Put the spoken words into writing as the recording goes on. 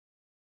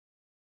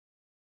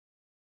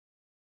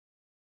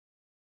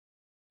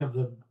of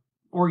the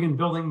Oregon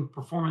Building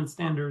Performance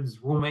Standards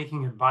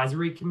Rulemaking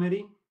Advisory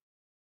Committee.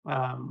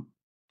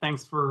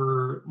 Thanks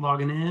for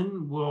logging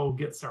in. We'll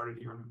get started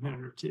here in a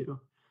minute or two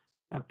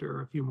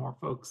after a few more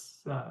folks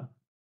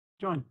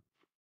join.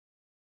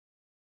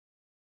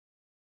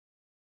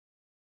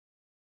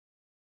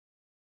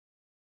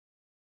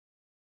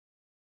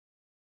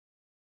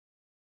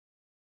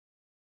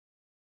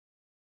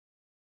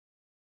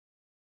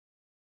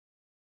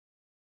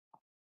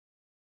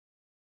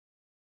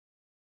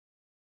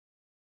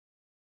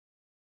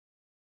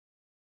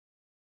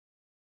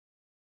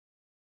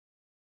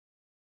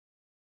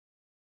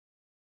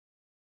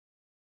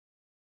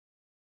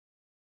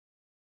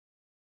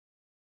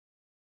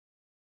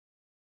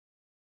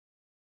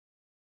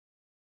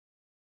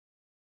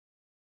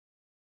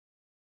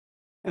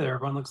 Hey there,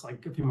 everyone. Looks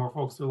like a few more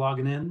folks are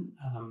logging in.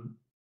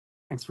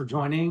 Thanks for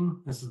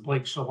joining. This is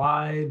Blake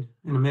Shalide.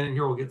 In a minute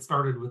here, we'll get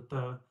started with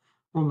the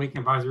Rulemaking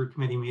Advisory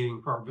Committee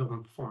meeting for our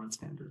Building Performance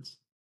Standards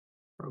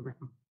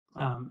program.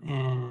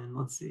 And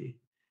let's see.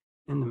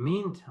 In the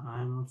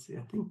meantime, let's see.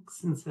 I think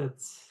since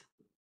it's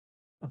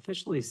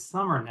officially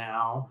summer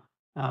now,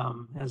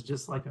 as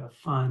just like a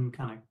fun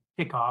kind of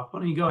kickoff, why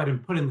don't you go ahead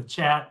and put in the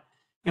chat,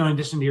 in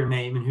addition to your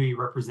name and who you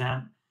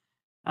represent,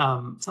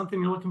 something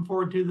you're looking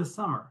forward to this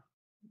summer.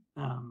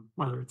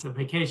 Whether it's a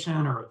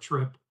vacation or a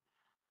trip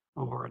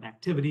or an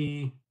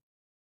activity,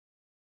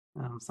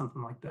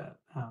 something like that.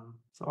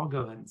 So I'll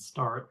go ahead and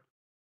start.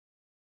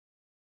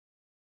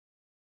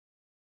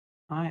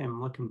 I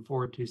am looking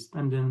forward to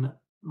spending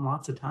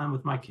lots of time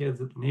with my kids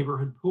at the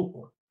neighborhood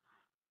pool.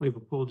 We have a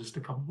pool just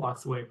a couple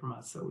blocks away from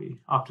us, so we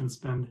often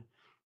spend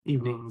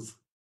evenings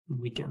and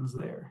weekends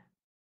there.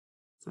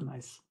 It's a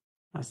nice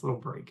little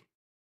break.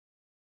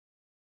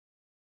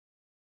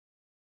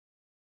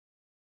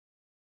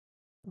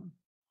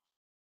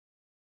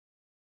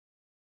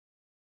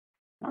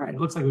 All right,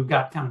 it looks like we've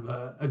got kind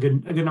of a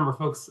good number of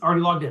folks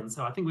already logged in,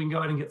 so I think we can go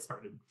ahead and get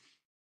started.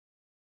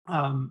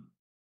 I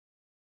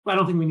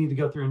don't think we need to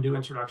go through and do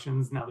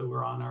introductions now that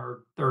we're on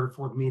our third or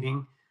fourth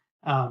meeting,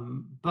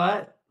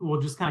 but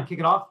we'll just kind of kick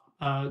it off,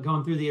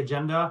 going through the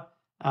agenda,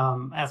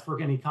 ask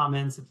for any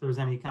comments if there's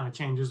any kind of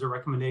changes or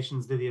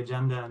recommendations to the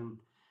agenda,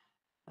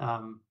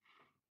 and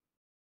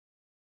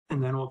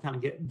then we'll kind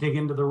of dig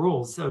into the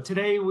rules. So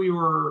today we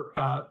were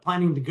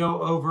planning to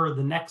go over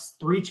the next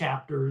 3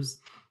 chapters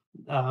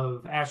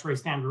of ASHRAE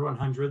Standard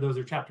 100. Those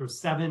are chapters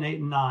 7,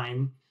 8, and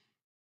 9.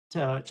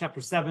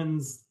 Chapter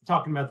 7's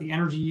talking about the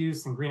energy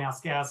use and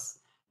greenhouse gas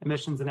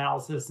emissions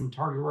analysis and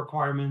target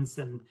requirements.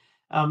 And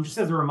just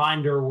as a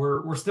reminder,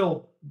 we're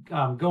still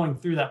going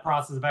through that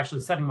process of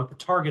actually setting what the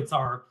targets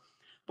are,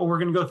 but we're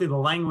going to go through the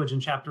language in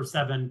chapter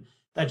 7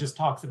 that just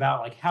talks about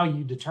like how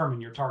you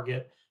determine your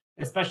target,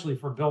 especially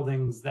for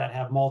buildings that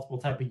have multiple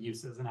type of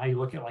uses, and how you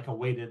look at like a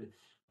weighted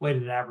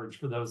average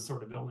for those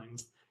sort of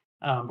buildings.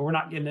 But we're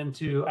not getting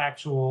into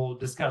actual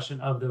discussion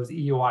of those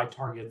EUI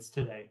targets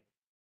today.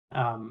 We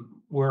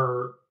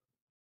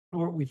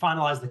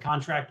finalized the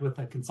contract with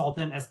a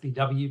consultant,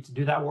 SBW, to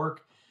do that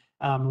work.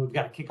 We've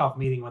got a kickoff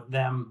meeting with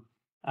them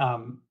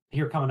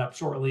here coming up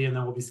shortly, and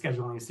then we'll be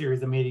scheduling a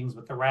series of meetings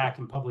with the RAC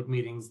and public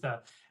meetings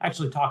to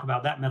actually talk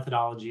about that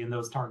methodology and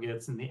those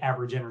targets and the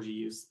average energy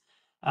use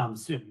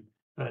soon,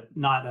 but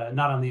not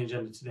on the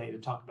agenda today to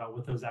talk about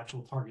what those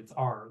actual targets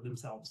are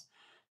themselves.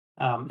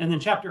 And then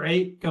chapter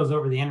 8 goes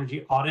over the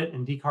energy audit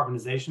and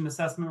decarbonization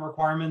assessment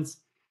requirements,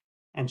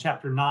 and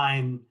chapter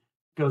 9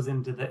 goes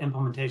into the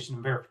implementation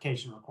and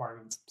verification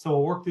requirements. So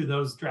we'll work through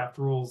those draft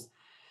rules.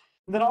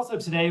 And then also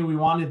today, we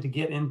wanted to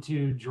get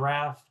into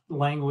draft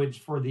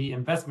language for the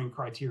investment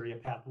criteria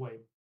pathway.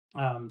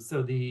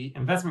 So the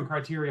investment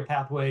criteria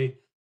pathway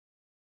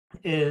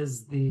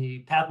is the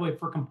pathway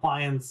for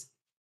compliance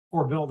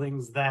for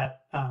buildings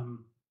that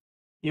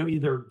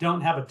either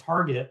don't have a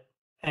target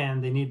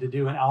and they need to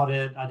do an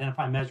audit,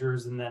 identify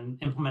measures, and then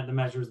implement the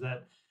measures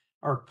that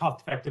are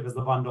cost effective as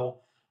the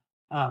bundle.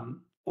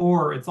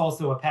 Or it's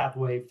also a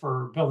pathway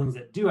for buildings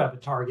that do have a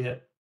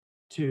target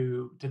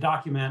to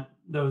document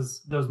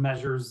those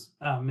measures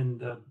and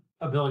the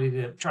ability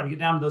to try to get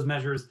down to those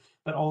measures,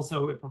 but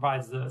also it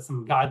provides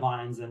some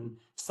guidelines and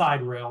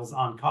side rails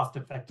on cost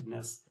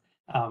effectiveness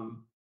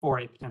for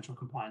a potential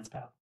compliance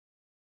path.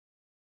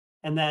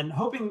 And then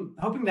hoping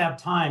to have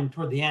time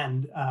toward the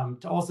end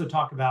to also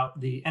talk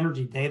about the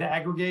energy data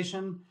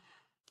aggregation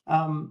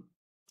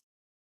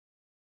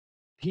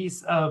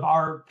piece of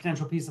our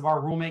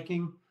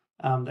rulemaking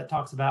that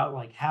talks about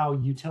like how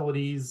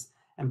utilities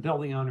and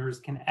building owners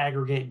can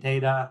aggregate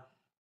data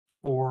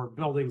for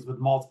buildings with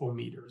multiple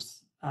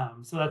meters.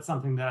 So that's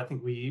something that I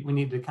think we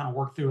need to kind of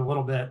work through a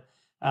little bit,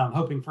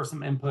 hoping for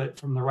some input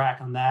from the RAC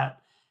on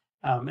that.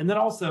 And then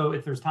also,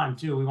 if there's time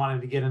too, we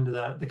wanted to get into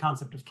the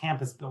concept of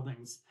campus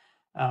buildings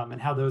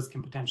and how those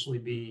can potentially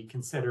be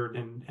considered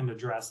and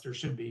addressed, or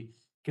should be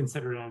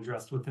considered and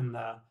addressed within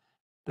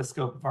the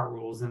scope of our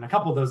rules. And a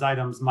couple of those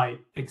items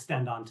might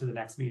extend on to the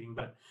next meeting,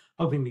 but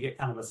hoping to get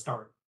kind of a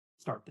start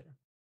there.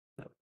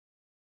 So,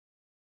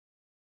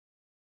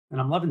 and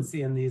I'm loving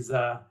seeing these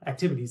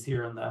activities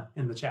here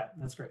in the chat.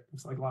 That's great.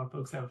 Looks like a lot of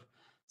folks have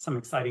some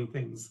exciting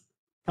things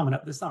coming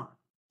up this summer.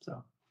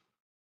 So,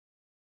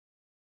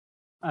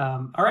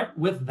 all right,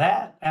 with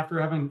that,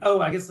 after having,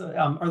 I guess,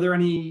 are there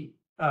any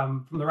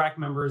from the RAC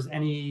members,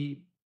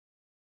 any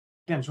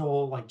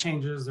potential like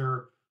changes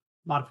or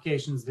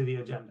modifications to the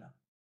agenda?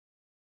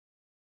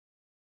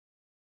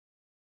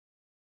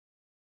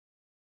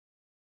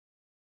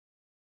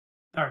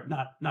 All right,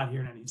 not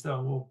hearing any,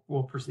 so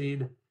we'll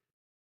proceed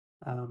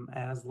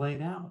as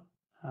laid out.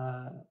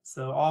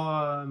 So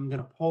I'm going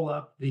to pull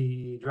up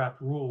the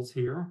draft rules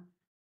here,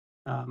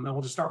 and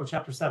we'll just start with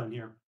Chapter 7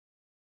 here.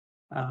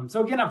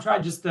 So again, I've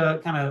tried just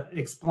to kind of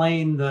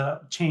explain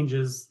the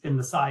changes in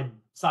the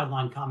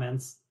sideline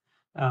comments.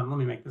 Let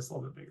me make this a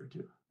little bit bigger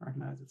too. I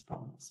recognize it's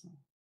probably a little small.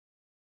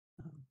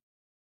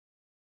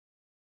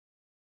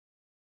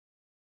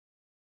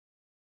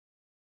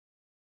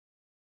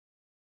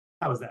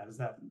 How is that? Is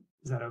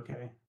that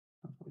okay?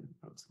 Hopefully the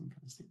folks can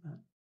kind of see that.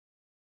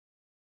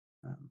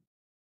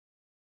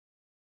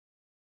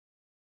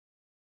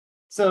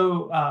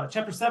 So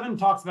Chapter 7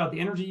 talks about the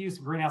energy use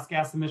and greenhouse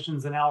gas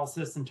emissions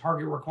analysis and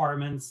target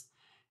requirements.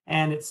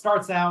 And it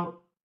starts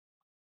out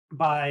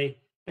by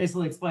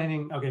basically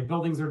explaining, okay,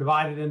 buildings are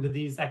divided into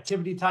these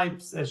activity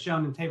types as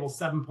shown in Table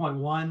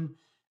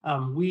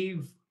 7.1.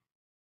 We've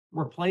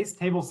replaced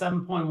Table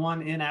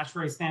 7.1 in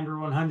ASHRAE Standard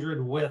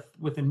 100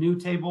 with a new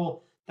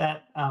table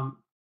that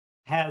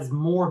has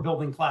more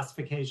building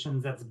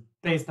classifications that's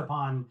based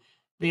upon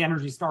the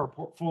Energy Star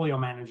Portfolio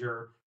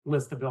Manager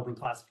list of building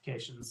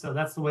classifications. So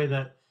that's the way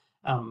that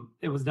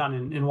it was done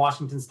in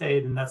Washington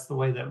State, and that's the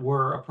way that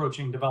we're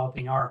approaching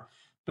developing our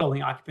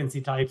building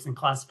occupancy types and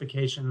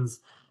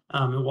classifications.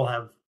 And we'll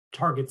have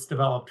targets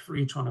developed for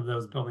each one of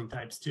those building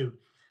types too.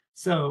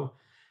 So,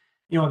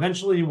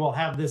 eventually we'll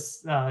have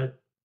this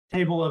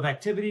table of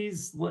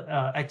activities,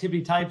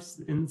 activity types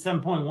in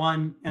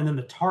 7.1, and then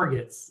the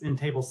targets in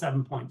Table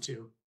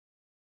 7.2.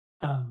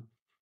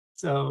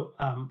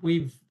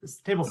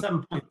 Table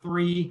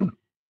 7.3,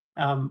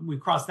 we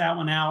crossed that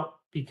one out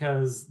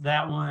because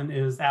that one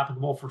is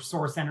applicable for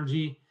source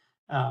energy.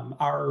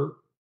 Our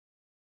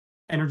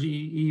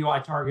energy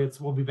EUI targets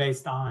will be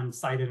based on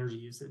site energy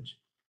usage.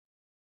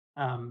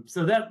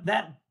 So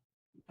that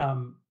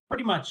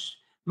pretty much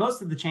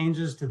most of the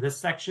changes to this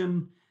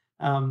section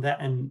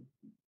and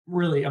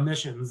really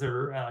omissions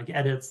or like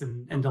edits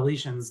and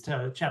deletions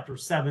to Chapter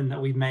 7 that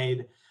we've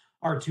made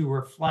are to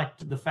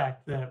reflect the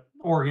fact that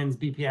Oregon's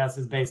BPS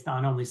is based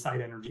on only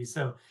site energy.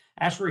 So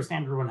ASHRAE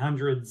Standard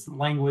 100's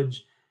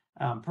language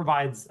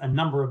provides a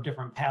number of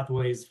different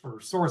pathways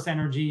for source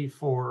energy,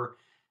 for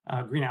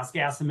greenhouse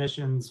gas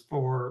emissions,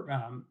 for,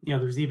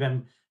 there's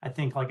even, I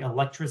think, like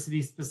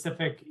electricity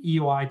specific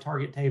EUI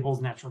target tables,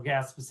 natural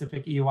gas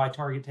specific EUI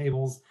target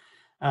tables.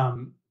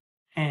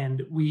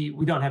 And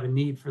we don't have a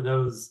need for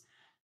those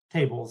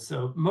tables.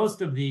 So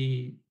most of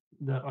the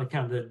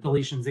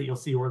deletions that you'll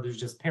see where there's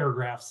just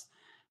paragraphs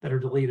that are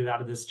deleted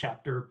out of this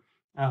chapter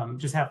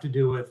just have to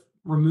do with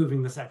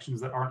removing the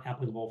sections that aren't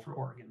applicable for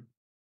Oregon.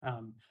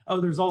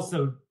 There's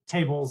also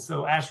tables.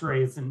 So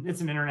ASHRAE,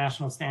 it's an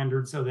international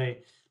standard. So they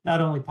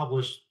not only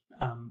publish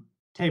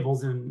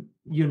tables in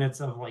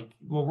units of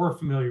we're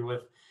familiar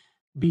with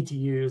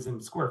BTUs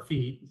and square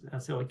feet,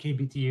 so like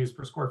kBTUs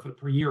per square foot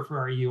per year for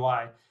our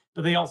EUI,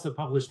 but they also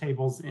publish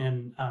tables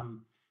in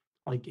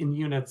in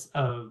units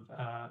of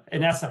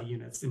in SI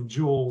units, in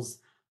joules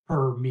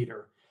per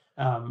meter,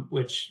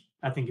 which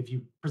I think if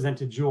you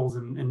presented joules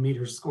and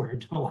meters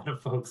squared to a lot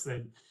of folks,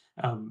 they'd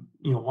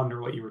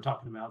wonder what you were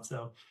talking about.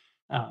 So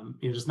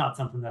just not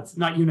something that's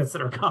not units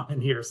that are common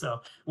here.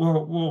 So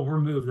we'll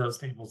remove those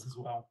tables as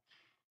well.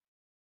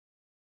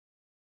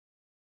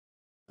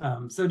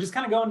 So just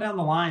kind of going down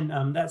the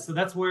line,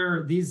 that's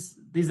where these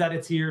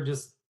edits here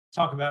just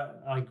talk about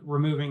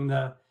removing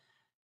the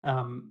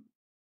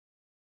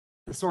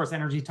source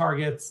energy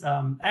targets.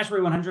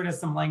 ASHRAE 100 has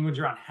some language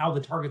around how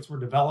the targets were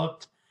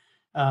developed.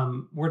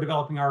 We're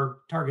developing our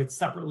targets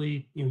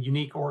separately,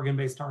 unique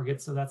Oregon-based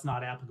targets, so that's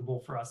not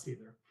applicable for us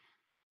either.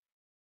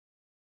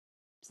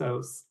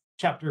 So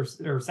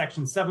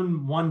section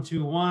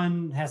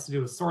 7121 has to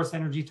do with source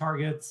energy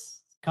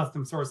targets,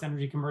 custom source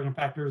energy conversion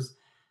factors,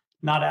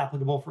 not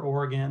applicable for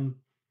Oregon.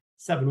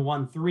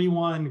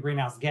 7131,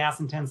 greenhouse gas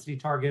intensity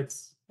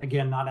targets,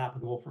 again, not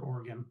applicable for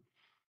Oregon.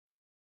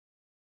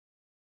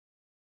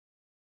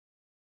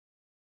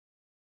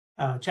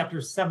 Chapter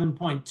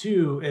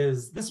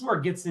 7.2 this is where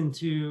it gets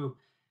into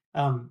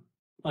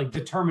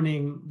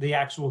determining the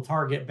actual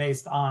target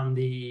based on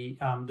the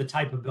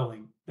type of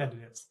building that it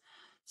is.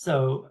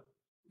 So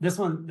this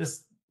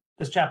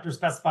chapter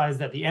specifies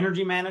that the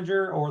energy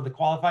manager or the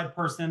qualified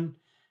person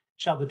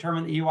shall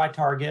determine the EUI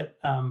target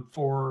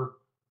for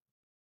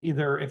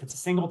either if it's a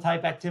single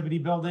type activity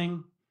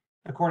building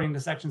according to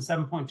section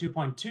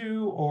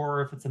 7.2.2,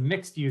 or if it's a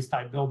mixed use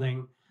type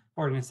building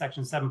according to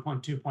section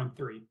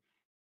 7.2.3.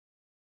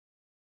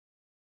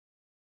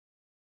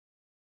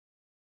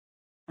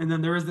 And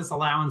then there is this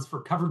allowance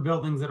for covered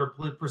buildings that are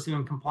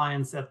pursuing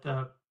compliance at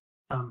the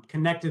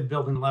connected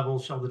building level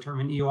shall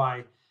determine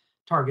EUI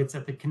targets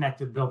at the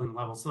connected building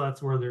level. So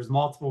that's where there's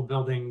multiple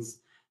buildings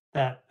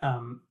that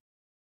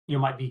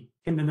might be,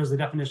 and then there's a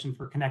definition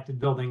for connected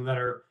building that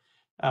are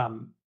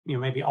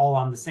maybe all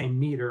on the same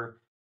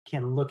meter,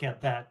 can look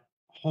at that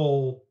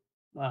whole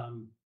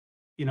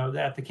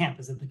at the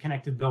campus, at the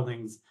connected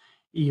buildings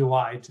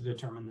EUI, to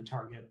determine the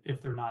target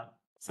if they're not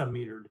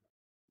sub-metered.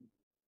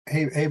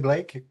 Hey,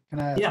 Blake, can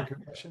I ask Yeah. a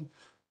quick question?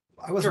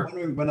 I was Sure.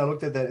 wondering when I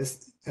looked at that,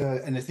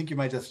 and I think you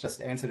might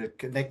just answered it.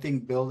 Connecting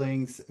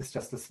buildings is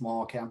just a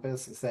small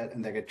campus. Is that,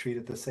 and they get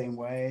treated the same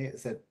way?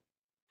 Is that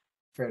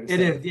fair to say? It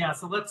is, yeah.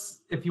 So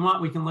if you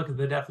want, we can look at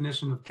the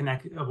definition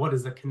of what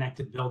is a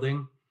connected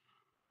building.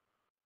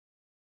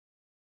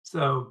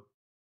 So,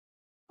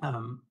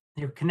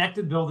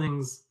 connected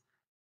buildings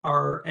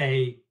are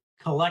a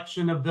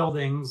collection of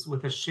buildings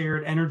with a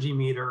shared energy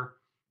meter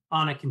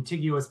on a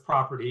contiguous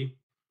property.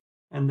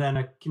 And then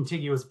a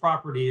contiguous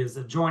property is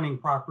adjoining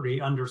property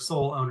under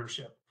sole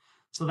ownership.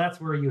 So that's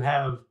where you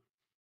have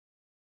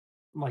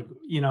a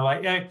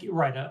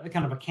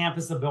kind of a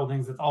campus of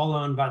buildings that's all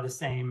owned by the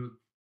same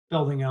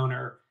building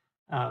owner,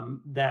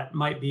 that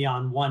might be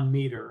on 1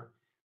 meter,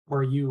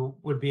 where you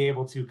would be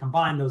able to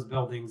combine those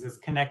buildings as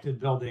connected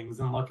buildings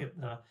and look at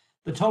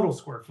the total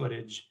square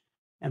footage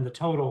and the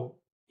total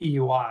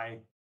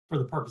EUI for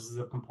the purposes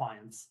of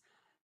compliance.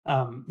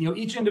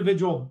 Each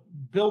individual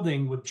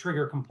building would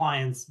trigger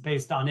compliance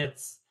based on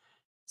its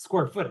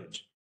square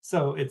footage.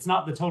 So it's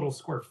not the total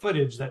square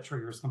footage that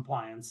triggers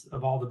compliance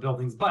of all the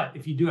buildings, but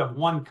if you do have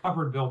one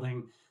covered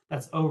building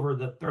that's over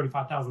the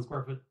 35,000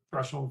 square foot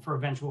threshold for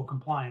eventual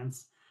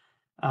compliance,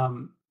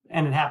 and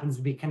it happens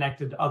to be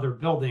connected to other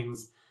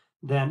buildings,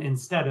 then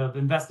instead of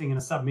investing in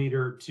a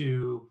sub-meter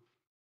to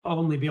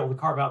only be able to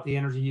carve out the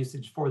energy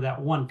usage for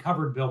that one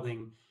covered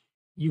building,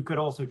 you could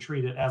also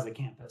treat it as a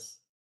campus,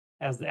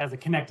 as a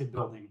connected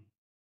building.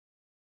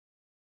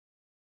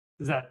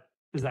 Is that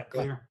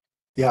clear?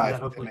 Yeah, I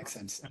think that makes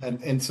sense.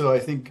 And so I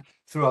think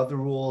throughout the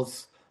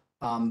rules,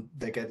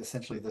 they get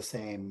essentially the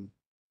same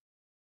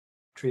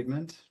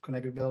treatment,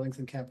 connected buildings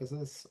and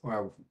campuses,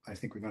 or I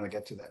think we're going to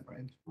get to that,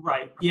 right?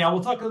 Right. Yeah,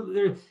 we'll talk.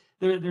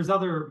 There's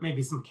other,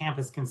 maybe some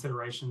campus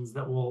considerations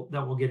that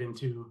we'll get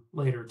into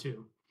later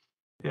too.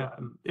 Yeah,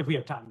 if we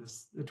have time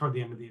toward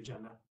the end of the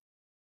agenda.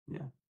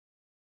 Yeah.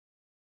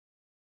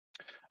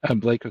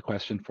 Blake, a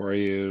question for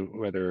you,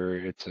 whether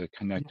it's a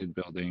connected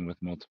building with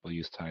multiple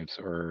use types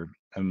or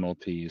a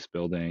multi-use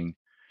building,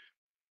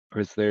 or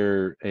is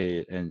there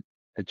an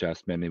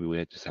adjustment, maybe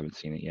we just haven't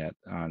seen it yet,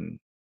 on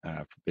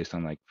based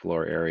on like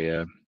floor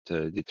area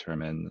to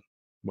determine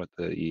what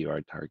the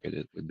EUR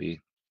target would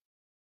be?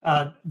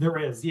 There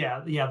is,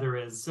 yeah, there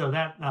is. So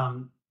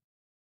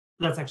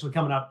that's actually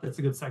coming up. That's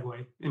a good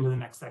segue into the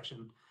next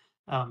section.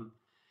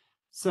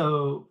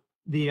 So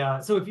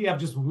if you have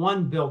just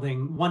one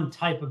building, one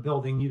type of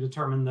building, you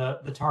determine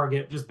the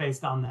target just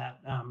based on that,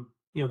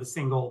 the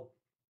single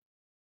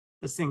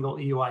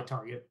EUI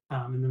target.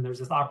 And then there's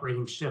this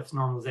operating shifts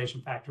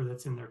normalization factor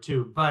that's in there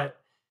too. But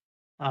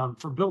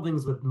for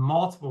buildings with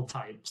multiple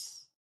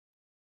types,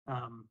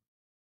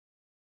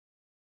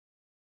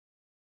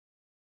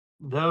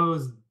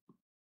 those,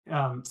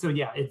 so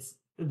yeah,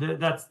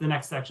 that's the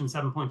next section,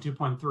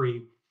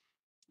 7.2.3.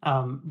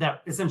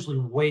 That essentially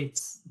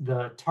weights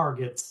the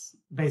targets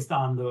based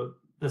on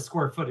the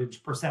square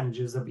footage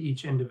percentages of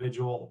each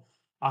individual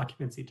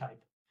occupancy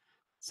type.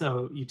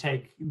 So you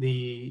take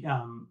the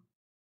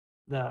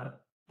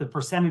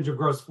percentage of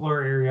gross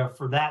floor area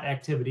for that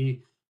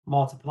activity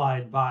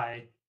multiplied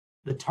by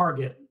the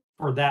target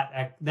for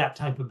that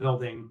type of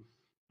building,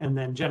 and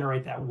then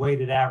generate that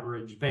weighted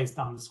average based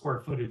on the square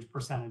footage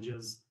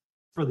percentages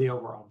for the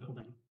overall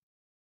building.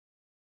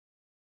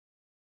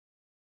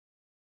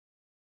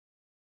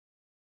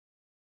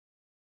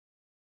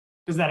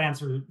 Does that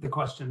answer the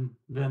question,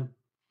 Vin?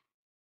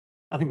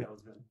 I think that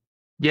was Vin.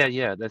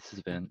 Yeah, this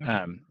has been.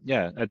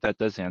 Yeah, that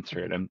does answer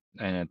it. And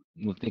I'm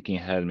thinking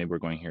ahead, maybe we're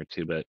going here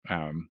too, but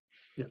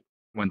Yeah.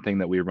 One thing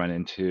that we run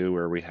into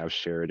where we have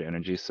shared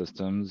energy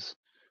systems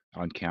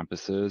on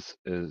campuses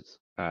is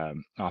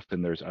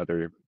often there's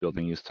other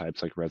building use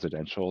types like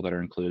residential that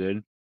are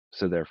included.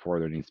 So therefore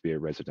there needs to be a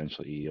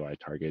residential EUI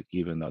target,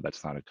 even though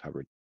that's not a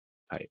covered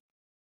type,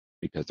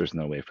 because there's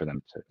no way for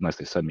them to, unless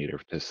they sub-meter,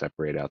 to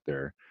separate out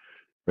their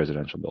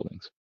residential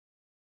buildings.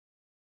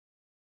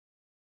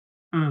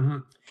 Mm-hmm.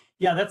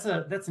 Yeah, that's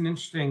an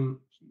interesting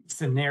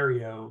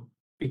scenario,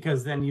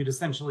 because then you'd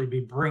essentially be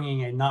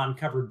bringing a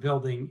non-covered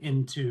building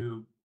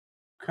into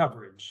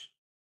coverage,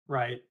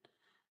 right?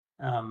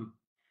 And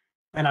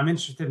I'm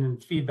interested in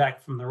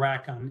feedback from the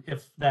RAC on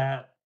if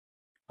that,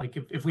 like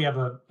if we have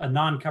a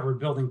non-covered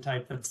building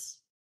type that's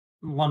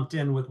lumped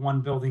in with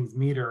one building's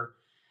meter,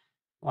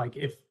 like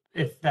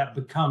if that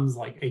becomes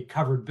like a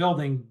covered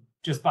building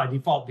just by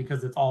default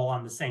because it's all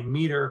on the same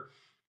meter,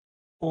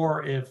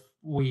 or if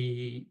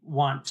we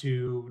want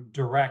to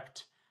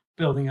direct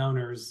building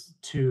owners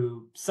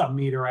to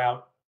sub-meter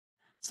out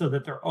so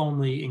that they're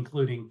only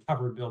including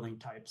covered building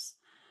types.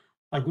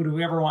 Like, would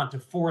we ever want to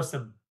force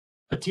a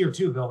tier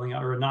 2 building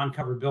or a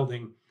non-covered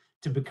building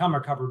to become a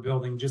covered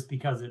building just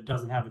because it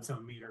doesn't have its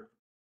own meter?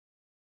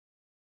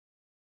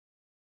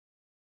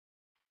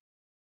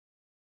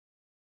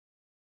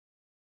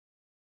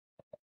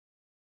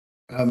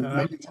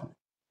 Maybe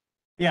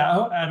Yeah,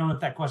 I don't know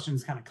if that question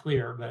is kind of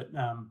clear, but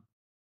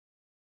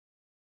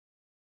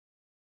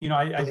you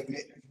know, like,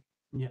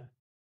 yeah.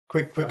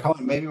 quick Sorry.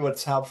 comment. Maybe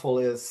what's helpful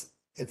is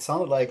it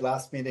sounded like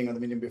last meeting or the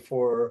meeting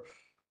before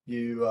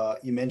you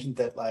you mentioned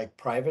that like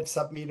private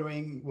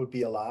sub-metering would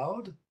be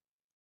allowed.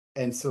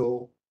 And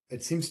so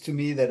it seems to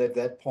me that at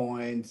that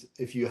point,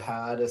 if you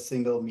had a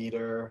single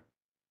meter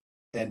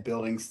and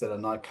buildings that are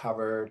not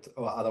covered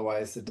or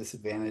otherwise a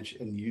disadvantage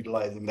in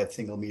utilizing that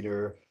single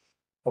meter,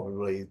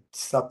 probably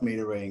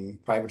sub-metering,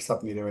 private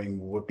sub-metering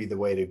would be the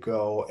way to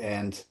go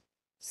and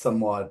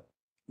somewhat,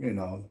 you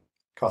know,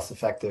 cost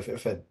effective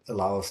if it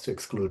allows to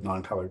exclude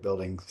non-covered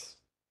buildings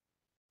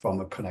from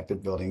a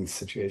connected building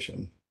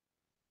situation.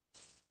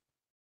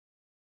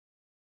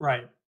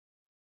 Right.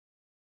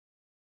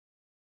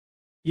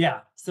 Yeah.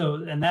 So,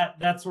 and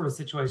that sort of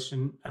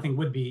situation, I think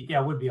would be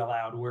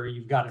allowed, where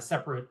you've got a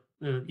separate,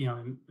 you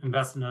know,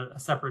 invest in a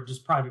separate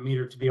just private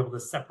meter to be able to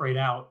separate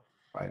out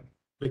Right.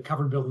 the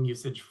covered building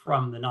usage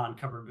from the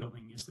non-covered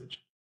building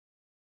usage.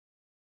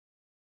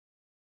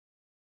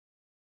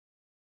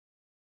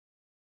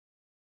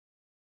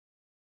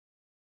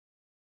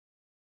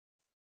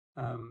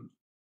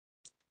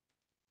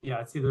 Yeah,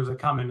 I see there's a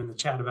comment in the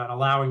chat about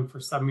allowing for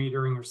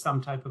sub-metering or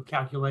some type of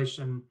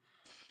calculation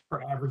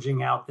for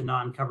averaging out the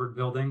non-covered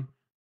building.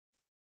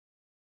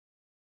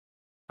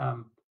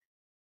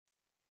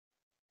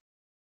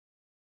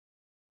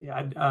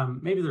 Yeah,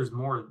 maybe there's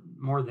more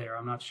there.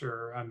 I'm not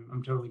sure.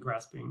 I'm totally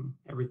grasping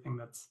everything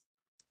that's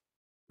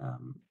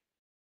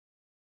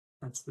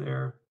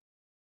there.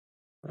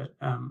 But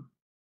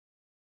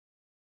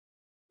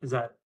is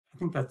that? I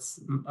think that's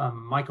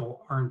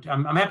Michael Arndt.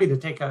 I'm happy to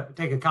take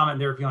a comment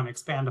there if you want to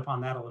expand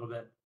upon that a little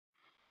bit.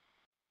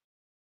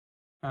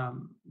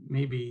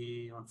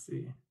 Maybe let's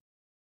see.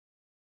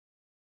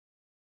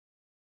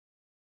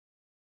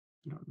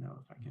 I don't know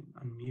if I can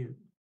unmute.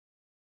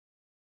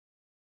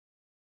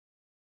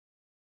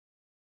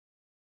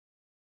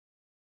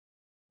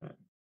 But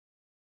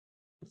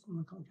it doesn't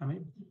look like I'm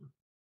able to.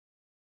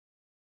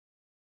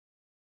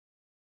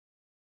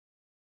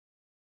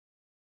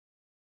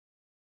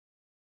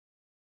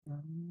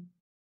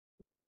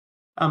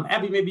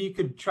 Abby, maybe you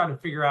could try to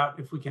figure out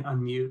if we can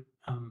unmute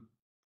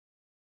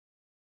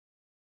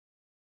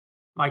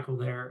Michael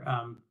there,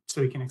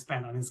 so he can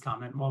expand on his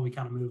comment while we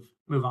kind of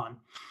move on.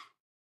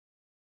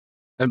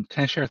 Can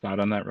I share a thought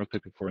on that real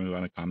quick before we move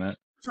on to comment?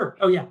 Sure.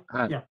 Oh yeah.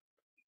 Yeah.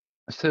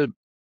 So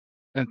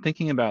I'm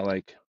thinking about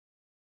like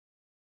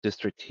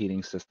district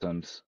heating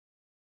systems,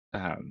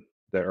 that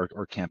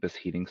or campus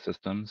heating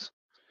systems,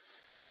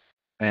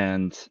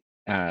 and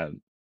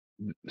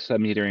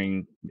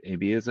sub-metering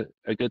maybe is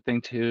a good thing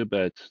too,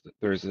 but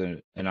there's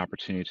an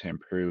opportunity to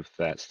improve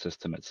that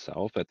system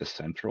itself at the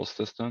central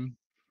system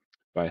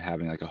by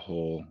having like a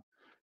whole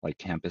like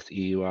campus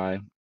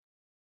EUI.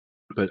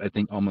 But I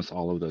think almost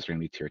all of those are going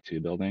to be tier 2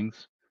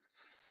 buildings.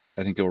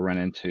 I think you'll run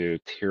into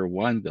tier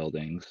 1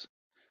 buildings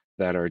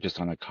that are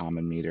just on a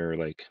common meter.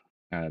 Like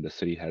the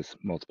city has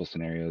multiple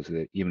scenarios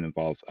that even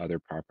involve other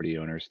property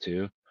owners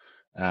too,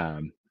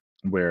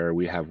 where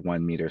we have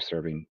one meter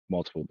serving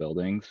multiple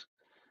buildings.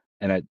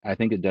 And I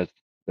think it does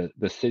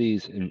the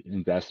city's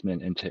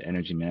investment into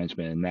energy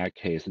management in that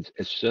case,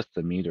 it's just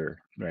the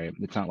meter, right?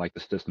 It's not like the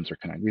systems are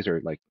connected. These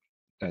are like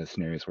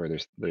scenarios where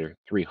there are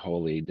 3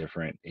 wholly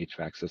different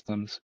HVAC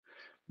systems.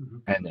 Mm-hmm.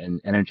 And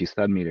an energy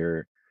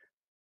sub-meter,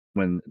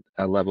 when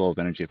a level of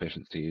energy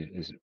efficiency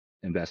is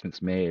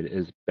investments made,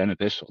 is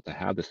beneficial to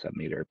have the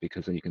sub-meter,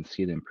 because then you can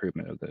see the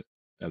improvement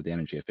of the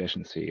energy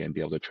efficiency and be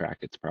able to track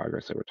its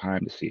progress over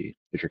time to see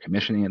if you're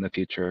commissioning in the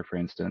future, for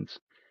instance.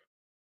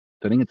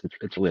 So I think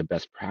it's really a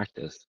best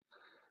practice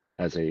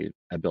as a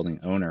building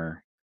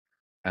owner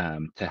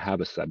to have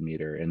a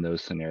sub-meter in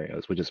those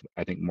scenarios, which is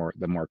I think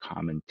the more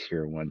common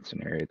tier 1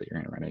 scenario that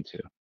you're going to run into.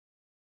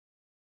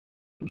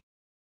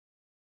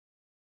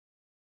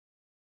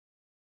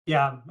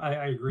 Yeah,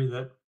 I agree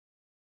that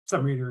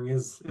sub-metering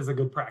is a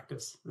good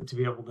practice to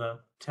be able to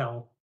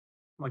tell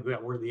like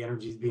where the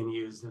energy is being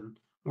used and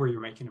where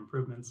you're making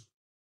improvements.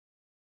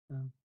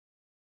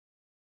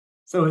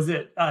 So is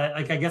it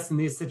like, I guess in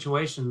these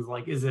situations,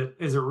 like is it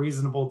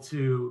reasonable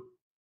to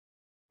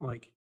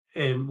like,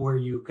 and where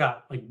you've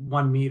got like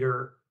 1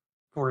 meter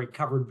for a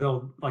covered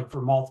build, like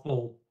for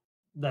multiple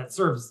that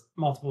serves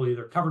multiple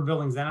either covered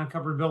buildings and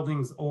uncovered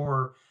buildings,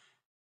 or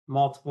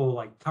multiple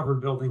like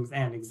covered buildings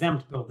and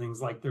exempt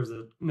buildings? Like there's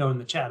a note in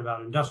the chat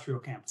about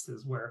industrial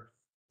campuses where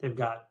they've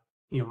got,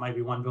 you know,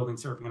 maybe one building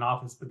serving an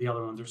office, but the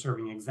other ones are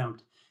serving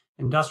exempt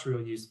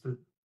industrial use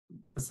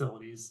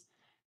facilities.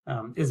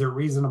 Is it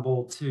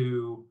reasonable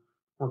to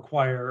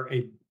require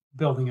a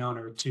building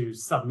owner to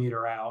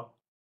sub-meter out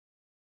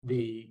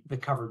the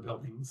covered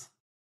buildings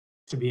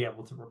to be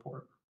able to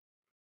report?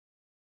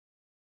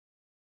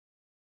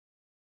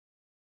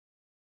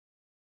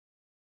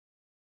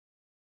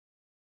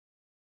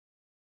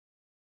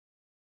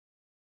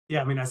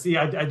 Yeah, I mean, I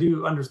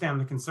do understand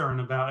the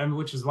concern about, and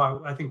which is why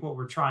I think what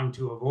we're trying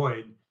to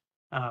avoid,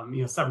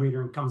 you know,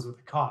 sub-metering comes with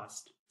a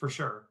cost for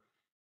sure.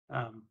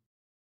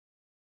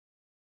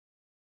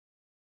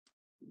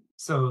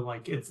 So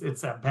like it's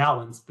that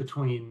balance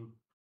between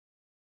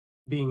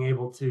being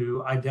able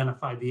to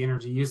identify the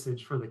energy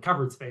usage for the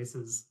covered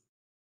spaces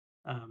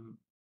um,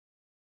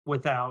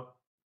 without,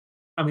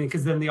 I mean,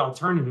 because then the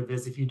alternative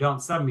is if you don't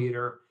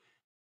submeter,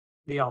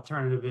 the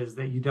alternative is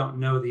that you don't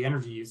know the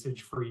energy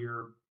usage for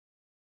your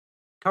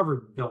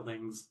covered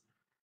buildings,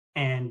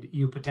 and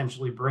you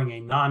potentially bring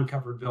a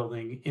non-covered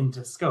building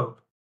into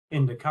scope,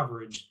 into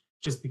coverage,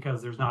 just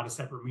because there's not a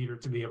separate meter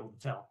to be able to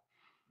tell.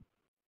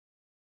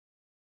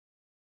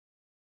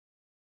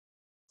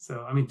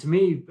 So, I mean, to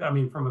me, I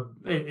mean,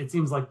 it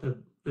seems like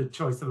the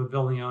choice of a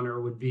building owner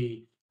would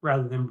be,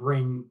 rather than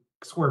bring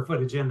square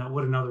footage in that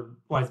wouldn't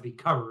otherwise be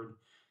covered,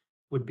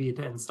 would be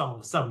to install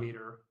a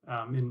submeter.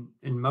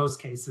 In most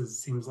cases,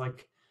 seems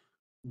like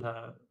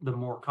the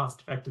more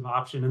cost effective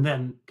option. And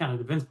then, kind of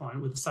to Vince's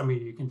point, with the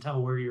submeter, you can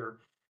tell where your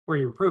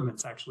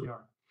improvements actually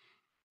are.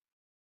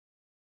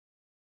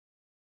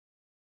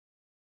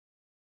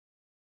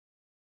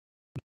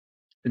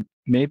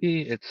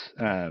 Maybe it's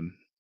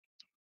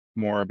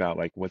more about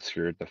like what's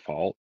your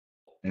default.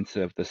 And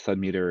so if the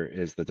submeter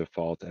is the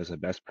default as a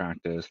best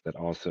practice that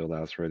also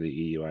allows for the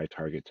EUI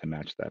target to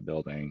match that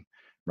building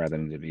rather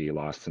than to be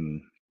lost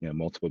in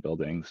multiple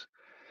buildings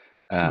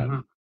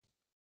Mhm.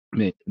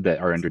 that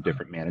are under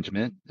different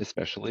management,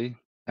 especially.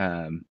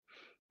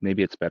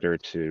 Maybe it's better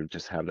to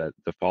just have that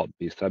default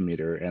be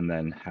submeter and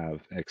then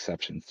have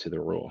exceptions to the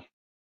rule.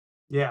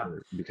 Yeah.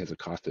 Because of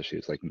cost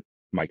issues, like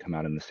might come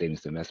out in the savings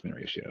to investment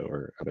ratio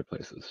or other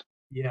places.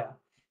 Yeah.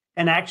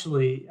 And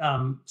actually,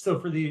 so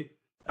for the,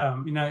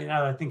 now that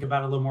I think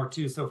about it a little more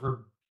too, so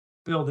for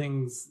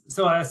buildings,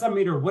 so a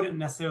submeter wouldn't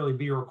necessarily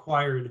be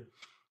required.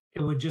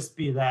 It would just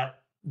be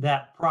that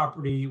that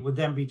property would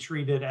then be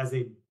treated as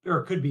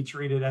or could be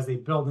treated as a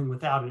building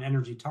without an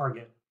energy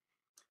target.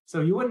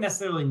 So you wouldn't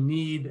necessarily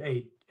need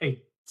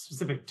a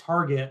specific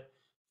target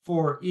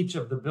for each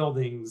of the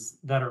buildings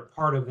that are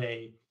part of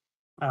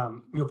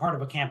part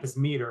of a campus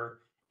meter.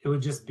 It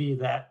would just be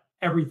that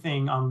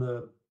everything on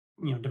the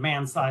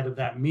demand side of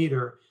that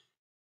meter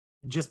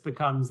just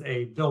becomes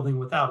a building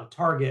without a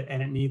target, and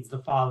it needs to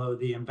follow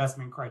the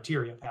investment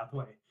criteria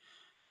pathway.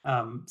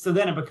 So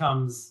then it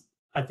becomes,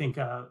 I think,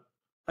 a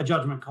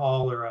judgment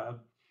call or a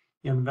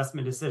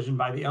investment decision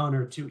by the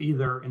owner to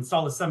either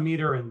install a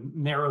submeter and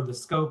narrow the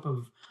scope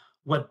of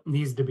what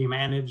needs to be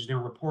managed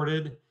and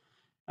reported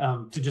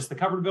to just the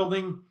covered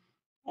building,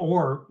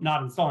 or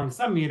not installing a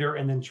submeter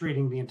and then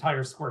treating the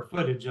entire square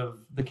footage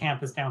of the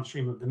campus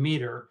downstream of the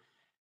meter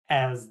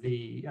as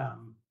the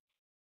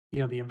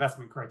the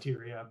investment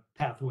criteria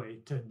pathway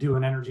to do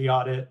an energy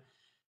audit,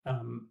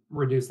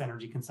 reduce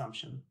energy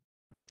consumption.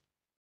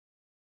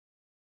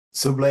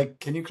 So Blake,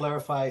 can you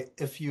clarify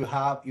if you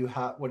have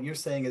what you're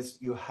saying is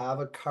you have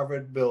a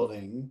covered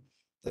building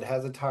that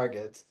has a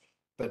target,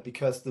 but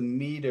because the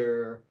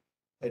meter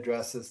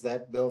addresses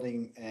that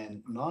building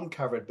and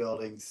non-covered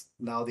buildings,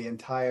 now the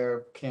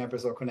entire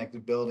campus or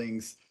connected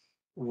buildings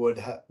would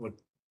have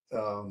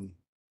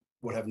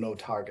no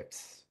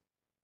targets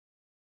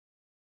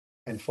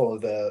and follow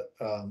the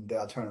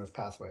alternative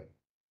pathway.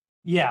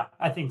 Yeah,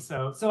 I think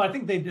so. So I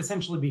think they'd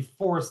essentially be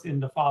forced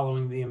into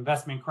following the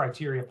investment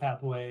criteria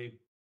pathway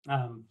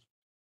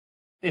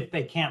if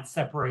they can't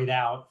separate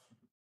out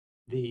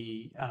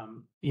the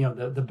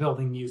the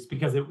building use,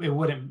 because it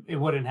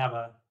wouldn't have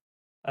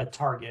a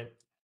target.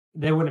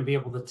 They wouldn't be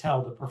able to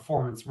tell the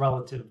performance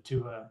relative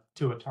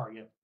to a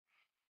target,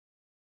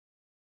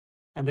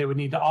 and they would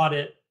need to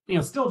audit,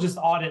 still just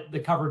audit the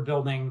covered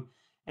building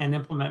and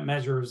implement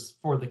measures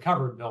for the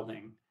covered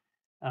building.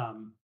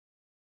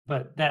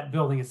 But that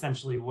building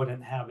essentially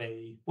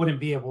wouldn't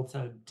be able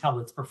to tell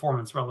its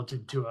performance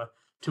relative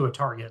to a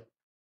target.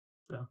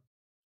 So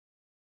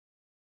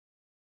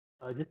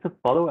just a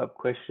follow-up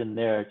question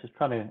there, just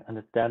trying to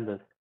understand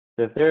this.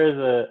 So if there is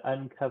an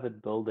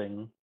uncovered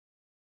building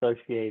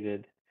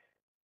associated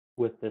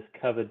with this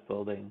covered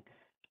building,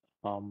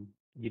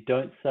 you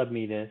don't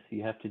submeter, so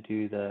you have to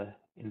do the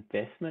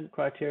investment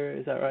criteria,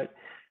 is that right?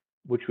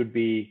 Which would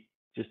be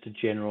just a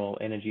general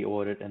energy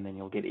audit, and then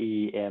you'll get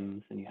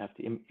EEMs, and you have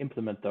to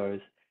implement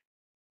those.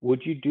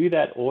 Would you do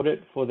that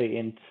audit for the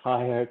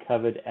entire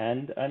covered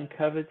and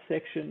uncovered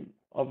section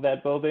of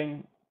that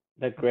building,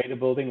 that greater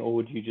building, or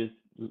would you just,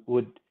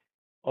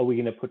 are we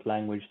going to put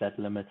language that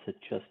limits it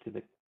just to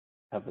the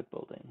covered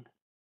building?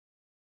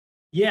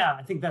 yeah,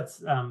 I think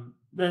that's a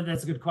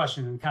good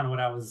question, and kind of what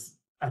I was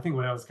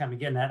kind of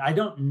getting at. I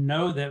don't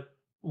know that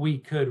we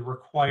could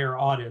require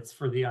audits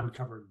for the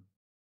uncovered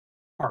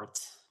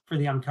parts, for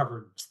the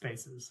uncovered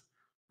spaces,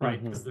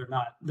 right? Because they're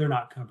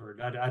not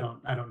covered. I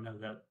don't know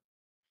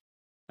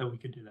that we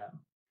could do that.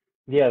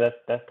 Yeah,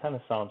 that kind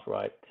of sounds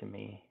right to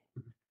me.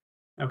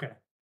 Okay.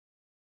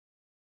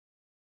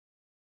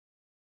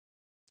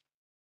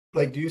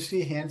 Like, do you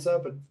see hands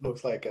up? It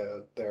looks like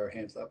there are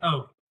hands up.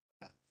 Oh,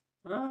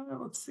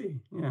 let's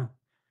see. Yeah.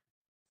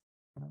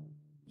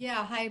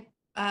 Yeah, hi,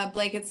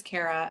 Blake, it's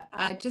Kara.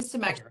 Just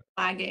some extra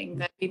flagging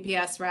that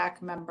BPS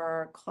RAC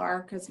member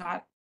Clark is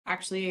not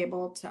actually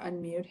able to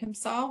unmute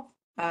himself.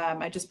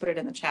 I just put it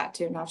in the chat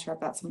too. Not sure if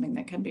that's something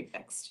that can be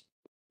fixed.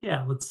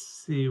 Yeah, let's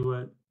see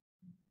what,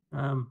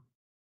 I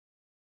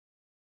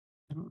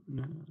don't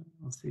know,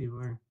 let's see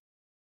where.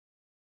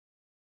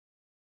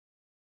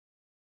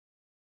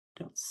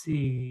 Don't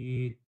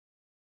see,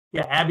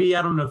 yeah, Abby,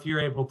 I don't know if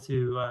you're able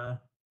to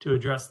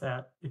address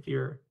that if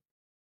you're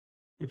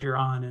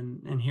on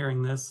and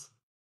hearing this.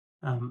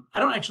 I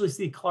don't actually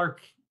see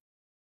Clark's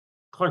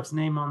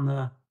name on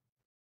the,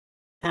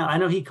 I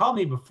know he called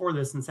me before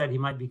this and said he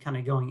might be kind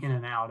of going in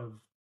and out of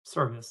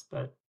service,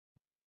 but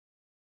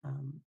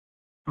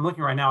I'm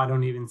looking right now. I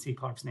don't even see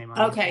Clark's name on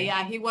the Okay, agenda.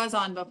 yeah, he was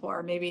on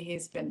before. Maybe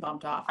he's been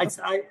bumped off. I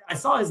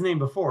saw his name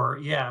before,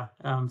 yeah.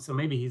 So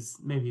maybe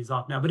he's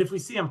off now. But if we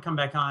see him come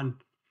back on,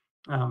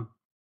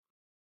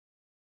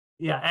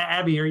 yeah,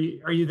 Abby, are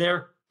you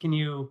there? Can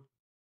you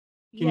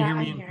hear me I'm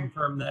and here.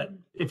 confirm that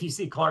if you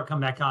see Clark come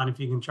back on, if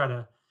you can try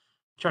to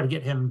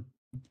get him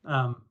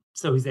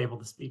so he's able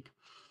to speak,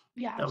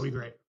 Yeah. that would be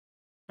great.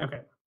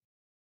 Okay.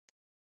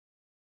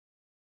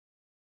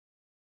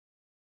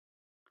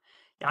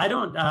 I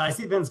don't. I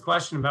see Ben's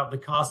question about the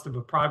cost of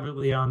a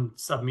privately owned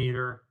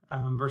submeter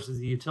versus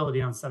the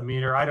utility owned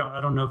submeter. I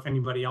don't know if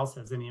anybody else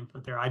has any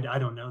input there. I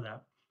don't know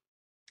that.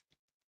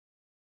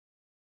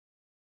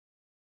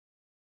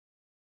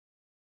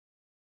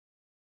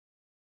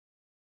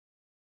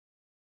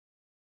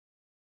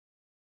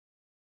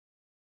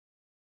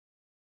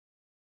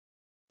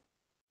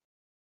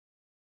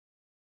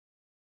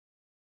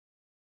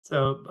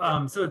 So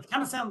so it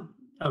kind of sounds.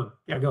 Oh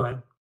yeah, go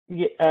ahead.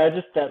 Yeah,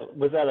 just that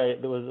was that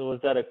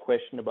a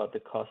question about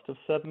the cost of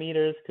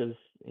submeters? Because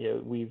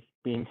we've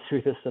been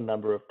through this a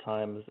number of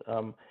times.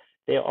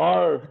 There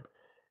are,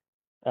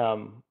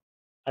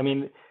 I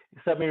mean,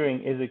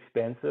 submetering is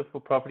expensive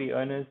for property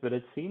owners, but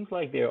it seems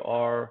like there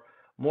are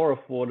more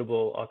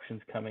affordable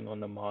options coming on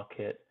the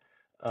market.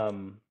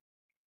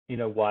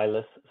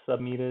 Wireless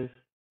submeters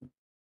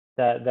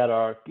that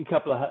are a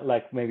couple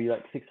of maybe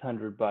like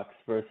 $600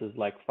 versus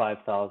like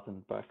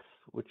 $5,000,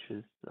 which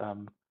is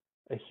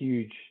a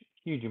huge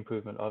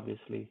improvement.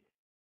 Obviously,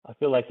 I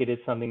feel like it is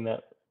something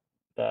that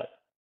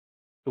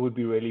it would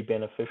be really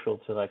beneficial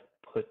to like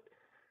put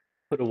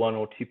a 1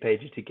 or 2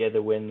 pager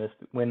together when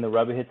the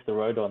rubber hits the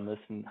road on this,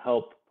 and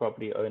help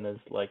property owners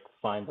like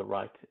find the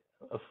right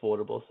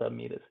affordable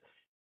submeters.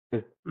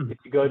 Because if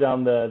you go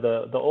down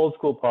the old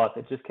school path,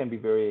 it just can be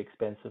very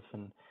expensive,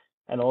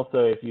 and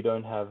also if you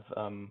don't have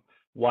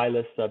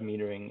wireless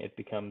submetering, it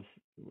becomes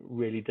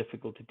really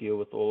difficult to deal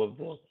with all of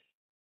the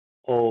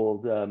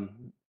old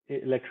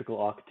electrical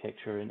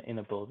architecture in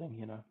a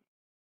building.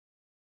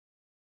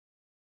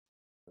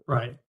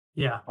 Right.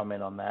 Yeah.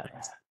 Comment on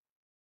that.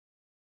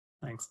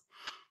 Thanks.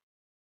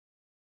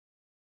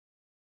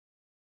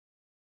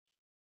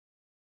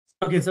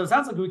 Okay, so it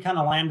sounds like we kind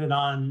of landed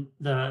on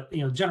the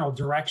general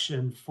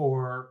direction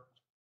for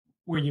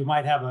where you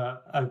might have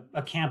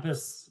a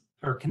campus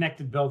or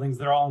connected buildings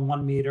that are all in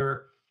 1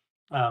 meter.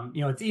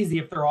 It's easy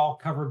if they're all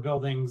covered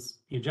buildings.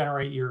 You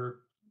generate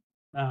your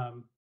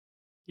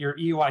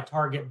EUI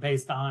target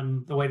based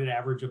on the weighted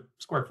average of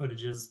square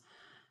footages.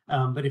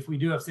 But if we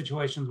do have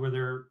situations where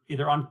they're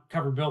either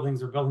uncovered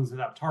buildings or buildings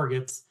without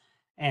targets,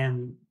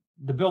 and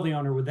the building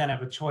owner would then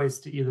have a choice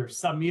to either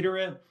submeter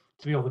it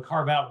to be able to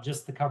carve out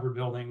just the covered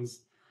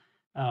buildings,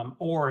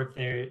 or if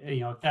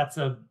if that's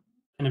an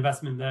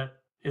investment that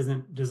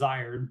isn't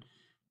desired,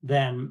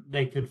 then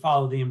they could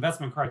follow the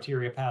investment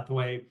criteria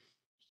pathway,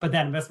 but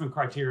that investment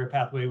criteria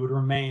pathway would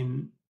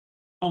remain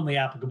only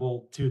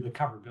applicable to the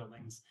covered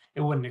buildings.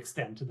 It wouldn't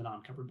extend to the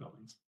non-covered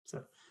buildings.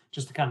 So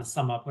just to kind of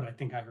sum up what I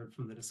think I heard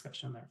from the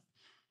discussion there.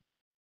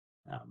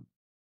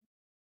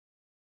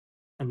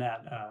 And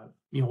that,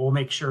 we'll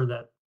make sure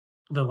that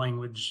the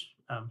language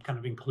kind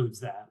of includes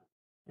that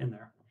in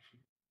there.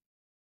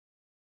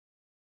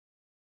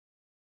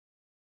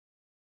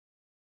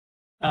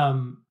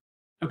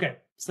 Okay,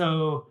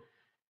 so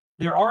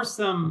there are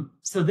some,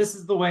 so this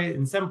is the way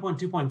in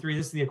 7.2.3,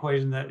 this is the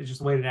equation that is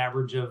just weighted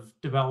average of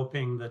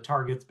developing the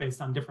targets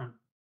based on different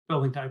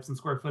building types and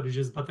square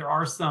footages, but there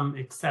are some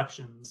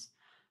exceptions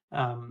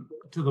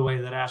to the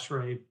way that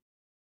ASHRAE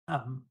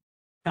kind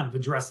of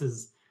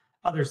addresses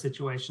other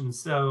situations.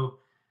 So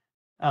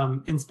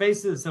in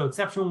spaces, so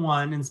exception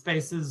 1, in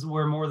spaces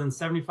where more than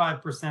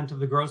 75% of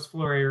the gross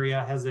floor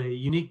area has a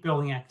unique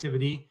building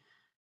activity,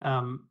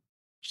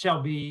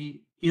 shall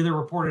be either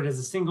reported as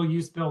a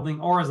single-use building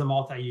or as a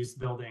multi-use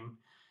building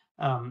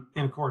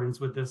in accordance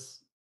with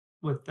this,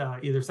 with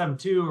either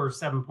 7.2 or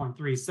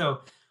 7.3.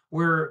 So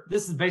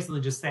this is basically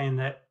just saying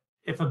that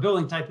if a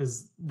building type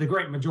is the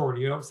great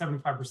majority,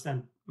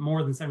 75%,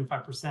 more than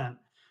 75%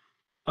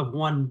 of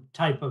one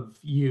type of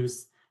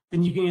use,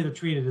 then you can either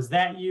treat it as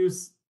that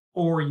use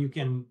or you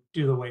can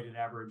do the weighted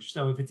average.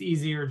 So if it's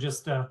easier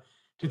just to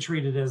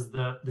treat it as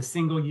the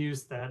single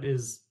use that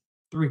is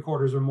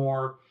 3/4 or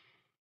more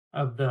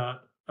of the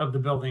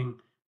building,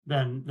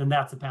 then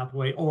that's a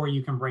pathway, or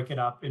you can break it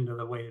up into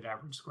the weighted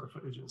average square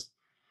footages.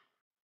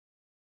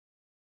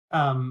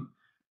 And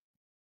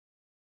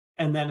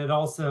then it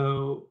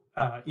also,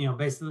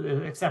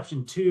 basically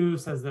exception 2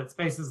 says that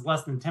spaces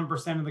less than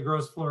 10% of the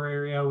gross floor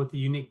area with the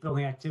unique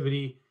building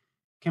activity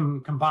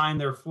can combine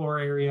their floor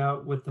area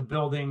with the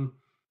building,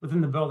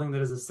 within the building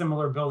that is a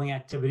similar building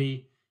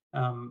activity,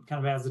 kind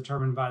of as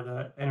determined by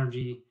the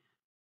energy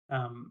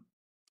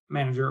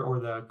manager or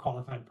the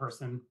qualified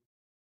person.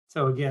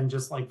 So again,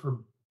 just like for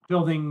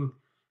building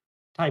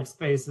type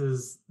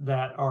spaces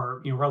that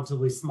are,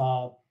 relatively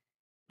small,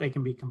 they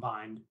can be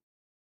combined.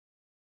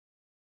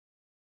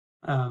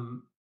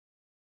 And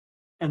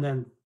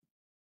then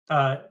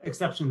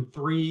exception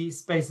 3,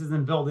 spaces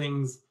and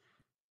buildings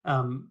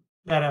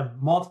that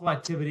have multiple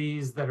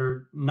activities that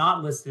are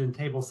not listed in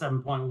table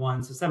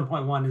 7.1. So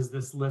 7.1 is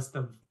this list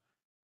of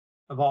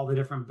all the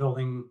different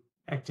building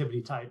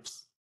activity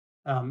types.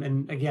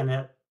 And again,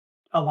 it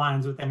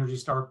aligns with Energy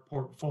Star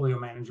portfolio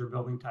manager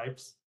building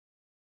types.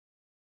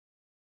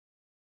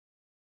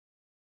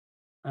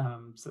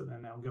 So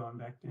then now going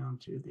back down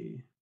to the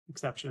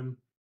exception.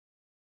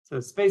 So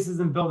spaces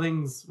and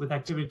buildings with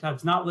activity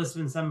types not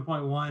listed in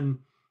 7.1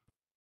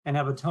 and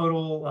have a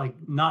total,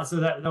 so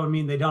that would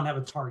mean they don't have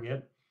a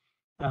target.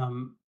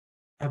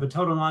 Have a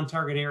total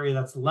non-target area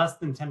that's less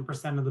than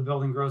 10% of the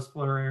building gross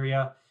floor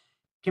area,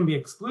 can be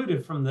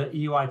excluded from the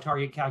EUI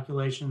target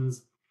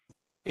calculations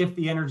if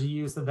the energy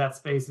use of that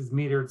space is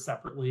metered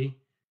separately.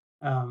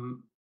 The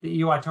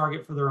EUI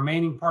target for the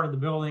remaining part of the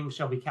building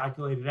shall be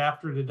calculated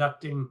after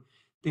deducting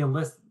the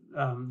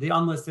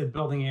unlisted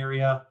building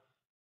area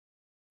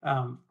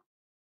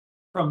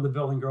from the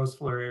building gross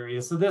floor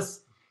area. So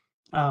this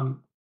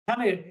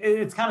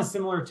it's kind of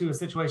similar to a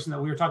situation that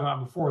we were talking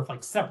about before with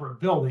like separate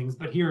buildings,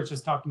 but here it's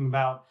just talking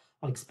about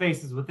like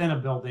spaces within a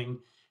building.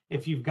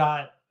 If you've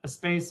got a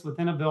space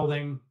within a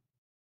building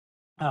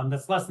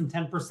that's less than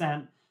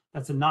 10%,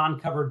 that's a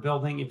non-covered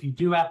building. If you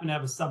do happen to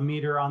have a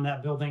sub-meter on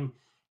that building,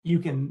 you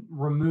can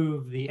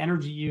remove the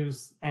energy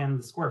use and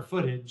the square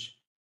footage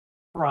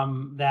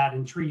from that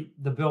and treat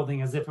the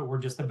building as if it were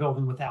just a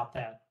building without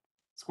that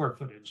square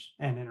footage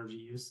and energy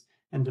use,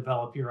 and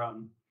develop your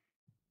own,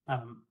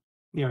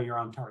 your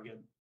own target,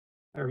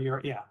 or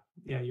your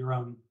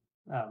own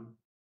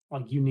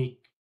like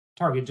unique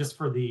target just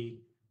for the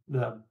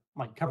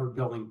like covered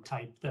building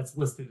type that's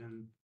listed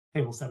in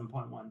table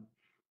 7.1.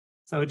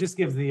 So it just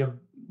gives the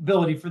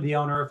ability for the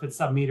owner, if it's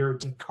sub-meter,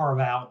 to carve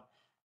out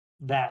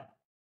that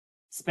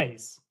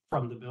space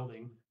from the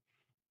building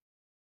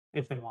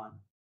if they want.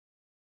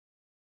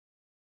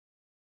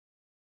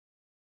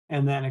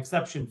 And then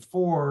exception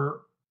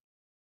 4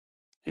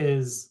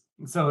 is,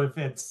 so if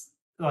it's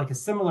like a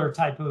similar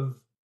type of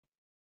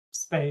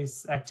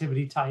space,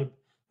 activity type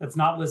that's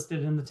not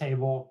listed in the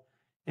table,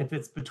 if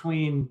it's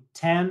between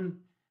 10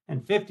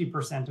 and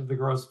 50% of the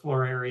gross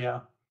floor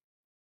area,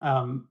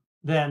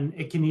 then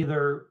it can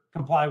either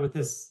comply with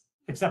this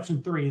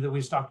exception 3 that we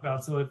just talked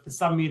about. So if the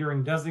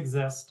sub-metering does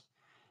exist,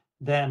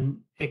 then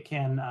it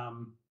can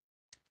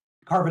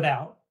carve it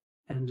out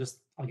and just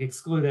like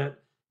exclude it,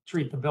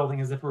 treat the building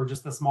as if it were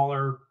just the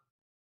smaller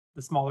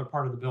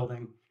part of the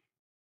building.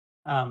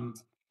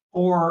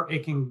 Or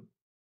it can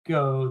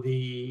go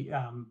the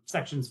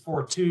sections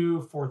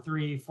 4.2,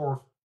 4.3,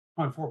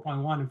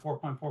 4.4.1, and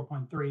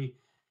 4.4.3.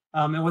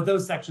 And what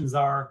those sections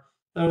are,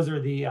 those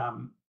are the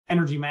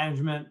energy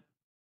management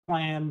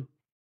plan.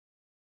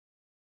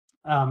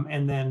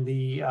 And then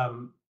the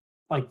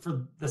like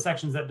for the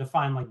sections that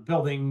define like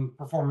building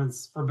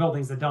performance for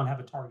buildings that don't have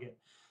a target.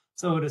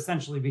 So it would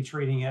essentially be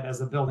treating it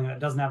as a building that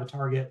doesn't have a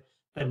target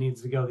that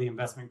needs to go the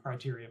investment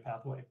criteria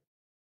pathway.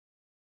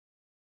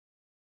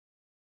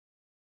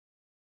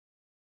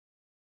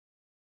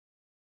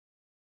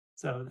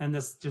 So, and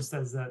this just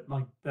says that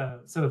like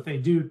so if they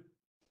do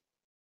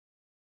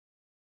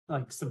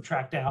like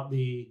subtract out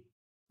the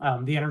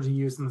energy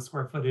use and the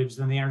square footage,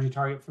 then the energy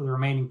target for the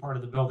remaining part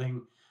of the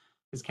building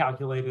is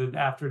calculated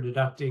after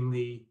deducting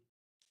the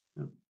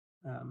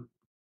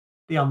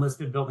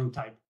unlisted building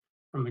type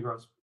from the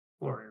gross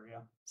floor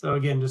area. So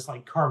again, just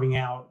like carving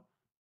out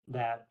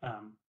that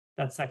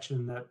that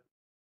section that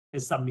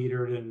is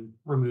sub-metered and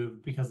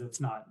removed because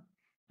it's not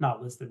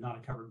listed, not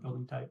a covered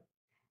building type.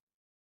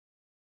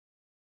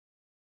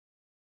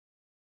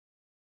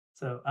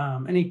 So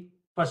any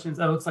questions?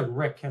 Oh, it looks like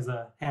Rick has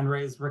a hand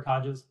raised. Rick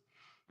Hodges.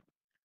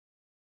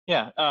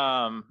 Yeah.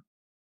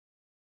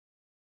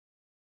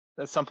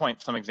 At some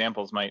point, some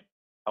examples might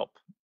help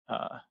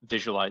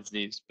visualize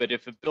these. But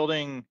if a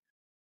building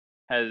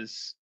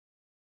has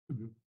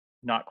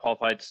not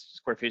qualified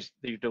square feet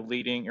that you're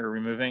deleting or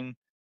removing,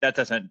 that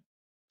doesn't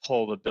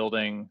pull the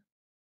building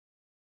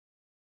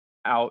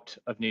out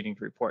of needing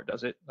to report,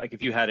 does it? Like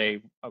if you had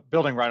a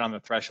building right on the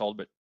threshold,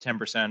 but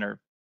 10% or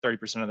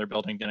 30% of their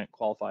building didn't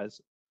qualify,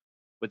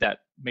 would that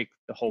make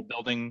the whole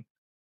building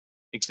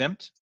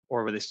exempt,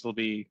 or would they still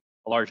be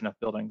a large enough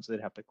buildings they'd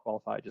have to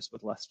qualify just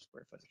with less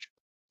square footage?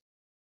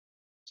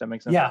 Does that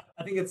make sense? Yeah,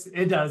 I think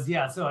it does.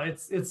 Yeah, so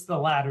it's the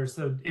latter.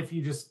 So if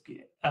you just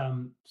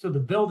so the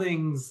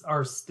buildings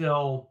are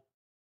still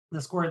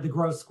the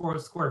gross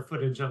square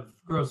footage of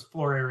gross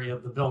floor area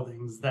of the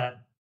buildings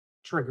that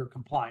trigger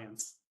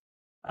compliance.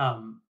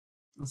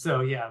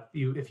 So yeah,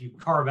 if you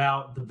carve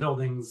out the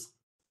buildings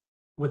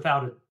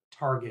without a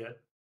target,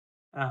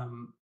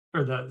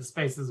 or the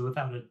spaces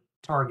without a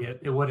target,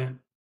 it wouldn't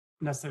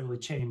necessarily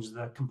change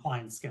the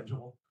compliance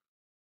schedule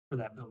for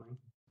that building.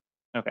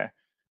 Okay.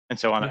 And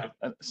so on Yeah.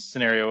 a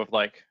scenario of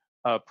like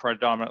a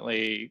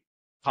predominantly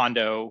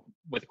condo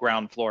with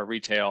ground floor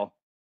retail,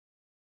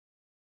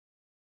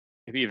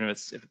 even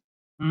if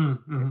I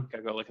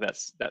go look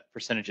at that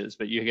percentages,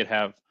 but you could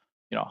have,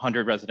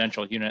 100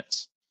 residential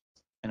units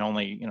and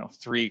only,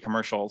 3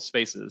 commercial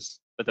spaces,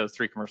 but those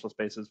 3 commercial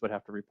spaces would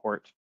have to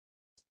report,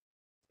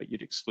 but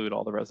you'd exclude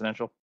all the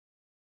residential.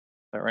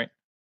 Is that right?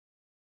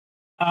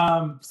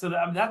 So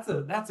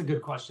that's a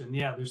good question.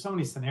 Yeah, there's so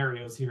many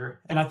scenarios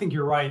here, and I think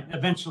you're right.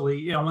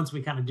 Eventually, once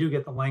we kind of do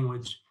get the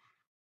language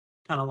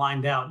kind of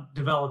lined out,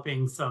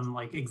 developing some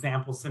like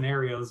example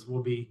scenarios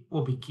will be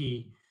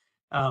key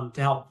to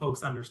help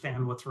folks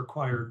understand what's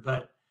required.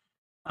 But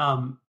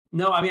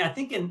no, I mean, I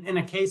think in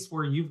a case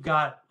where you've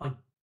got like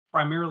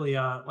primarily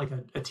like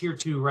a tier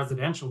 2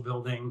 residential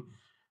building,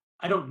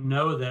 I don't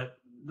know that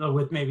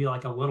with maybe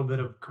like a little bit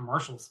of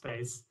commercial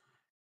space,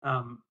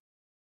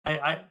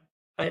 I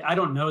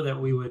don't know that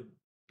we would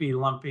be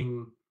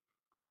lumping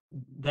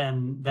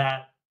then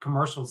that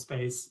commercial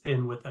space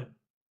in with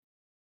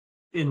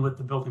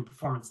the building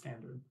performance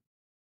standard.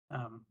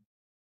 I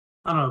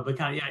don't know, but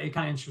kind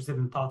of interested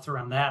in thoughts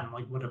around that and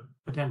like what a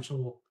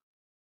potential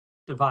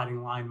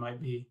dividing line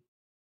might be.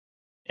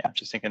 Yeah, I'm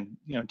just thinking,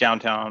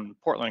 downtown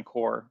Portland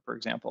core, for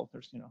example,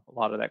 there's, a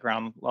lot of that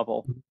ground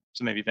level.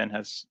 So maybe Ben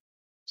has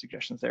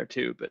suggestions there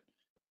too, but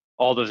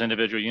all those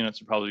individual units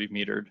would probably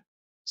be metered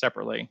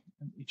separately,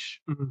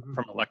 each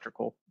from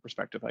electrical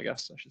perspective, I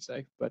guess I should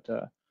say. But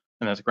and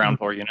there's ground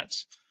floor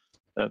units,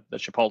 the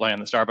Chipotle and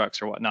the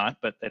Starbucks or whatnot,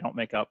 but they don't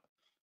make up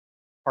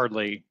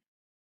hardly.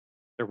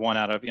 They're 1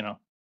 out of,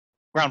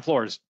 ground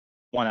floor is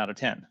 1 out of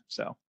 10,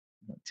 so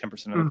 10%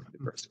 of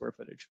the square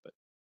footage. But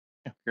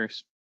yeah,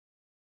 curious.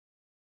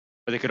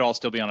 But they could all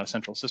still be on a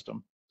central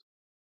system,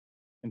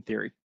 in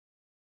theory.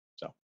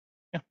 So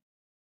yeah.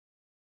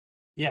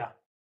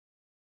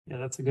 Yeah,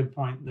 that's a good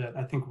point that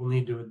I think we'll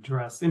need to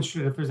address.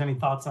 Interested if there's any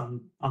thoughts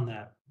on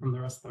that from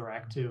the rest of the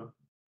RAC too.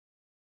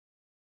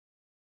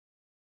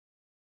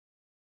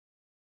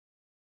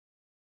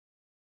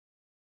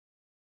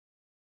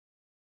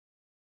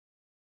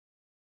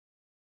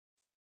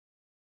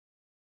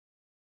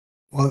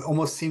 Well, it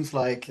almost seems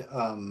like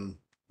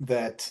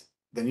that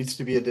there needs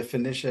to be a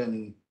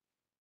definition.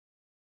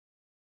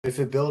 If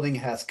a building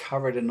has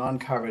covered and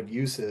non-covered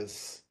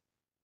uses,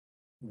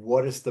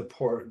 what is the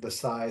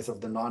size of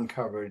the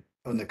non-covered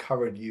and the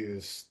covered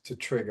use to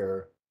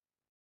trigger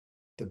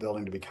the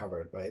building to be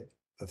covered, right?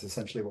 That's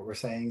essentially what we're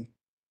saying.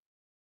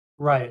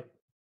 Right.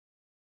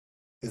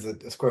 Is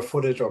it a square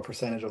footage or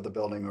percentage of the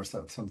building or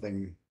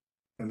something,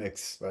 a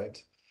mix,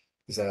 right?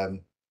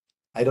 Because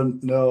I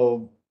don't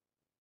know,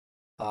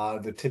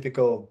 the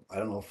typical, I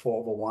don't know,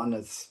 401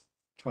 is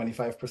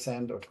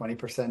 25% or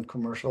 20%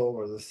 commercial,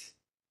 or this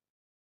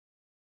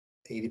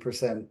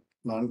 80%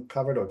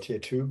 non-covered or tier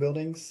 2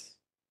 buildings.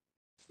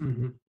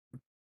 Well,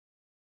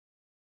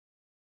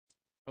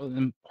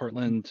 in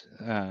Portland,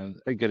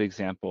 a good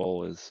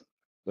example is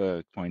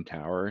the Coin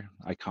Tower,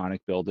 iconic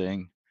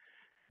building,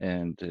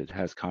 and it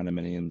has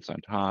condominiums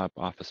on top,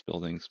 office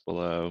buildings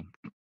below.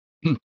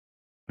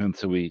 And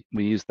so we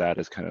use that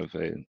as kind of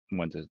a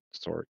one to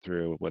sort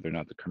through whether or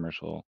not the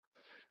commercial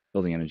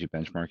building energy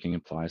benchmarking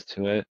applies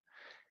to it.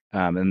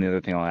 And the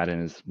other thing I'll add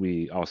in is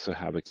we also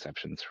have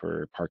exceptions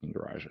for parking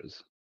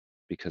garages,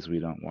 because we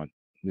don't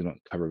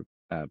cover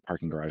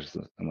parking garages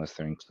unless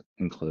they're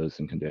enclosed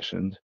and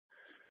conditioned.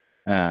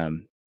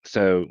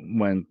 So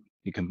when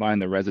you combine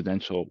the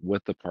residential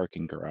with the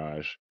parking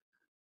garage,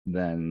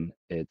 then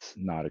it's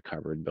not a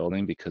covered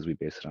building because we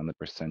base it on the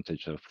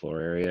percentage of floor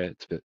area.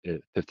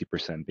 It's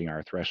 50% being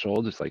our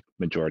threshold. It's like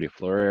majority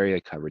floor area,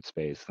 covered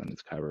space, then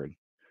it's covered.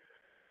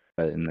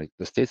 But in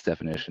the state's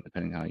definition,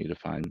 depending on how you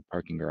define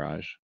parking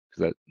garage,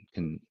 because that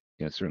can,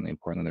 certainly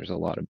important. There's a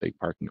lot of big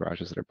parking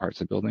garages that are parts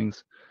of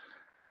buildings.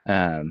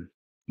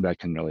 That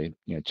can really,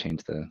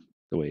 change the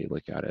way you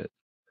look at it.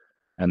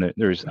 And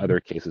there's other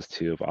cases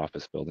too of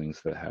office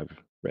buildings that have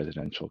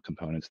residential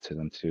components to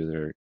them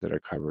too that are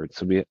covered.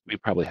 So we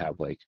probably have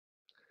like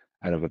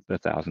out of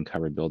 1,000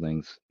 covered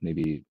buildings,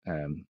 maybe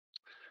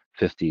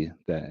 50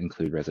 that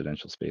include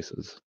residential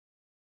spaces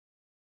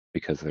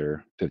because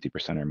they're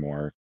 50% or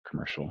more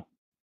commercial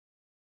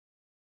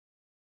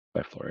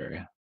by floor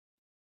area.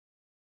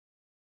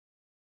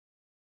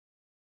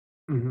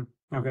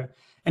 Okay.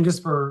 And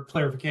just for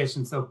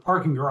clarification, so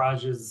parking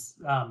garages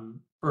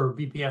for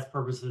BPS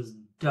purposes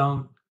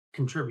don't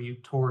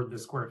contribute toward the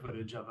square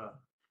footage of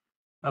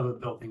a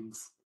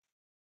building's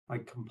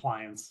like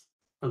compliance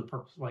for the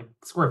purpose, like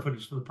square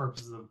footage for the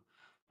purposes of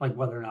like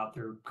whether or not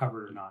they're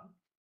covered or not.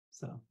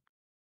 So.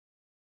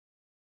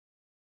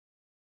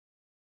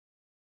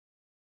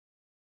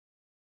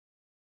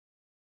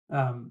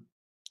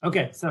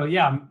 Okay, so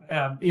yeah,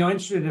 I'm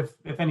interested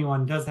if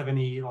anyone does have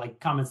any like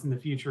comments in the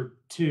future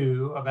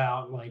too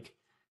about like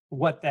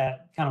what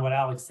that kind of what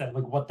Alex said,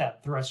 like what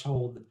that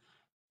threshold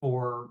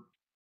for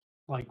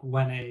like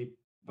when a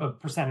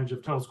percentage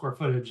of total square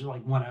footage,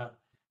 like when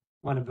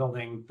a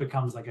building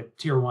becomes like a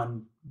tier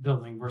 1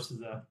 building versus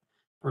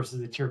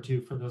versus a tier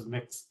 2 for those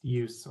mixed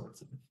use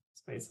sorts of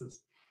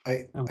spaces.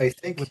 I Which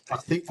think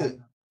that.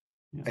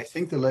 Yeah. I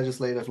think the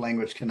legislative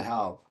language can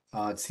help.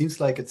 It seems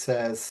like it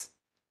says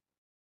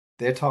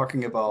they're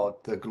talking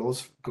about the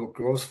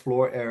gross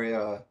floor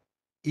area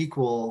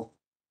equal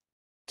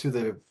to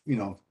the,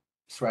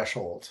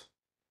 threshold,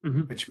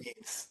 Mhm. which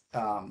means,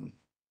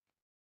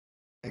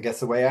 I guess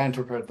the way I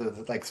interpret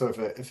it, like, so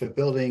if a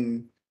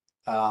building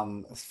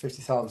is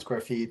 50,000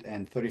 square feet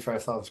and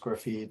 35,000 square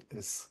feet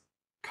is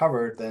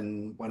covered,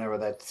 then whenever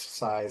that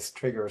size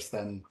triggers,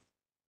 then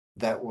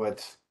that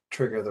would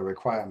trigger the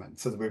requirement.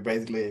 So we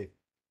basically,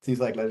 seems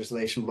like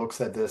legislation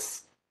looks at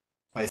this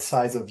by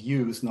size of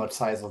use, not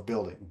size of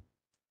building.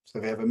 So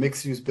if you have a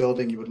mixed use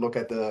building, you would look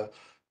at the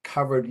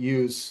covered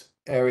use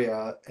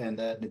area, and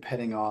then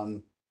depending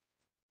on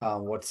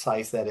what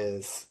size that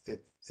is,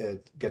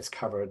 it gets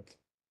covered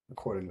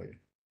accordingly.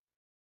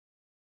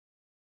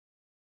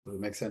 Does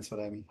it make sense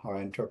how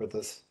I interpret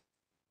this?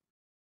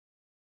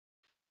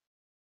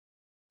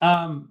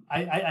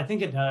 I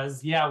think it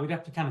does. Yeah, we'd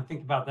have to kind of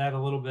think about that a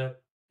little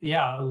bit.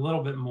 Yeah, a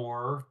little bit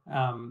more.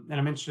 And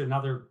I'm interested in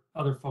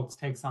other folks'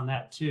 takes on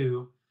that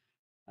too.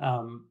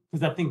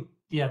 Because I think,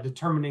 yeah,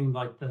 determining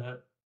like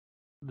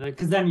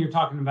because then you're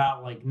talking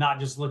about like not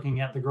just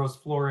looking at the gross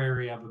floor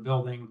area of a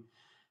building,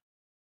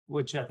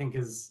 which I think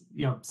is,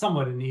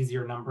 somewhat an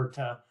easier number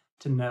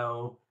to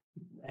know.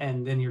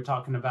 And then you're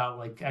talking about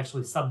like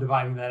actually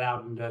subdividing that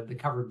out into the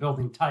covered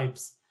building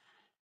types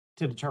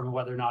to determine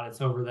whether or not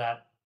it's over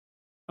that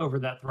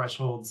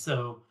threshold.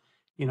 So,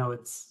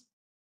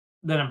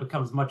 then it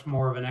becomes much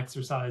more of an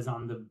exercise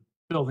on the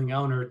building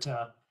owner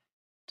to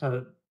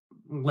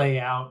lay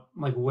out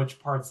like which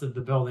parts of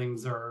the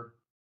buildings are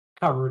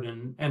covered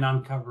and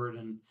uncovered.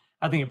 And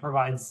I think it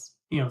provides,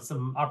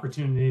 some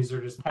opportunities or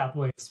just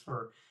pathways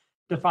for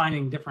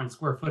defining different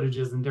square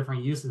footages and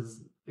different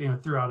uses,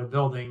 throughout a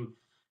building,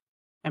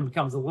 and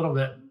becomes a little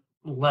bit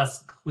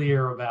less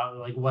clear about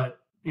like what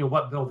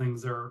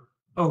buildings are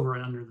over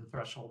and under the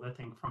threshold, I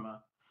think, from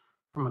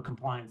a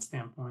compliance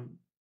standpoint.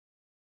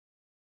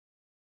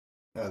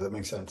 Yeah, that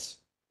makes sense.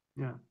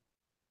 Yeah.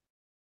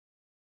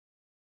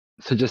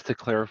 So just to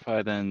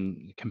clarify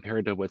then,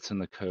 compared to what's in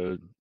the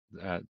code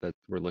that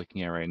we're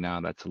looking at right now,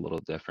 that's a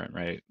little different,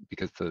 right?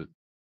 Because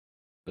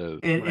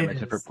what I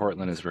mentioned for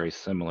Portland is very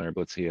similar,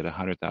 but let's see, at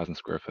 100,000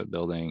 square foot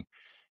building,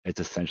 it's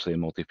essentially a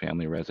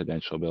multifamily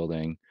residential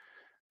building.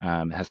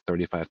 It has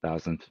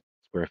 35,000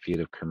 square feet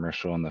of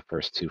commercial on the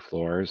first 2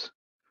 floors,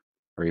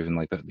 or even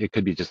like it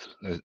could be just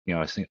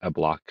a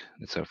block.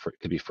 So it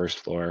could be first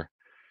floor,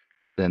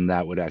 then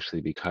that would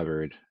actually be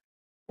covered.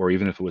 Or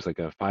even if it was like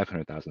a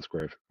 500,000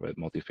 square foot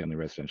multifamily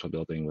residential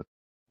building with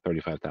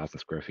 35,000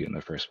 square feet on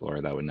the first floor,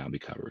 that would now be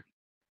covered,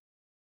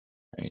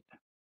 right?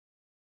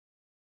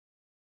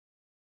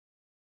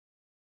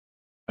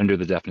 Under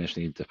the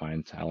definition he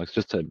defines, Alex,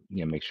 just to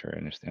make sure I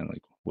understand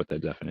like what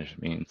that definition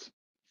means.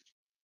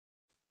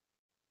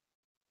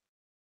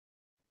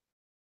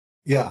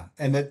 Yeah,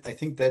 and I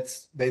think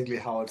that's basically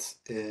how it's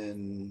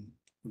in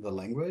the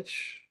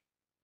language.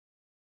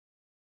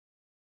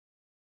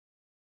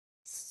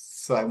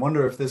 So I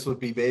wonder if this would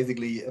be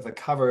basically if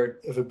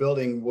a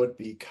building would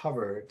be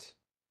covered,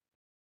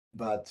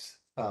 but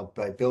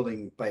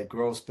by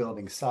gross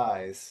building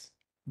size,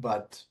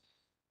 but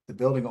the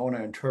building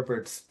owner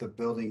interprets the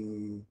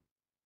building,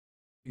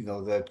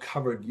 the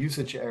covered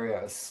usage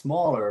area is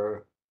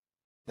smaller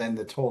than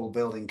the total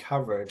building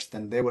coverage,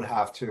 then they would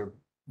have to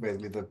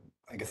basically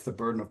I guess the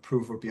burden of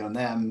proof would be on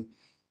them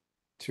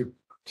to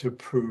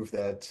prove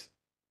that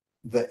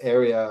the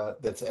area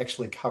that's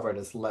actually covered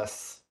is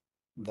less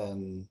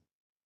than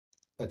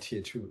a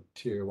tier 2,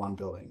 tier 1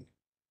 building.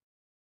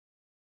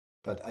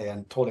 But I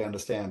totally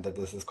understand that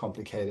this is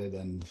complicated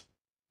and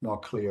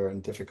not clear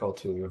and difficult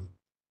to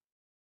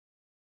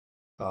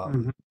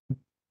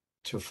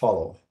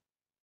follow.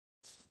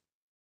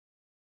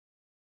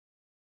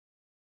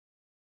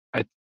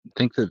 I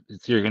think that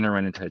you're going to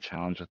run into a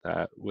challenge with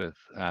that with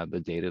the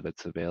data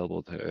that's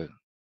available to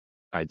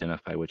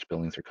identify which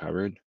buildings are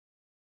covered.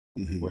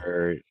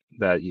 Where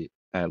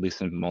at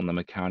least in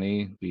Multnomah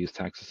County, we use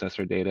tax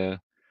assessor data.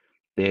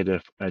 They had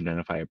to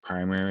identify a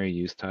primary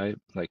use type,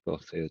 like they'll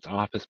say it's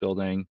office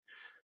building,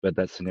 but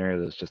that scenario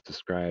that's just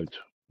described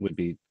would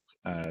be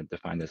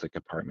defined as like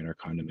apartment or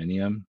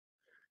condominium,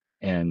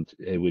 and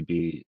it would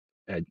be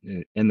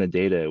in the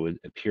data, it would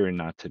appear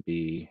not to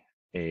be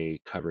a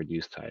covered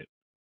use type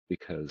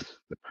because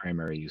the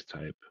primary use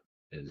type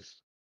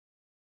is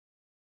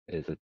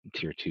a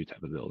tier 2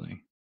 type of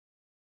building.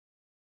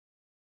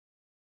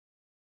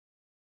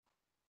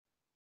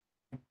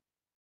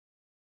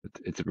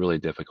 It's really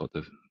difficult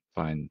to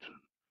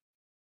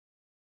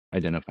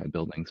identify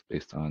buildings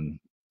based on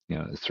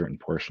a certain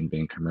portion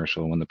being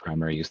commercial when the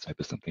primary use type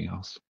is something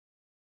else.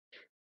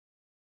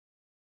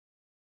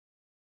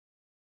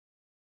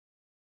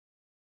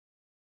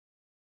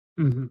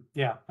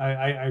 Yeah,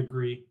 I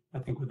agree. I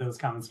think with those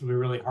comments, it would be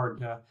really hard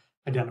to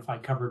identify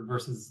covered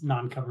versus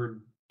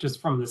non-covered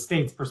just from the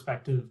state's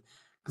perspective,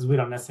 because we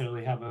don't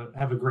necessarily have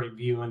a great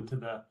view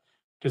into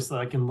just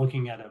like in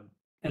looking at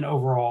an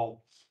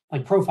overall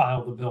like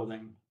profile of the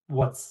building,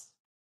 what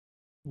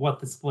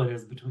the split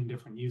is between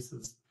different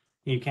uses.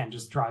 You can't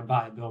just drive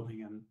by a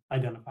building and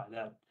identify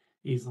that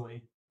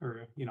easily,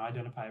 or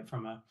identify it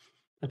from a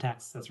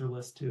tax assessor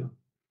list too.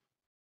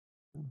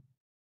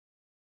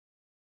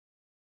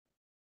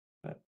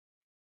 But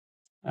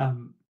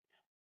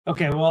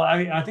okay, well,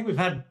 I think we've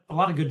had a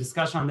lot of good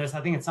discussion on this.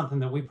 I think it's something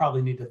that we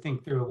probably need to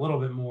think through a little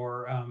bit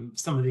more.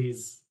 Some of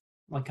these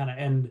like kind of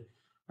end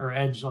or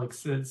edge like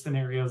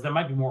scenarios that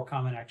might be more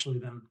common actually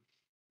than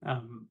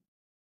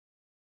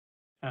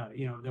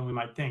than we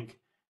might think,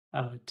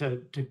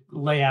 to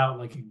lay out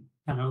like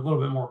kind of a little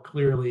bit more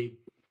clearly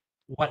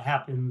what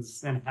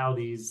happens and how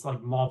these like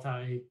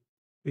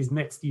these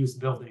mixed use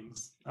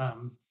buildings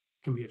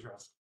can be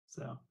addressed.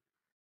 So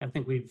I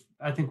think we've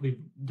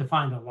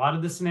defined a lot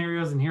of the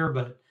scenarios in here,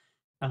 but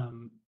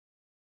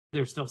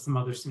there's still some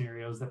other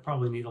scenarios that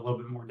probably need a little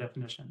bit more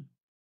definition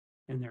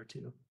in there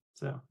too.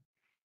 So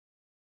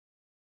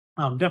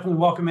definitely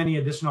welcome any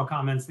additional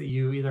comments that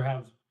you either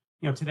have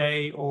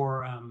today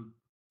or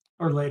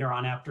later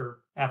on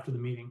after the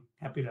meeting.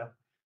 Happy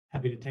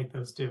to take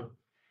those too.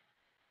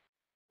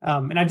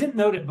 And I didn't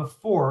note it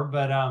before,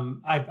 but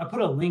I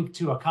put a link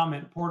to a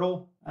comment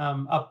portal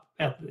up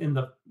in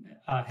the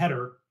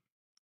header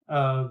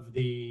of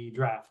the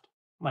draft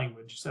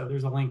language. So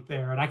there's a link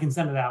there, and I can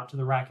send it out to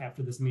the RAC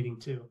after this meeting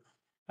too.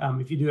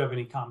 If you do have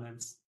any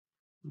comments,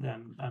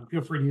 then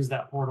feel free to use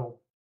that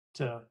portal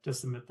to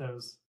submit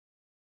those.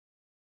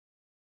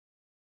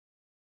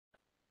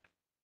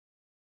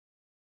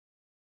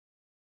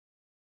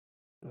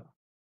 So,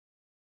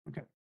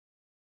 okay.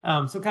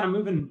 So kind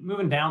of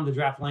moving down the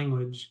draft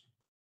language,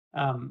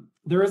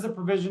 there is a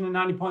provision in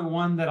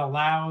 90.1 that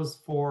allows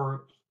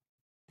for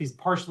these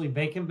partially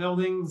vacant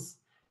buildings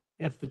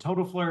if the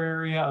total floor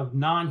area of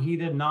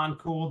non-heated,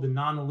 non-cooled, and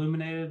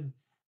non-illuminated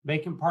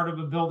vacant part of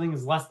a building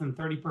is less than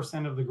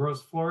 30% of the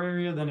gross floor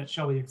area, then it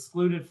shall be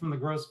excluded from the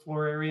gross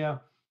floor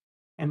area,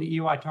 and the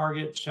EUI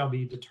target shall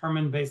be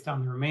determined based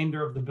on the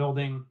remainder of the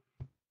building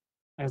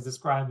as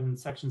described in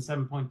section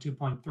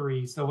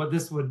 7.2.3. So what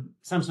this would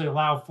essentially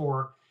allow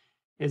for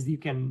is you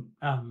can,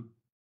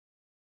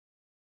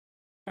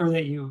 or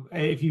that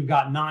if you've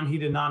got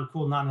non-heated,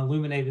 non-cooled,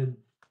 non-illuminated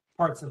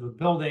parts of a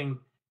building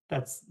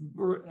that's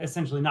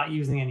essentially not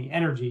using any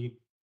energy,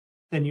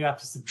 then you have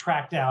to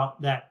subtract out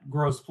that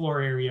gross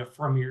floor area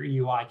from your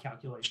EUI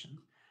calculation.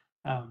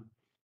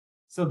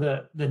 So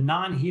the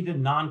non-heated,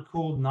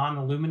 non-cooled,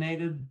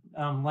 non-illuminated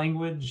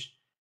language,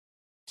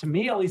 to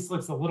me at least,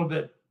 looks a little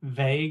bit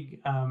vague.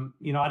 I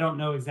don't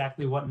know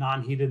exactly what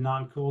non-heated,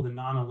 non-cooled, and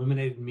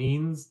non-illuminated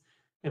means.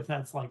 If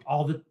that's like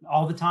all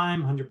the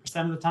time,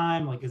 100% of the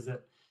time, like is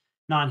it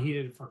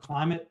non-heated for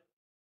climate,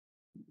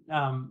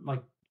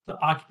 like the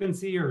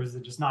occupancy, or is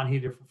it just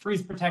non-heated for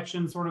freeze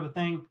protection, sort of a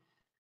thing?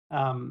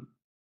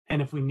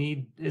 And if we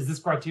need, is this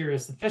criteria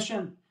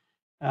sufficient?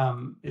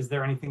 Is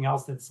there anything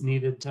else that's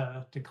needed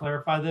to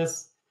clarify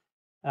this?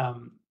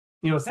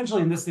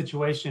 Essentially in this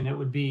situation, it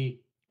would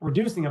be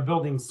reducing a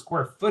building's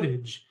square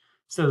footage.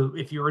 So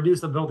if you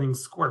reduce a building's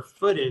square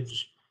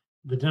footage,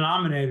 the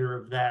denominator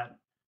of that,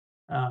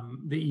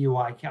 the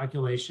EUI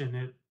calculation,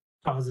 it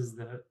causes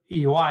the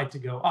EUI to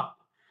go up.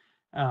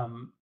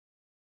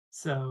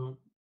 So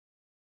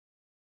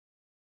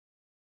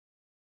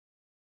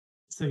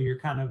you're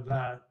kind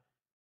of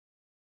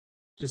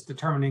just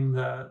determining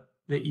the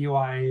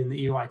EUI and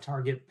the EUI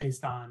target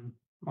based on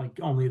like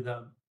only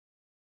the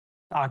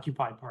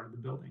occupied part of the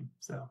building.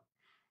 So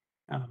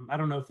I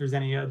don't know if there's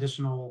any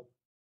additional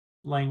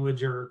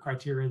language or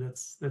criteria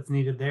that's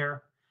needed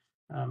there.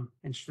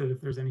 Interested if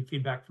there's any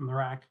feedback from the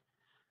RAC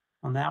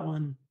on that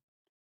one.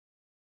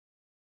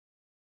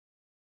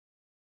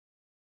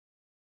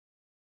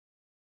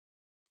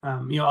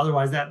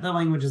 Otherwise that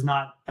language is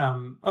not,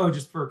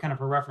 just for kind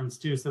of a reference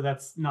too. So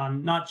that's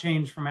not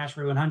changed from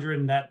ASHRAE 100,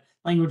 and that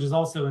language is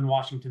also in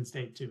Washington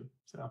State too.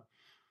 So,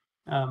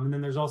 and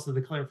then there's also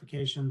the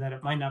clarification that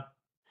it might not,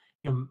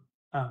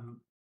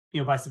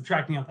 by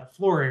subtracting out that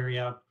floor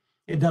area,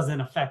 it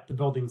doesn't affect the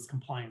building's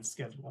compliance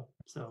schedule.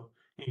 So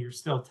you're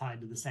still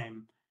tied to the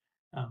same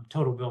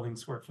total building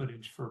square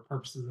footage for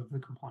purposes of the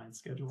compliance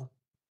schedule.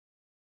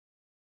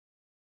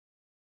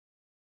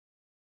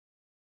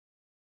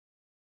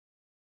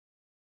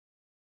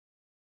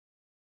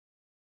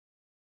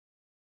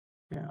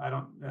 Yeah, I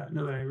don't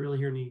know that I really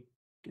hear any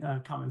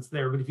comments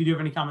there, but if you do have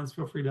any comments,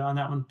 feel free to, on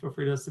that one, feel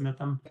free to submit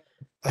them.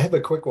 I have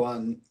a quick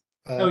one.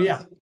 Oh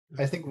yeah.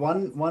 I think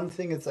one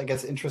thing that's, I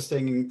guess,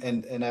 interesting,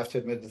 and I have to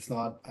admit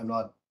I'm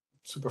not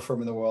super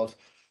firm in the world,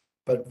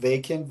 but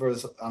vacant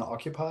versus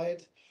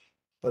unoccupied.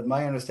 But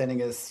my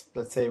understanding is,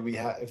 let's say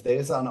if there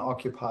is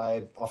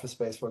unoccupied office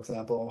space, for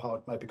example, how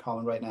it might be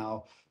common right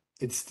now,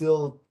 it's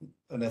still,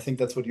 and I think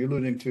that's what you're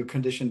alluding to,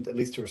 conditioned at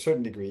least to a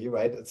certain degree,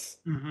 right? It's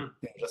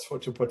just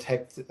to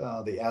protect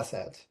the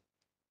asset.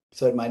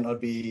 So it might not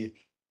be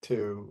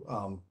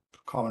to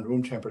common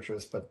room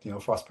temperatures, but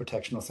frost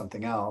protection or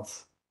something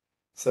else.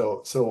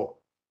 So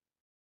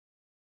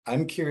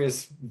I'm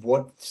curious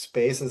what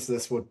spaces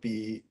this would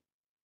be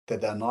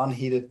that are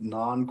non-heated,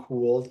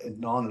 non-cooled, and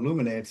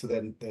non-illuminated. So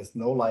then there's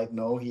no light,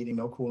 no heating,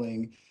 no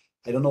cooling.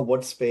 I don't know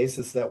what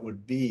spaces that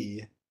would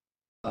be.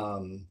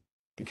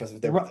 Because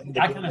if they're within the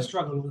I kind of building-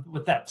 struggle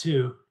with that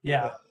too.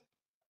 Yeah.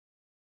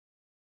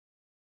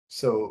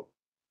 So,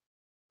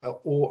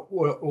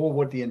 or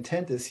what the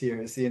intent is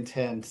here is the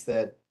intent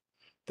that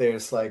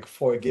there's like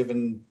for a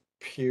given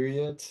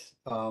period,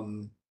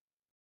 like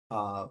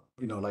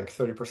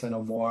 30%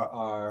 or more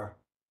are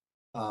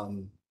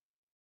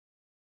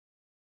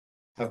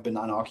have been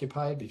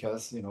unoccupied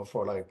because,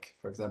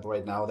 for example,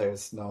 right now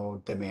there's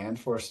no demand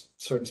for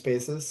certain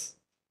spaces.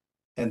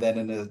 And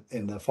then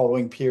in the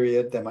following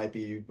period, they might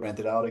be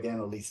rented out again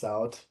or leased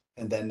out,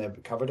 and then they're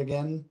covered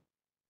again,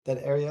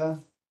 that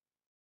area.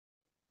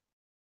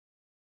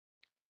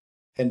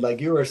 And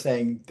like you were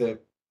saying, the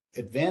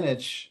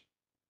advantage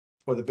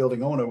for the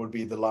building owner would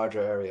be the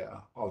larger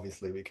area,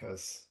 obviously,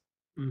 because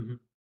Mhm.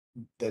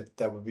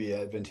 that would be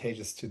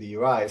advantageous to the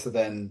UI. So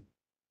then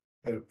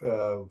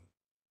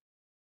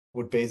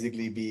would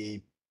basically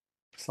be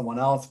someone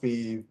else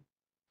be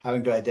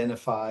having to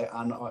identify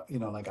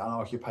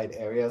unoccupied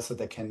areas so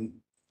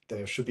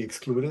they should be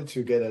excluded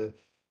to get a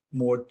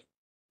more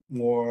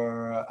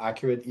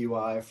accurate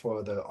UI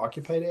for the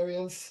occupied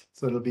areas.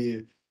 So it'll be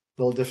a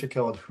little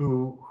difficult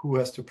who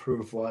has to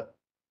prove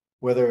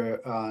whether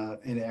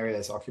an area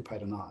is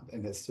occupied or not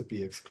and has to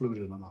be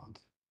excluded or not.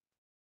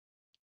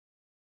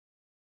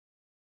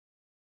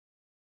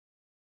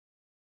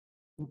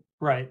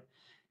 Right.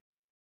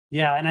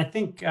 Yeah, and I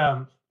think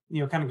kind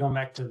of going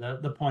back to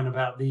the point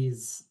about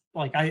these,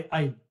 like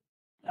I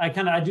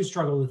do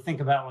struggle to think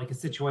about like a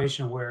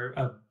situation where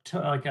a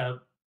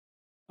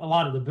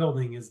lot of the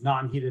building is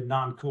non-heated,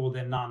 non-cooled,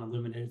 and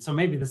non-illuminated. So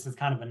maybe this is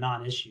kind of a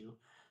non-issue,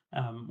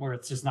 where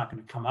it's just not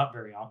going to come up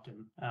very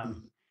often,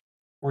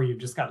 where you've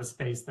just got a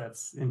space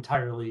that's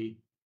entirely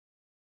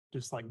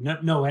just like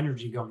no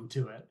energy going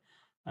to it.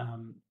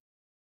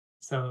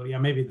 So yeah,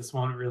 maybe this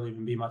won't really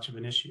even be much of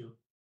an issue.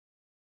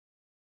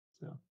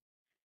 So,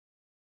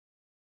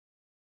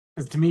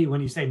 because to me,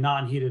 when you say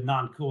non-heated,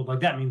 non-cooled, like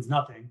that means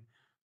nothing,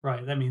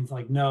 right? That means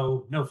like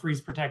no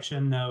freeze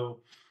protection, no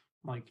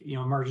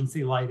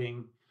emergency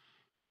lighting.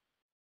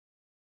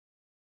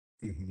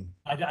 Mm-hmm.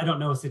 I don't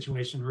know a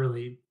situation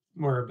really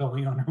where a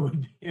building owner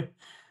would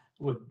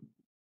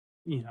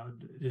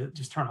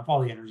just turn off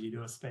all the energy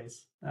to a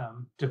space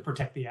to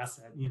protect the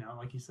asset,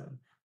 like you said.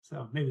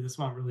 So maybe this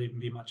won't really even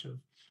be much of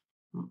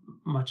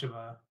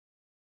a,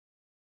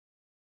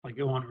 like,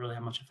 it won't really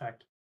have much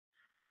effect.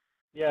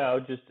 Yeah, I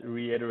would just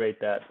reiterate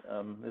that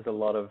there's a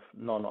lot of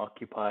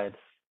non-occupied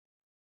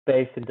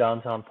space in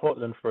downtown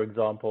Portland, for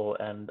example,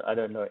 and I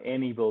don't know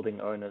any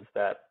building owners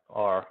that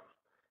are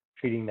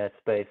treating that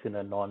space in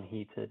a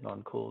non-heated,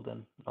 non-cooled,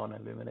 and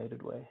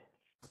non-illuminated way.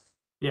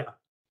 Yeah.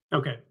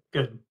 Okay,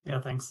 good. Yeah,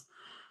 thanks.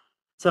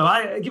 So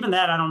given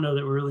that, I don't know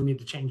that we really need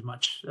to change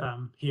much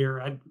here.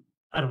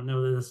 I don't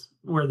know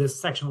where this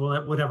section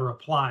would ever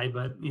apply,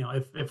 but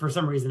if for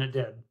some reason it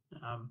did,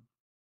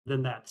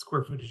 then that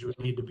square footage would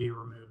need to be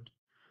removed.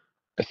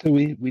 So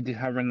we do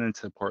have run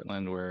into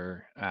Portland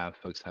where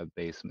folks have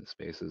basement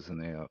spaces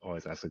and they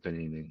always ask if they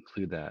need to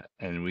include that.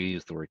 And we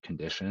use the word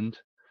conditioned.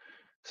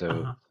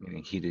 So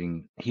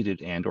meaning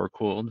heated and or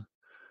cooled.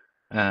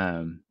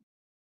 And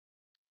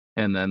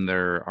then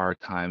there are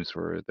times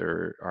where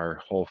there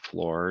are whole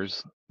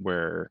floors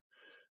where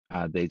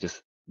they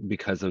just,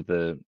 because of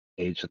the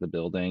age of the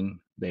building,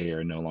 they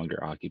are no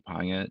longer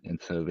occupying it. And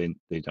so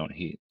they don't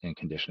heat and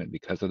condition it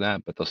because of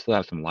that, but they'll still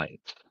have some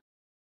lights.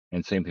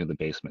 And same thing with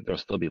the basement, there'll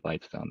still be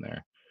lights down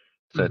there.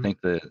 So I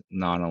think the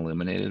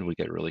non-illuminated would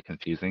get really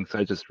confusing. So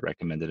I just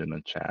recommended in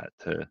the chat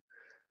you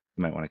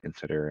might want to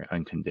consider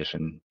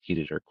unconditioned,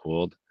 heated or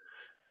cooled.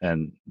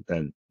 And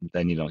then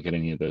you don't get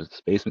any of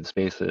those basement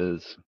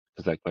spaces,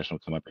 because that question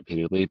will come up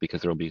repeatedly,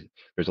 because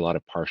there's a lot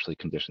of partially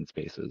conditioned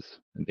spaces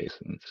in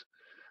basements,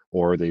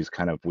 or these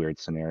kind of weird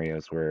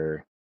scenarios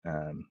where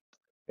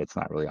it's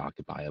not really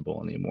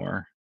occupiable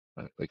anymore.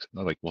 Like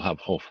we'll have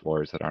whole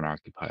floors that aren't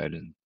occupied,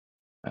 and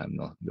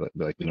they'll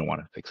be like, we don't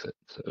want to fix it,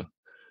 so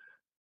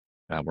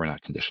we're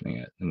not conditioning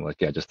it. And we're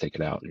like, yeah, just take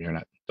it out. You're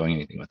not doing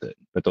anything with it.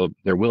 But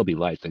there will be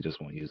lights, they just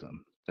won't use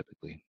them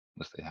typically,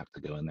 unless they have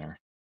to go in there.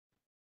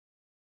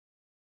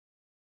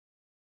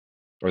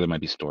 Or there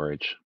might be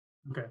storage.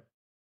 Okay.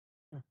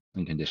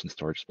 Unconditioned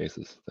storage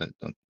spaces that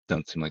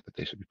don't seem like that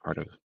they should be part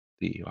of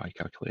the UI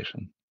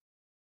calculation.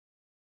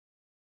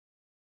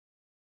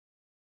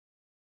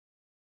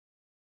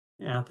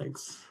 Yeah,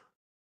 thanks.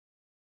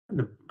 I'm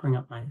gonna bring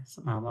up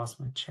somehow I lost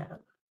my chat.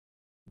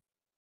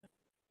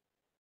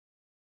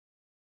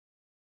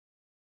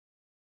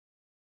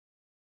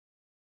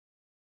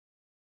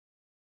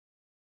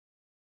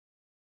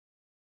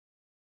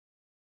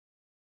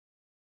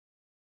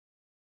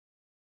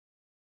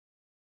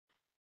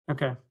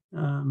 Okay.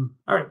 All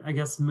right. I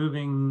guess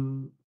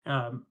moving.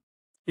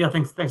 Yeah.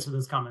 Thanks for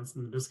those comments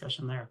and the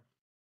discussion there.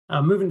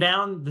 Moving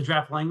down the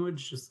draft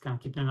language, just kind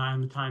of keeping an eye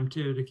on the time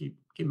too to keep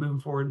moving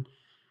forward.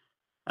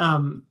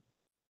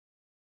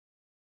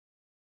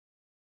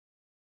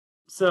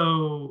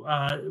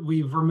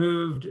 we've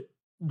removed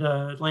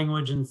the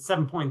language in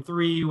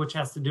 7.3, which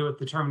has to do with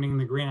determining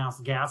the greenhouse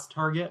gas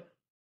target.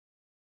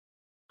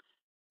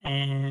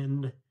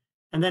 And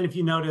then if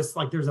you notice,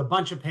 like there's a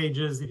bunch of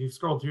pages, if you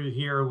scroll through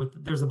here,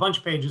 there's a bunch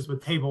of pages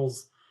with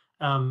tables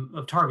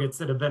of targets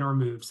that have been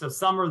removed. So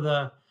some are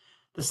the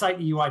site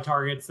EUI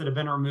targets that have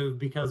been removed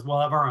because we'll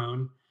have our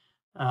own.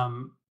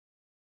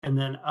 And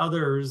then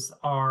others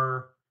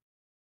are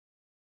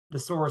the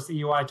source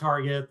EUI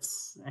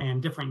targets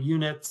and different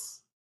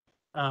units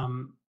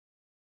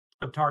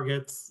of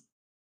targets,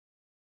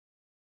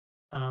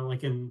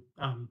 like in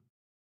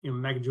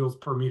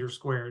megajoules per meter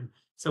squared.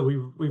 So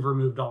we've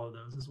removed all of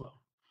those as well.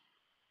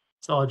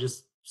 So I'll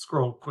just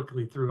scroll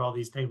quickly through all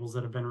these tables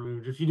that have been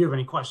removed. If you do have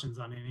any questions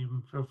on any of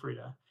them, feel free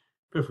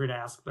to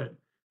ask. But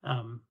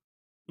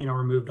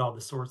removed all the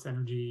source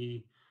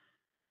energy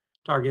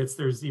targets.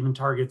 There's even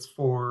targets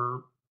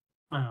for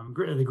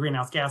the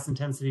greenhouse gas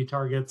intensity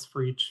targets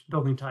for each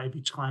building type,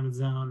 each climate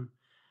zone.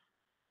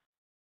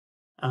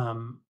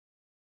 And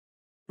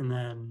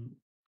then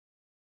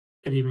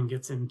it even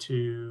gets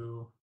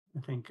into, I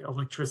think,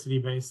 electricity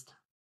based.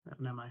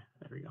 There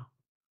we go.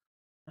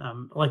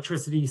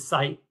 Electricity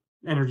site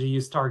energy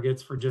use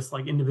targets for just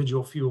like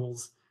individual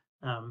fuels.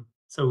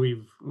 So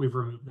we've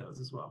removed those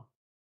as well.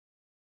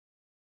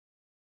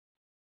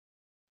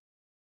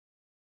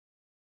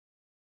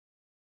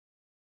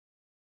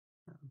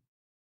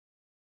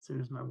 As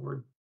soon as my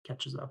word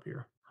catches up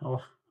here,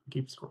 I'll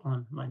keep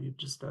scrolling. Might need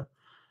just to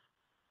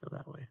go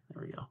that way.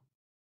 There we go.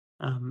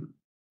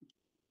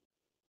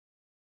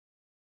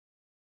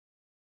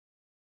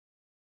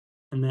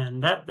 And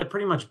then that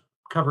pretty much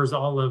covers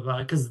all of,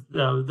 because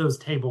those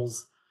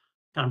tables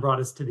kind of brought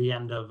us to the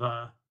end of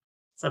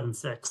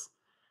 7.6.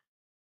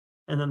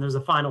 And then there's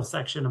a final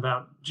section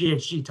about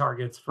GHG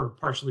targets for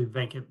partially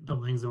vacant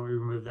buildings, and we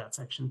removed that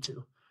section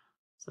too.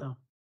 So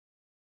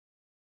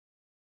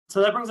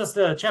that brings us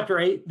to Chapter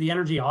 8, the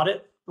energy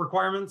audit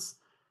requirements.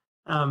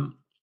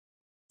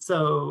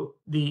 So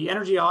the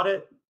energy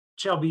audit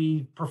shall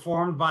be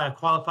performed by a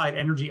qualified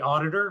energy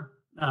auditor.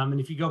 And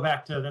if you go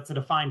back to, that's a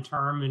defined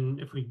term, and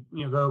if we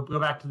go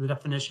back to the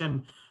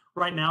definition,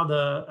 right now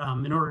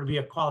in order to be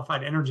a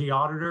qualified energy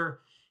auditor,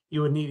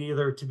 you would need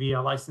either to be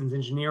a licensed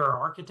engineer or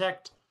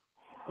architect,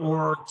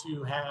 or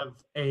to have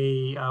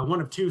a one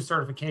of two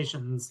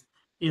certifications,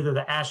 either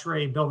the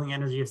ASHRAE Building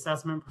Energy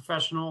Assessment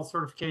Professional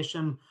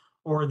certification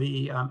or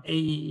the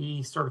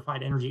AEE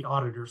Certified Energy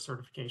Auditor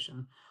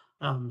certification.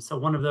 So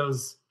one of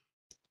those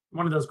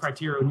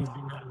criteria needs to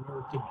be met in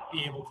order to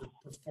be able to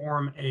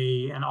perform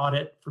an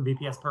audit for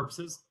BPS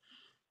purposes.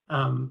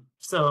 And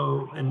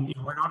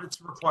when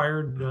audits are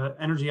required, the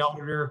energy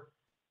auditor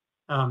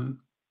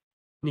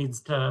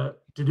needs to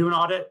do an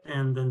audit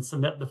and then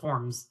submit the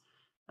forms.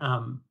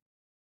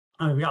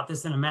 We got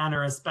this in a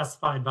manner as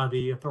specified by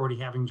the authority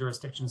having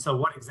jurisdiction. So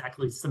what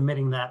exactly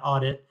submitting that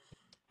audit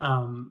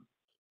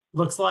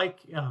looks like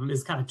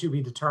is kind of to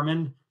be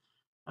determined.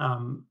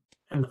 And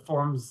the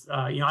forms,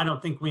 I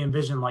don't think we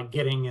envision like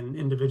getting an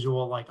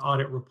individual like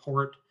audit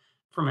report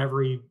from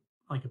every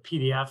like a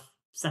PDF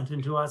sent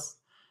into us.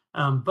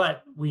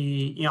 But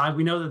we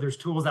know that there's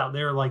tools out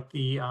there like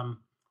the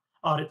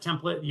audit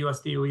template,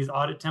 USDOE's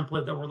audit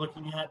template that we're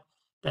looking at,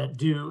 that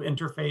do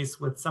interface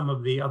with some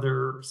of the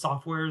other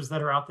softwares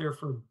that are out there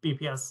for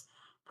BPS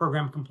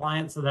program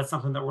compliance. So that's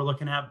something that we're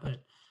looking at.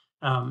 But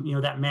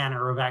that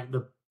manner of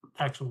the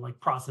actual like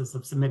process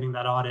of submitting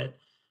that audit,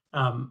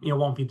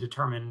 won't be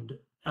determined.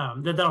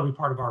 That'll be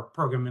part of our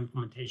program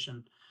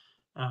implementation.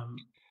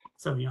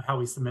 So how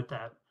we submit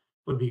that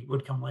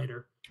would come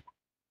later.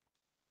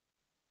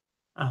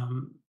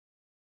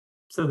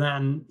 So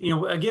then,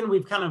 again,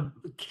 we've kind of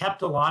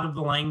kept a lot of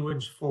the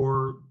language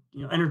for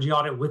energy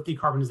audit with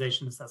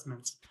decarbonization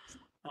assessments.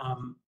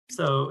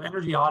 So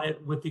energy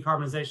audit with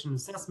decarbonization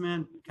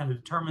assessment kind of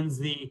determines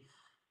the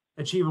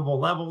achievable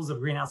levels of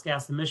greenhouse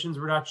gas emissions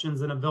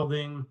reductions in a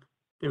building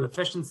through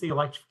efficiency,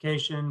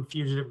 electrification,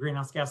 fugitive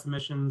greenhouse gas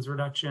emissions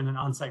reduction, and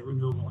on-site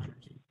renewable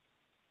energy.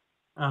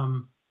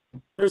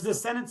 There's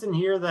this sentence in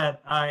here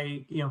that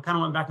I kind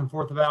of went back and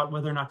forth about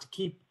whether or not to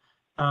keep,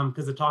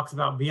 because it talks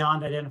about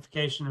beyond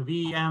identification of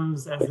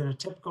EMs as in a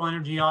typical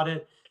energy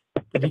audit.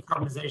 The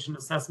decarbonization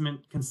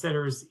assessment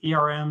considers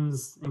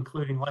ERMs,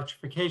 including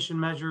electrification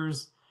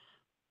measures,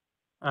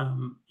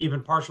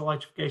 even partial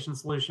electrification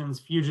solutions,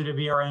 fugitive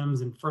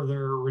ERMs, and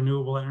further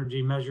renewable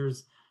energy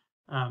measures.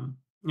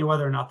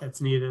 Whether or not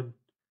that's needed.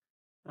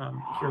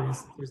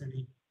 Curious if there's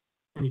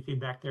any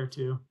feedback there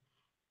too,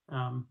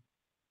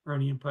 or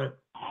any input.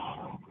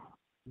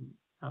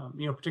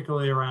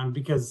 Particularly around,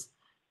 because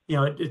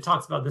it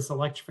talks about this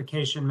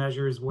electrification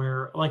measures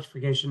where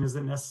electrification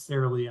isn't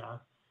necessarily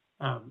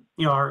our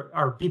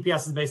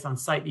BPS is based on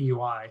site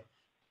EUI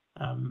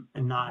and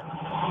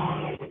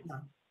not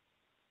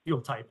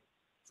fuel type.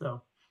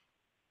 So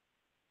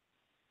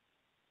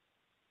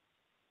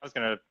I was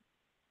going to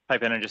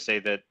pipe in and just say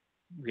that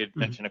we had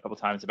mentioned a couple of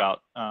times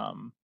about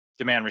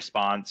demand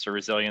response or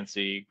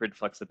resiliency, grid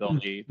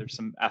flexibility. There's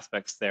some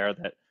aspects there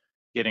that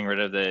getting rid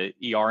of the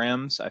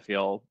ERMs, I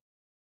feel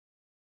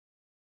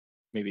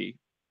maybe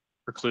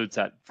precludes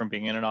that from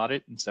being in an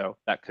audit. And so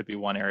that could be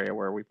one area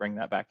where we bring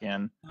that back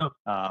in. Oh.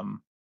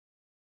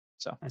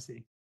 So I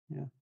see.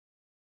 Yeah.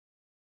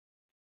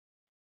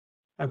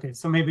 Okay,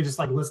 so maybe just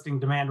like listing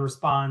demand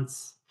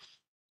response,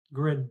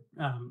 grid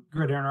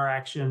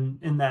interaction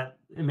in that,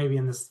 and maybe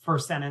in this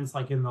first sentence,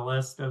 like in the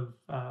list of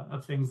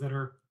things that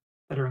are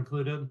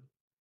included,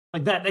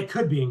 like that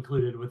could be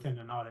included within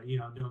an audit. You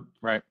know, don't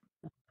right.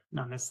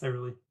 not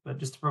necessarily, but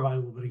just to provide a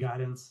little bit of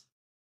guidance.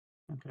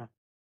 Okay.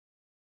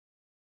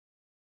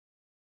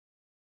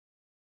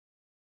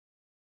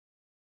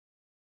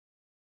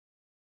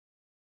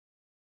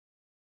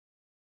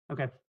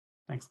 Okay,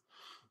 thanks.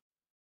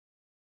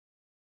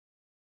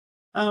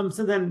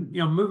 So then, you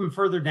know, moving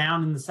further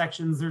down in the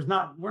sections,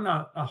 we're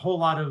not a whole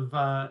lot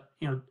of,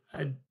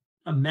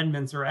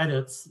 amendments or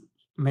edits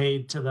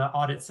made to the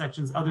audit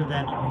sections, other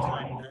than every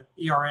time that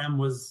ERM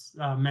was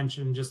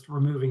mentioned, just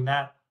removing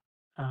that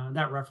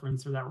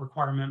reference or that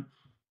requirement.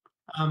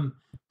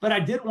 But I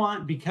did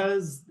want to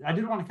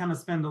kind of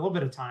spend a little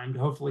bit of time to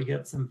hopefully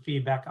get some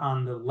feedback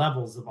on the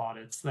levels of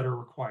audits that are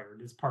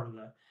required as part of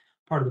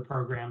the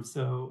program.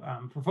 So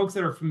for folks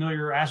that are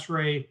familiar,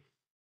 ASHRAE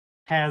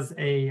has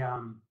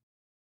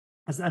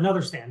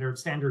another standard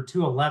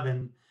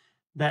 211,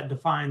 that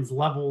defines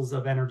levels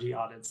of energy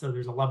audits. So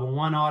there's a level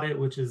 1 audit,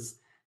 which is,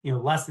 you know,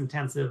 less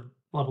intensive,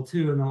 level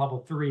 2, and then level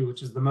 3,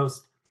 which is the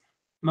most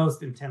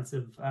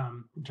intensive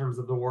in terms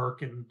of the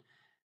work and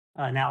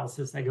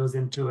analysis that goes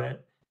into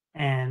it.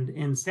 And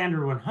in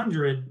standard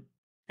 100,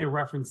 it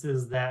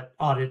references that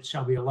audit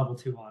shall be a level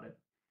 2 audit.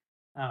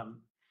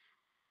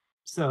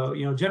 So,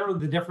 you know, generally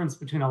the difference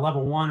between a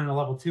level 1 and a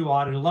level 2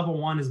 audit, a level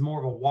 1 is more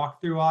of a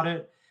walkthrough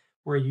audit,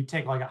 where you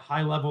take like a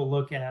high level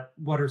look at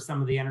what are some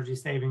of the energy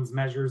savings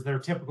measures that are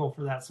typical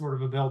for that sort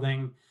of a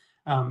building,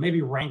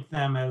 maybe rank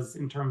them as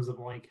in terms of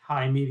like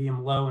high,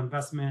 medium, low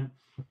investment,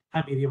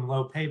 high, medium,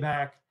 low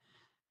payback,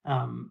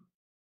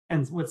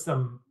 and with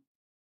some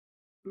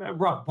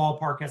rough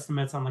ballpark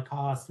estimates on the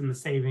cost and the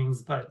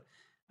savings, but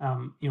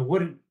you know,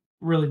 wouldn't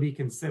really be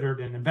considered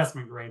an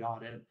investment grade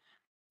audit,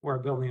 where a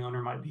building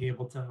owner might be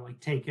able to like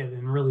take it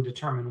and really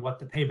determine what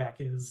the payback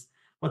is,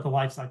 what the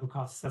life cycle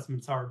cost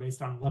assessments are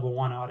based on a level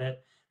 1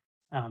 audit.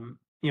 You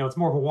know, it's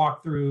more of a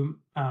walkthrough. You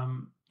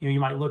know,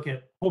 you might look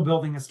at whole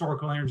building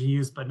historical energy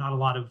use, but not a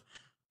lot of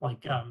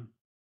like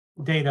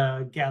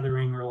data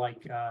gathering or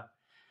like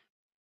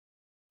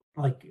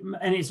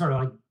any sort of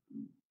like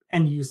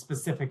end use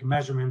specific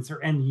measurements or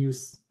end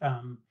use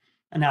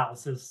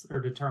analysis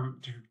or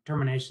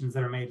determinations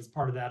that are made as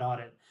part of that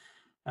audit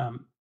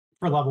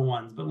for level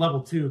 1s. But level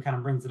 2 kind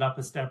of brings it up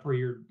a step, where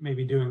you're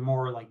maybe doing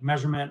more like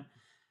measurement,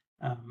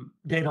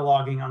 data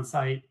logging on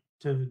site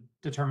to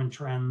determine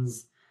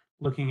trends,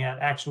 looking at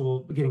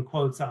getting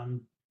quotes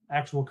on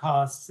actual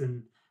costs,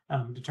 and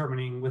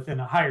determining within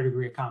a higher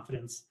degree of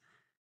confidence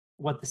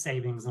what the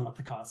savings and what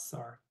the costs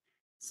are.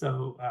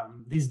 So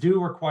these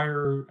do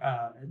require,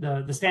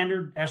 the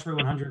standard ASHRAE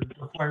 100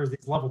 requires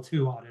these level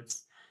 2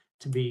 audits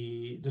to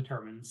be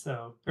determined,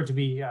 or to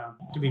be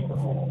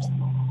performed.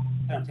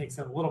 That takes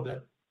a little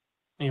bit,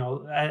 you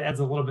know, adds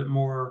a little bit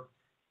more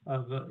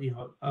of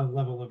a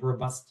level of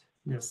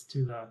robustness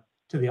to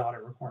the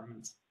audit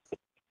requirements.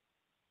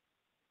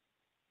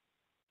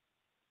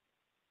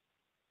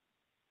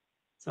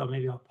 So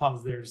maybe I'll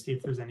pause there to see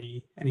if there's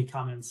any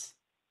comments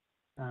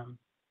on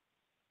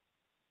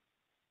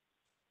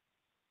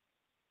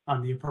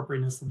the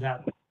appropriateness of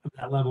that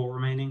level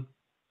remaining.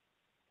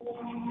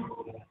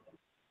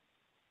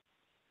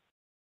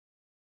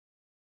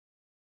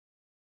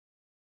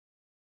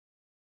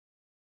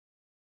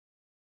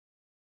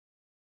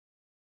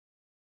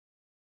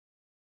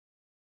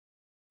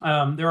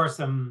 There are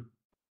some,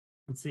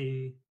 let's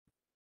see.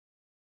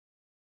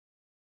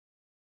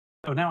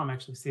 Oh, now I'm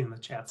actually seeing the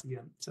chats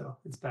again, so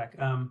it's back.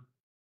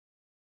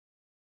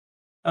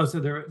 Oh, so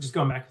they're just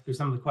going back through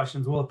some of the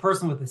questions. Will a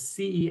person with a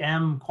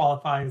CEM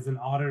qualify as an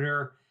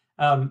auditor?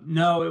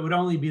 No, it would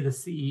only be the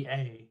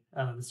CEA,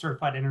 the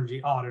Certified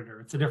Energy Auditor.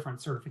 It's a different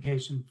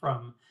certification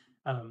from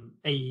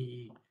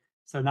AEE.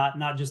 So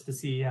not just the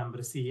CEM, but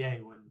a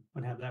CEA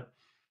would have that.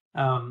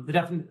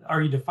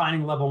 Are you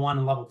defining level 1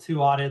 and level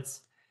 2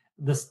 audits?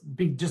 This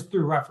be just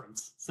through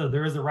reference. So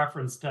there is a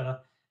reference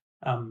to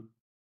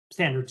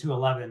standard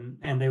 211,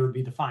 and they would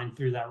be defined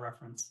through that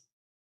reference.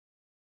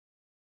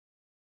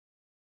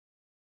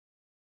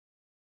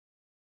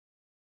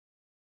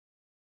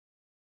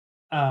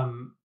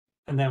 And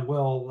then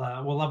will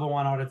level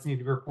 1 audits need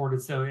to be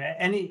reported? So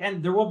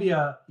and there will be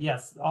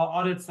yes, all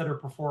audits that are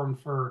performed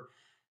for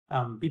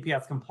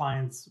BPS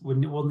compliance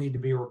will need to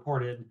be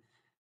reported,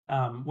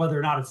 whether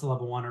or not it's a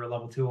level 1 or a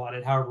level 2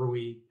 audit. However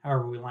we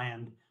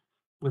land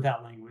with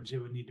that language, it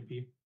would need to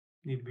be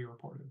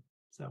reported.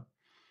 So.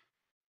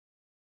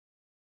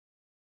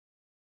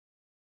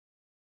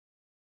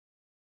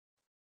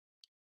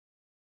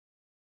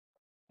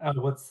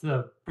 What's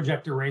the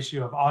projected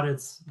ratio of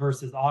audits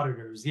versus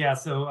auditors? Yeah,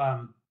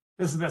 so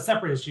this is a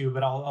separate issue,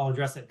 but I'll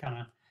address it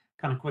kind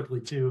of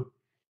quickly too.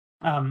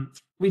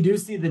 we do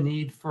see the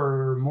need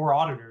for more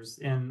auditors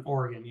in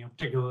Oregon,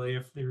 particularly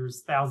if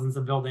there's thousands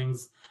of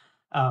buildings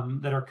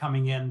that are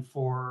coming in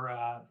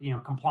for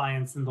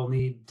compliance, and they'll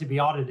need to be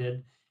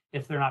audited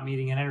if they're not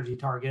meeting an energy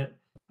target,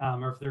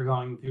 or if they're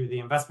going through the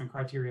investment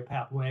criteria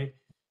pathway.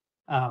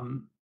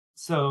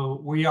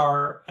 So we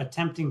are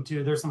attempting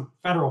to, there's some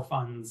federal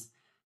funds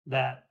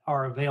that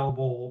are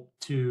available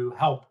to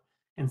help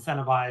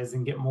incentivize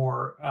and get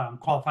more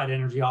qualified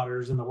energy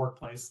auditors in the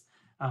workplace.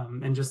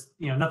 And just,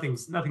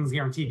 nothing's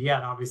guaranteed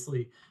yet,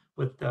 obviously,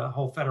 with the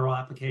whole federal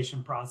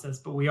application process,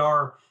 but we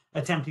are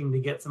attempting to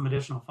get some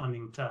additional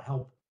funding to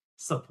help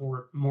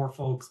support more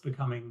folks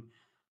becoming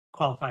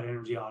qualified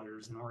energy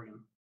auditors in Oregon.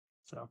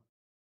 So,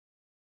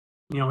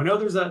 we know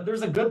there's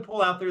a good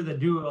pool out there that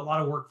do a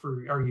lot of work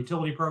for our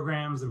utility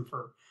programs and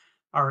for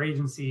our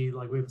agency.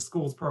 Like we have a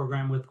schools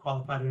program with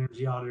qualified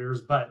energy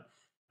auditors, but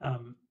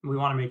we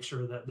want to make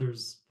sure that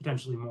there's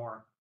potentially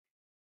more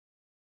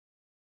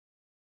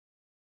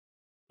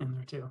in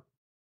there too.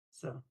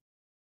 So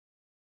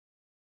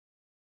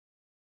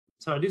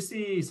I do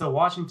see, so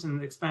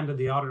Washington expanded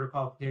the auditor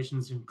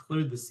qualifications to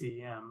include the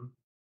CEM.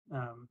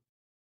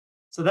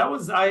 So that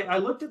was, I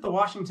looked at the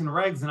Washington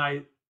regs,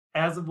 and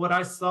as of what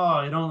I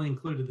saw, it only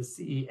included the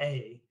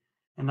CEA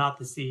and not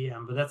the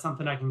CEM, but that's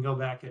something I can go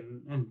back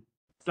and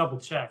double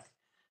check.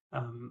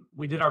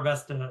 We did our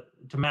best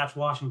to match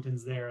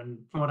Washington's there, and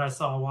from what I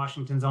saw,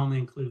 Washington's only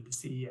included the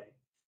CEA.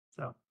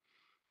 So,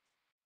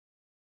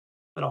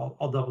 but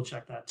I'll double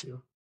check that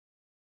too.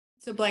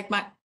 So Blake,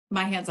 my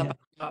hand's up.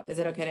 Is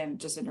it okay to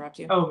just interrupt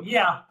you? Oh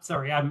yeah,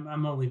 sorry,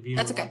 I'm only viewing.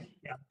 That's okay.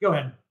 Yeah, go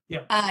ahead.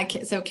 Yeah.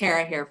 So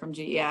Kara here from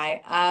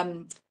GEI.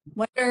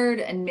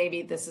 Wondered, and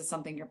maybe this is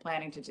something you're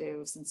planning to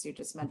do since you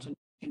just mentioned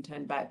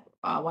Washington, but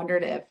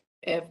wondered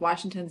if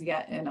Washington's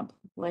yet in a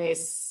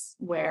place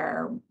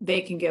where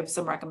they can give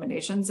some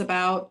recommendations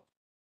about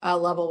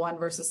level 1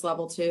 versus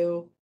level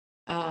 2.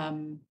 Yeah,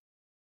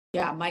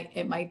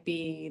 it might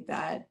be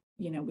that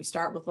we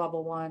start with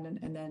level 1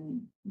 and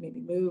then maybe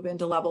move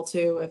into level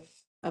 2 if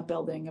a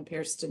building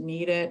appears to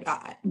need it.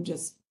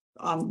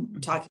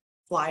 I'm talking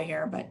fly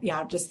here, but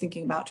yeah, just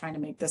thinking about trying to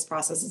make this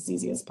process as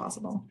easy as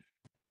possible.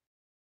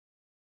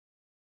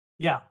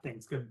 Yeah,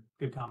 thanks. Good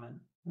comment.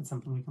 That's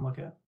something we can look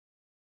at.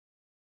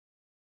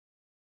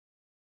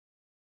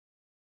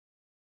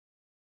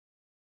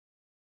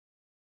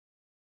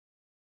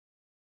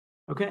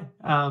 Okay.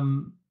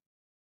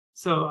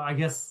 So I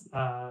guess,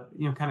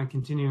 kind of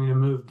continuing to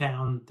move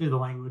down through the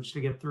language to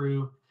get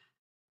through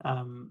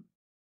some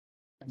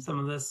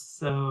of this.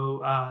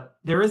 So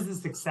there is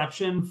this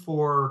exception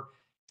for,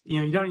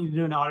 you don't need to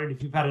do an audit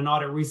if you've had an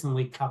audit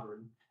recently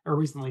covered or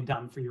recently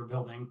done for your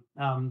building.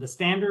 The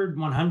standard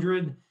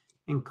 100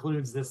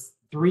 includes this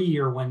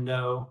 3-year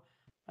window.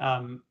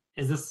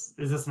 Is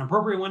this an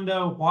appropriate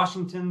window?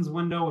 Washington's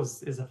window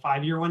is a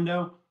 5-year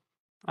window.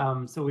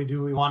 So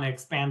we want to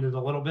expand it a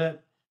little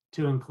bit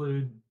to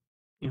include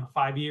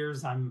 5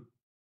 years. I'm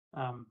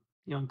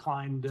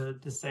inclined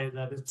to say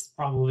that it's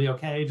probably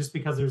okay, just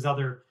because there's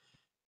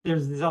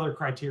these other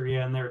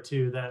criteria in there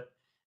too that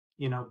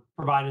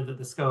provided that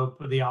the scope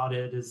of the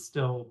audit is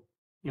still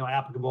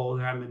applicable,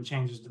 there haven't been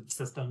changes to the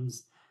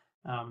systems.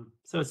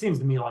 So it seems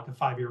to me like a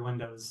 5-year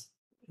window is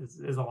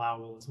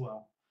allowable as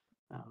well.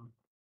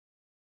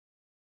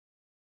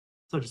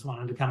 So just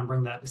wanted to kind of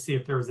bring that to see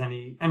if there was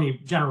any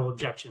general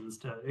objections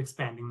to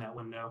expanding that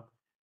window.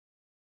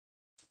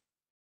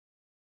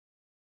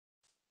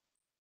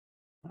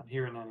 Not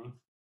hearing any.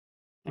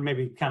 And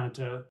maybe kind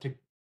of to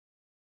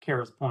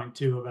Kara's point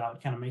too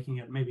about kind of making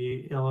it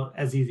maybe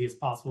as easy as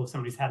possible. If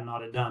somebody's had an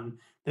audit done,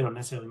 they don't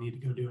necessarily need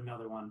to go do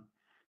another one.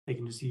 They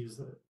can just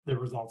use the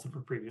results of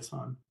a previous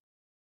one.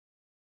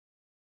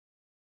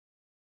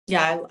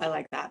 Yeah, I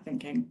like that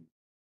thinking.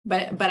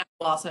 But I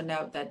will also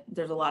note that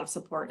there's a lot of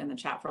support in the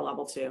chat for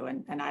level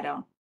 2, and I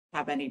don't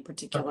have any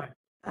particular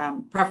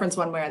preference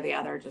one way or the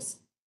other. Just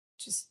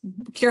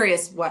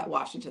curious what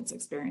Washington's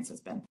experience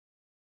has been.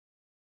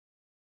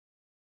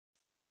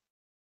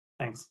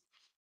 Thanks.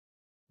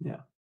 Yeah.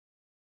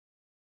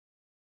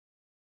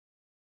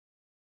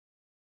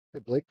 Hey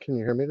Blake, can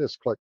you hear me? This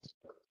click.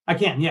 I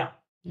can. Yeah.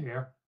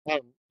 You're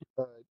here.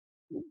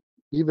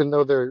 Even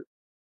though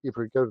if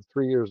we go to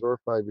 3 years or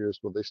 5 years,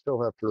 will they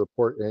still have to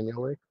report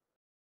annually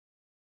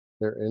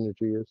their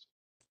energy use?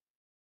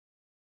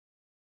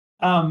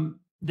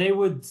 They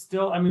would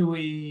still,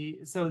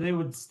 they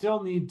would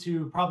still need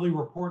to probably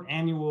report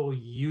annual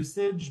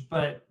usage,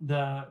 but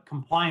the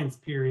compliance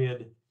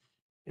period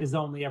is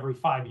only every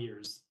 5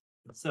 years.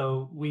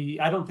 So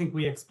I don't think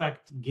we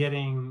expect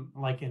getting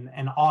like an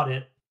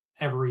audit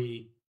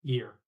every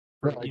year.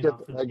 No,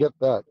 I get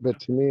that, but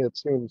to me it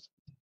seems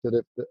that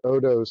if the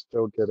ODO is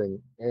still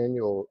getting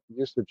annual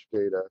usage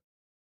data,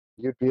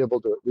 you'd be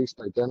able to at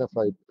least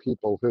identify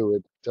people who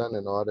had done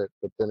an audit,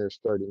 but then are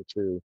starting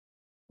to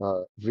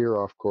veer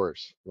off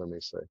course, let me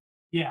say.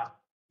 Yeah,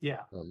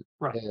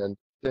 right. And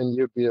then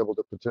you'd be able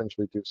to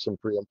potentially do some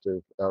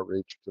preemptive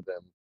outreach to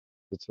them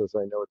that says,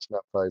 I know it's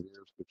not 5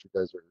 years, but you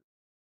guys are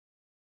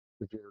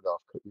you've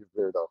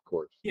veered off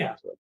course. Yeah,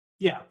 so.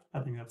 Yeah, I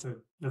think that's a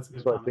good So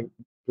I comment.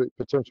 think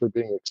potentially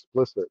being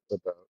explicit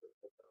about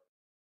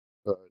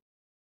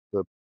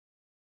the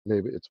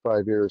maybe it's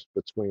 5 years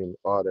between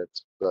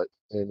audits, but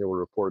annual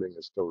reporting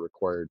is still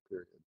required,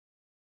 period.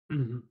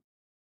 Mhm.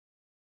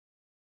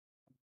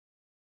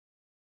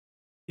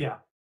 Yeah,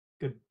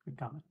 good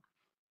comment.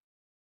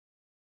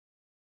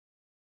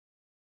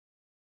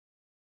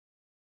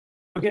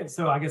 Okay,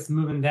 so I guess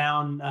moving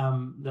down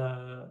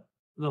the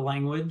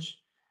language.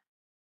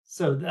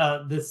 So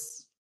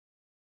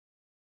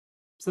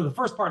so the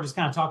first part just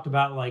kind of talked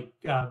about like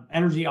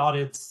energy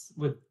audits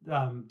with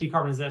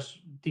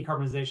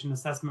decarbonization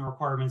assessment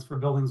requirements for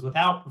buildings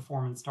without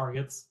performance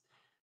targets.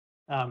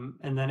 And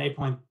then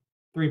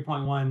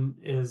 8.3.1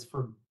 is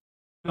for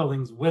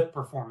buildings with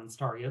performance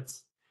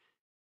targets.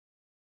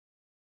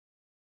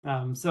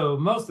 So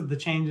most of the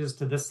changes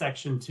to this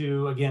section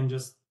too, again,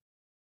 just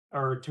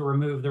are to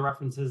remove the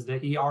references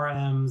to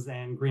ERMs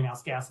and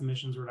greenhouse gas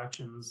emissions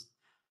reductions.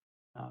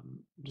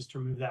 Just to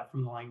remove that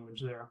from the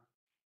language there.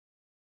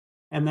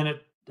 And then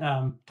it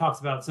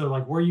talks about, so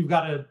like where you've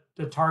got a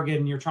target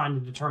and you're trying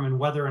to determine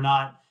whether or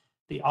not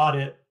the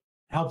audit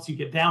helps you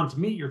get down to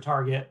meet your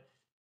target,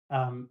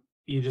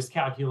 you just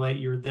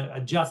calculate the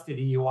adjusted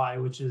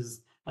EUI, which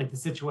is like the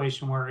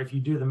situation where if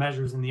you do the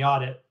measures in the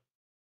audit,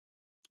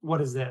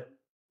 what is it?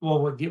 Well,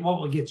 what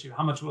will get you?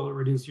 How much will it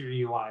reduce your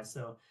EUI?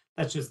 So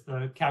that's just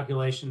the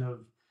calculation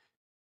of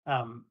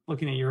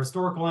looking at your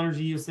historical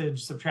energy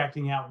usage,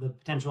 subtracting out the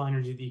potential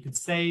energy that you could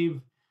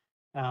save,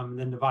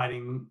 then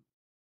dividing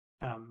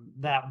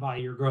that by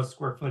your gross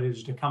square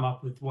footage to come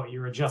up with what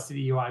your adjusted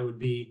EUI would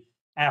be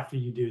after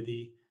you do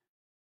the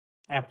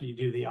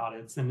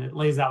audits. And it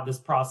lays out this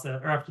process,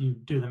 or after you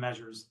do the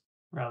measures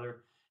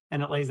rather,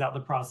 and it lays out the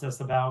process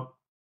about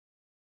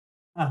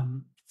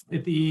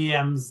if the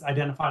EEMs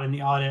identified in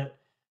the audit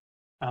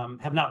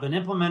have not been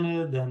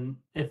implemented, then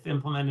if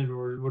implemented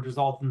would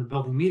result in the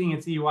building meeting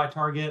its EUI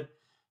target,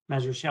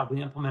 measures shall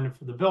be implemented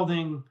for the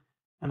building,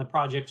 and the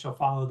project shall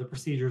follow the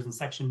procedures in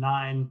section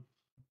 9.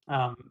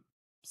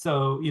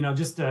 So,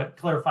 just to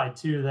clarify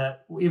too,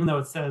 that even though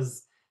it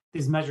says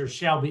these measures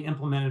shall be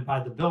implemented by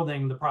the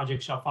building, the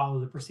project shall follow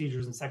the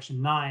procedures in section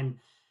 9.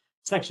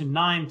 Section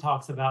 9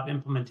 talks about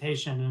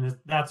implementation, and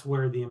that's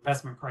where the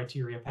investment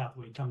criteria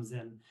pathway comes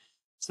in.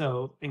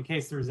 So in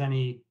case there's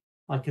any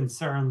like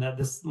concern that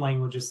this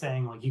language is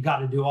saying like you got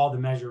to do all the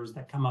measures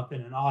that come up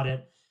in an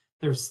audit,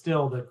 there's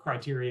still the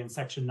criteria in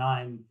section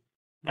 9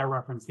 that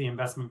reference the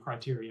investment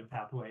criteria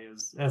pathway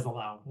as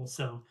allowable.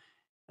 So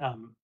a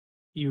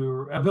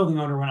building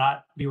owner will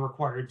not be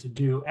required to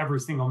do every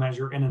single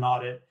measure in an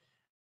audit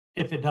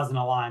if it doesn't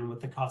align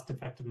with the cost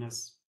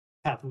effectiveness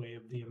pathway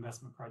of the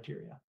investment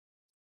criteria.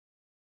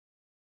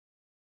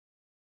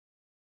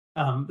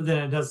 But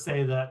then it does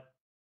say that,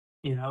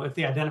 if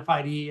the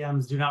identified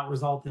EEMs do not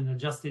result in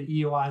adjusted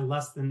EUI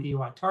less than the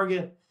EUI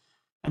target,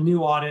 a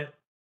new audit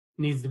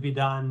needs to be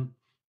done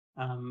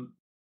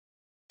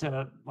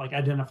to like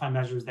identify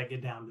measures that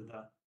get down to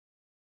the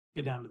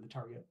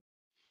target.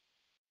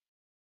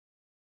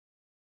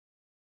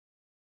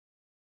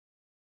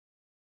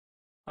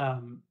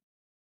 And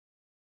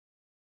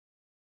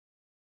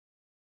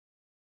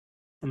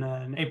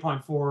then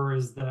 8.4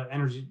 is the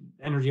energy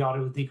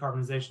audit with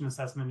decarbonization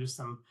assessment, just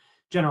some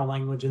general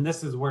language. And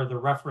this is where the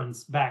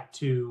reference back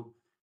to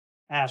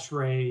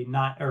ASHRAE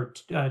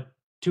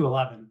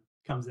 211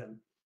 comes in,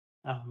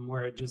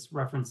 where it just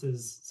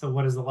references, so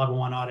what does the level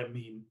 1 audit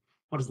mean?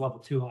 What does level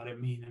 2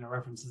 audit mean? And it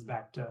references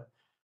back to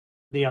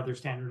the other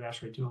standard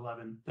ASHRAE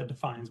 211 that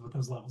defines what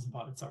those levels of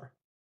audits are.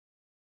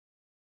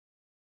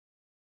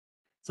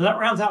 So that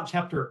rounds out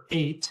chapter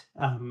 8,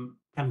 kind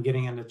of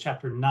getting into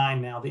chapter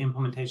 9 now, the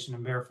implementation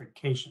and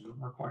verification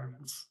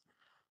requirements.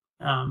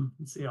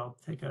 Let's see, I'll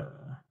take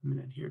a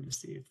minute here to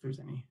see if there's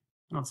any,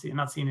 I'm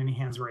not seeing any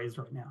hands raised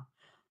right now.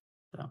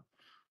 So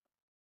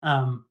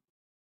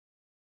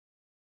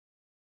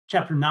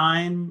chapter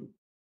 9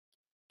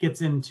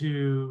 gets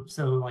into,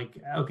 so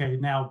like, okay,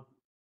 now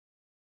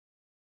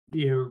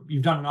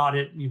you've done an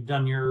audit, you've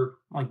done your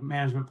like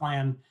management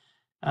plan,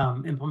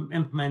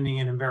 implementing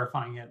it and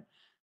verifying it.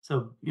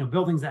 So,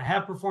 buildings that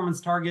have performance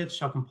targets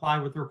shall comply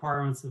with the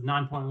requirements of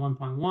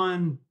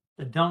 9.1.1.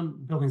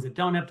 Buildings that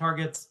don't have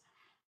targets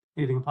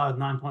need to comply with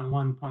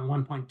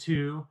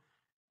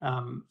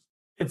 9.1.1.2.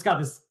 It's got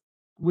this,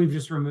 we've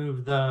just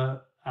removed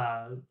the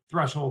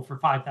threshold for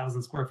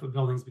 5,000 square foot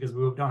buildings because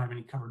we don't have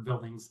any covered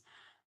buildings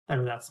that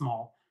are that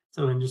small.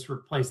 So then just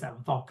replace that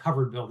with all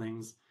covered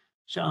buildings.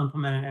 Shall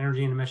implement an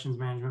energy and emissions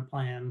management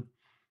plan.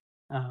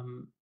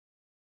 And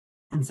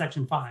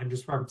section 5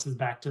 just references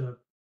back to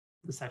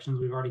the sections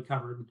we've already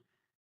covered.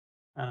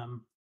 And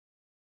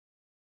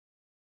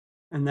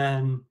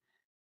then,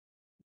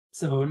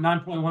 so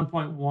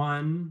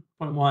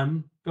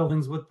 9.1.1.1,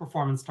 buildings with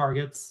performance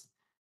targets.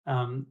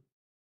 The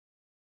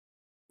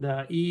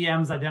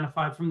EEMs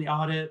identified from the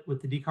audit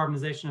with the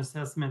decarbonization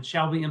assessment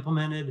shall be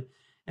implemented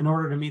in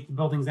order to meet the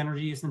building's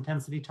energy use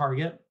intensity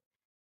target.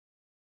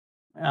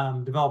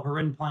 Develop a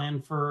written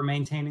plan for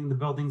maintaining the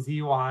building's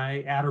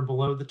EUI at or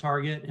below the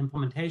target.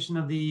 Implementation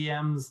of the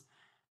EEMs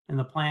in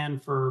the plan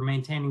for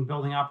maintaining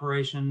building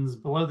operations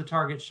below the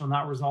target shall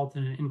not result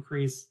in an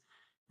increase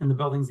in the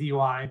building's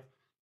EUI.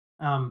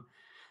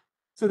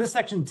 So this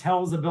section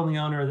tells the building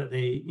owner that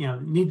they,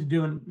 need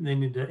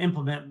to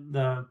implement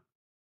the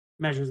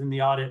measures in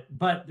the audit,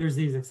 but there's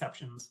these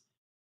exceptions.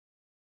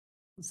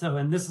 So,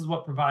 and this is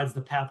what provides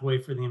the pathway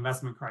for the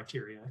investment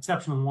criteria.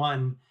 Exception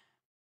 1,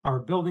 our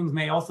buildings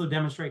may also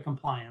demonstrate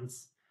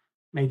compliance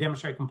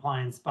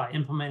by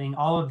implementing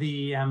all of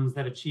the EMs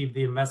that achieve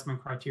the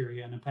investment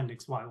criteria in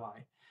Appendix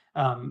YY.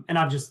 And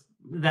I've just,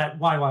 that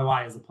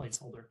YYY is a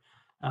placeholder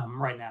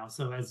right now.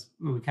 So as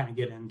we kind of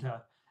get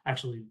into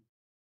actually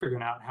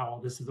figuring out how all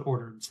this is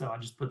ordered, so I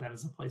just put that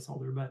as a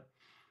placeholder. But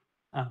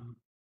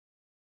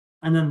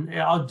and then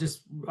I'll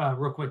just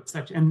real quick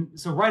section. And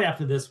so right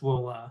after this,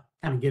 we'll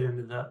kind of get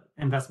into the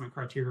investment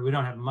criteria. We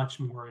don't have much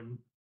more in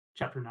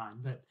Chapter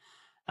 9, but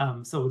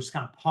so we'll just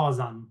kind of pause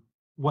on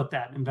what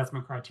that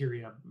investment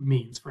criteria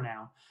means for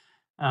now.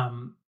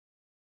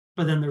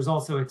 But then there's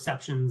also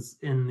exceptions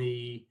in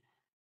the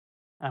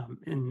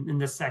in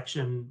this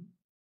section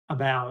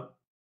about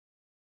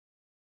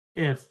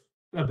if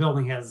a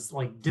building has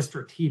like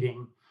district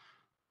heating,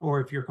 or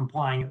if you're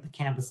complying at the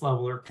campus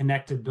level or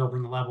connected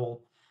building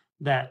level,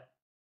 that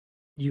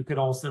you could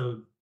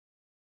also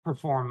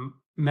perform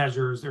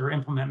measures or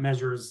implement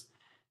measures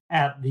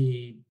at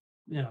the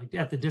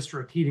at the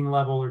district heating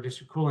level or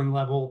district cooling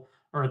level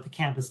or at the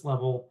campus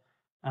level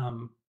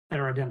that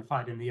are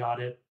identified in the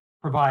audit,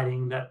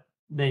 providing that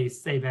they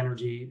save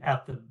energy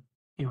at the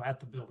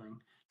at the building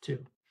too.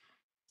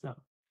 So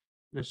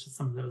there's just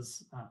some of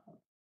those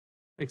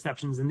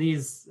exceptions, and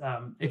these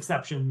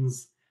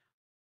exceptions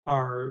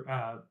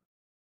are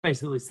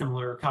basically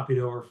similar, copied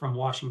over from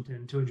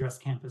Washington to address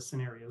campus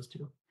scenarios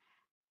too.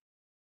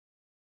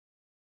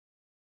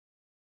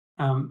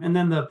 And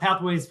then the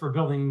pathways for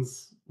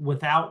buildings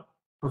without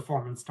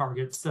performance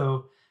targets.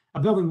 So a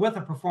building with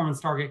a performance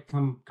target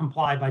can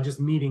comply by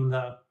just meeting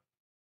the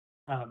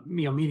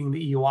meeting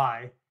the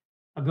EUI.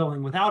 A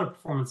building without a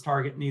performance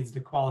target needs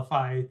to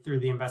qualify through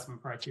the investment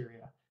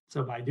criteria.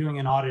 So by doing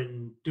an audit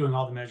and doing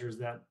all the measures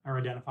that are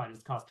identified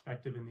as cost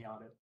effective in the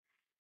audit.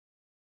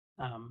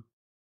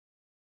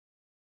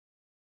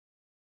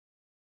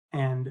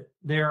 And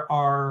there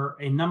are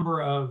a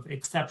number of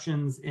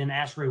exceptions in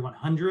ASHRAE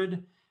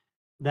 100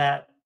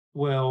 that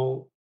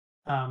will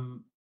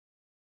kind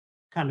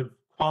of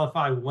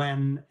qualify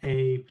when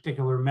a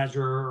particular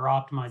measure or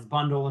optimized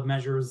bundle of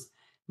measures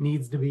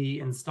needs to be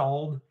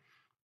installed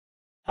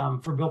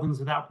for buildings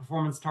without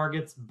performance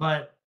targets.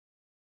 But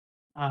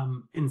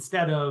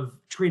instead of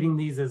treating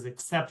these as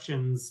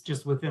exceptions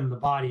just within the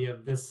body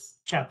of this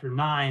Chapter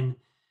 9,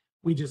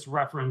 we just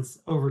reference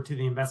over to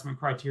the investment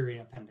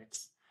criteria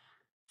appendix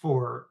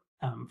for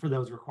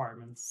those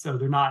requirements. So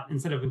they're not,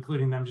 instead of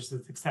including them just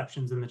as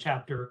exceptions in the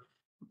chapter,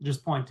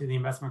 just point to the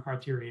investment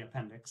criteria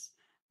appendix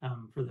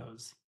for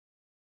those,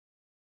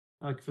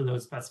 for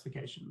those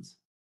specifications.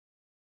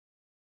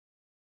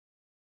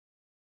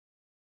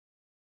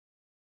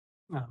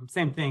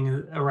 Same thing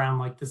around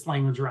like this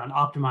language around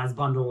optimized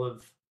bundle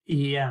of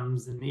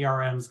EEMs and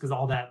ERMs, because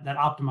all that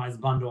optimized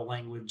bundle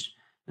language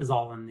is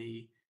all in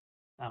the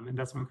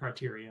investment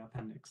criteria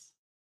appendix.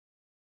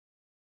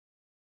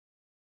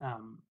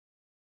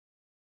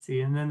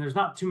 See, and then there's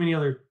not too many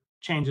other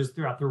changes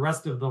throughout the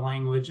rest of the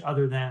language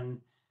other than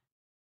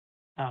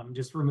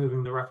just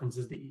removing the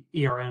references to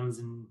ERMs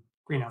and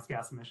greenhouse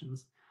gas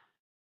emissions.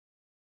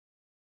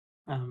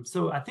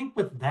 So I think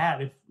with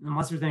that,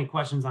 unless there's any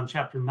questions on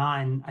Chapter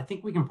 9, I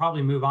think we can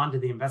probably move on to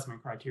the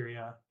investment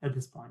criteria at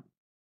this point.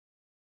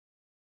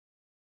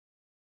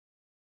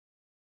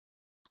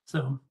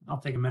 So I'll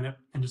take a minute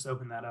and just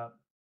open that up.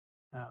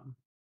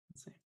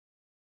 Let's see.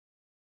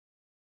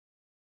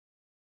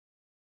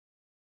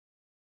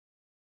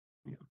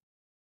 Yeah.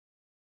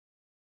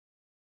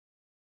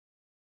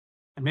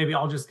 And maybe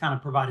I'll just kind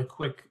of provide a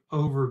quick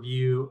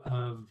overview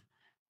of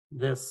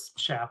this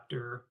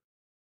chapter.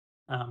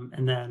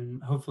 And then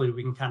hopefully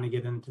we can kind of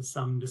get into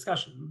some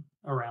discussion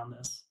around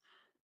this.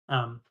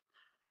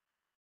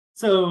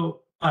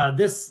 So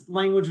this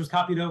language was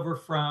copied over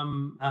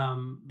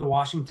from the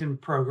Washington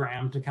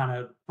program to kind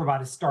of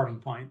provide a starting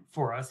point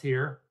for us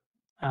here.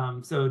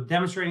 So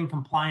demonstrating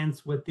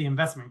compliance with the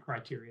investment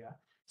criteria.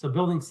 So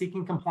buildings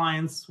seeking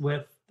compliance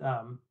with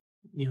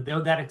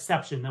that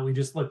exception that we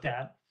just looked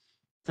at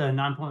to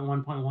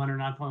 9.1.1 or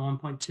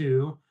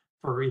 9.1.2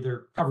 for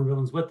either covered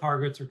buildings with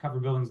targets or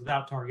covered buildings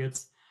without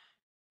targets.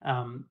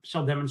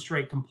 Shall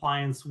demonstrate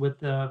compliance with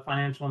the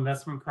financial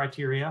investment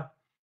criteria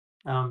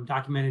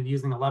documented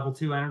using a level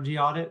 2 energy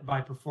audit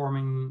by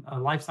performing a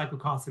life cycle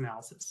cost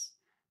analysis.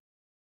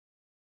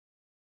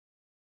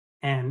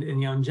 And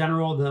in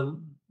general,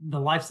 the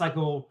life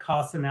cycle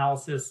cost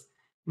analysis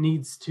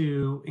needs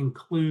to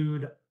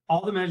include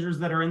all the measures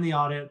that are in the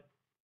audit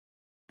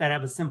that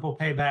have a simple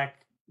payback,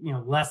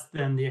 less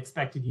than the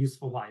expected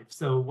useful life.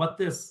 So what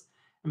this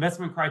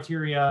investment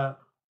criteria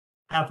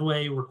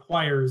pathway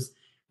requires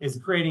is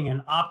creating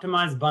an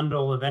optimized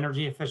bundle of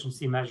energy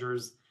efficiency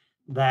measures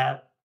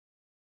that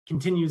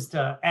continues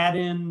to add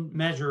in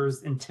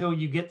measures until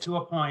you get to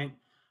a point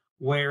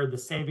where the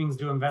savings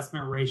to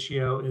investment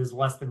ratio is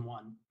less than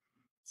 1.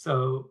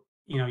 So,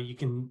 you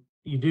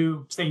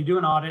do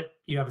an audit,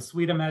 you have a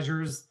suite of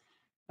measures.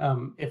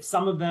 If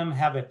some of them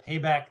have a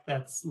payback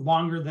that's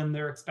longer than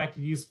their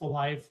expected useful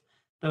life,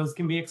 those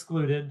can be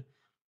excluded.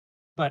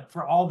 But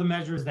for all the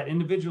measures that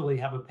individually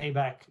have a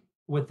payback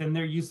within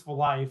their useful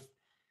life,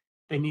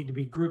 they need to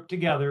be grouped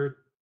together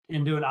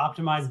into an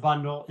optimized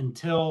bundle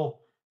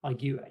until,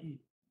 like, you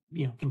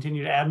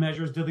continue to add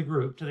measures to the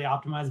group, to the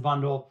optimized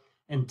bundle,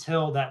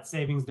 until that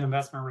savings to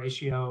investment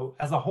ratio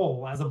as a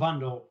whole, as a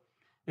bundle,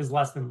 is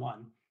less than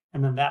 1.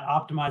 And then that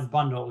optimized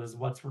bundle is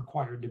what's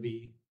required to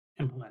be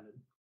implemented.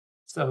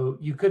 So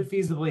you could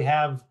feasibly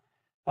have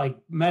like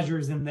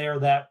measures in there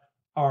that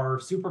are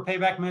super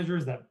payback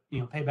measures that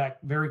pay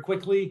back very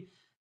quickly,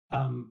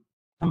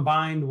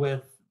 combined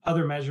with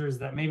other measures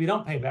that maybe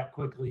don't pay back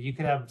quickly. You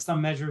could have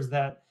some measures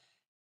that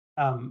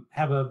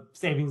have a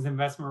savings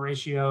investment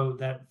ratio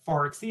that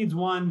far exceeds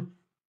 1,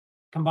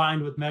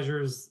 combined with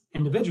measures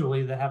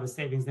individually that have a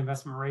savings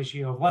investment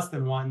ratio of less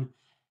than 1.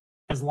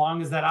 As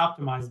long as that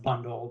optimized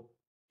bundle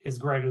is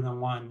greater than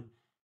 1,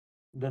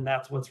 then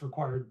that's what's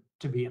required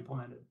to be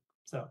implemented.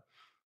 So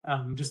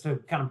just to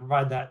kind of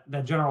provide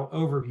that general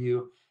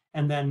overview,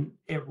 and then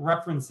it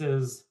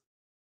references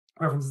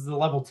the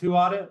level 2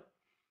 audit,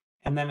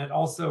 and then it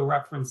also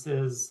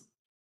references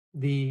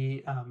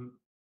the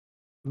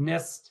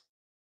NIST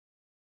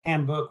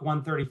handbook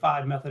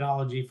 135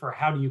 methodology for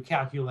how do you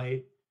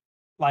calculate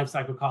life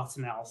cycle cost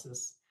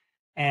analysis.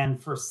 And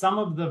for some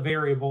of the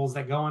variables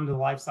that go into the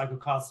life cycle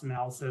cost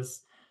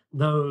analysis,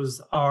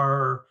 those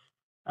are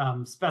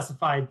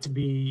specified to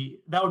be,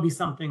 that would be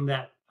something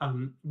that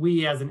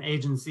we as an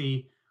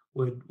agency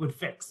would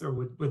fix or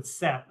would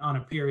set on a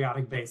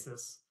periodic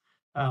basis.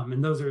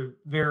 And those are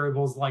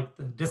variables like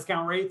the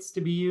discount rates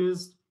to be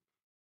used,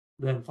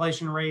 the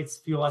inflation rates,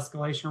 fuel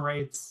escalation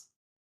rates,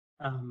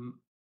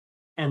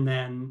 and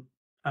then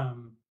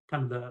kind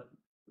of the,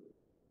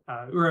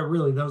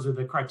 really those are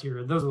the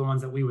criteria. Those are the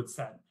ones that we would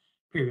set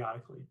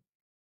periodically.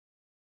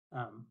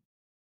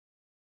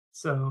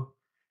 So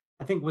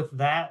I think with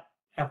that,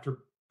 after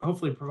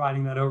hopefully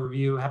providing that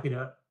overview, happy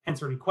to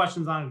answer any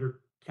questions on it or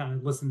kind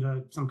of listen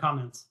to some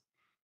comments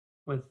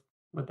with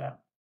that.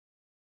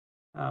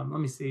 Let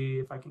me see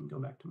if I can go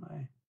back to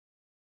my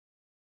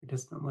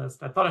participant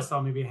list. I thought I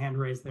saw maybe a hand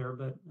raised there,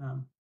 but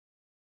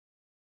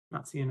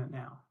not seeing it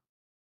now.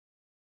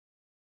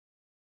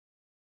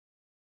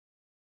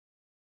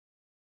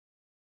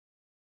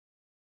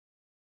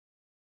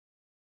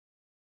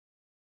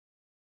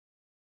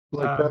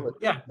 Like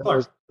Yeah,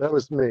 Clark. that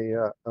was me.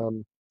 Yeah.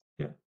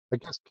 Yeah. I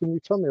guess, can you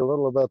tell me a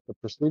little about the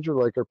procedure?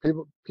 Like, are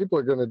people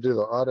are going to do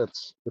the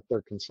audits with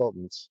their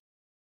consultants,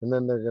 and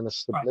then they're going to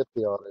submit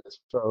the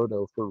audits to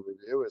Odo for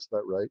review? Is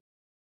that right?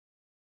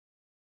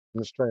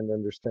 I'm just trying to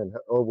understand.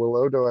 Will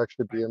Odo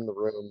actually be in the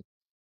room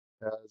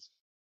as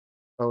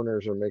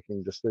owners are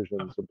making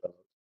decisions about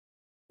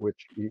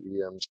which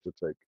EEMs to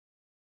take?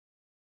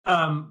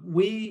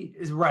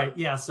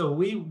 Yeah. So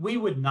we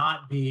would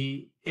not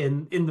be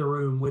in the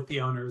room with the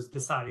owners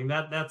deciding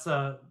that.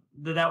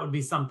 That would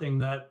be something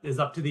that is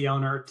up to the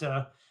owner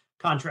to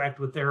contract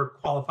with their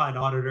qualified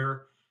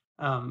auditor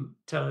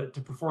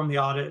to perform the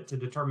audit, to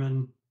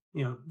determine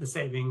the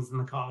savings and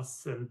the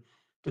costs, and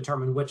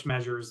determine which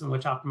measures and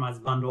which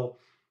optimized bundle.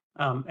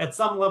 At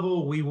some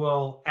level, we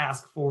will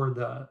ask for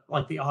the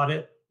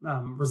audit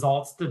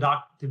results to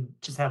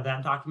just have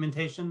that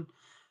documentation,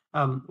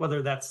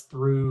 whether that's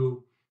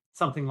through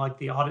something like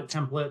the audit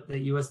template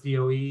that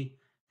USDOE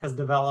has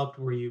developed,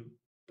 where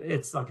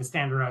it's like a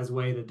standardized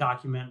way to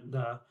document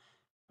the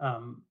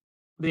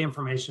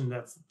information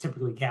that's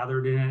typically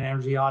gathered in an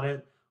energy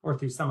audit, or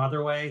through some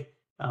other way,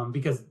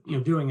 because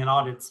doing an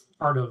audit's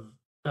part of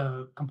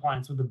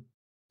compliance with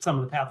some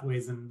of the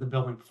pathways and the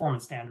building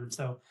performance standards.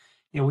 So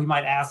we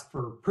might ask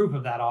for proof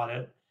of that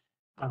audit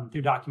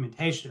through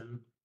documentation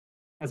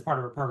as part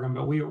of our program,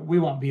 but we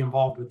won't be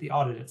involved with the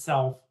audit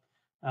itself,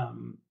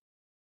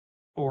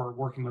 or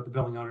working with the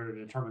building owner to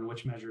determine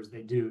which measures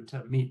they do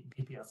to meet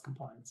PPS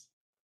compliance.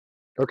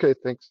 Okay,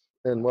 thanks.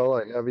 And while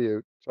I have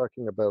you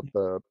talking about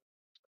the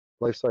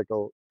life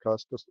cycle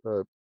cost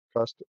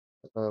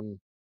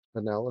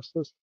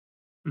analysis,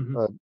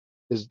 Mm-hmm.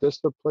 Is this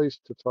the place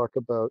to talk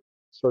about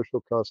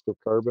social cost of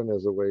carbon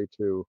as a way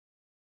to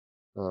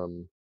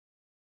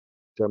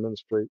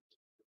demonstrate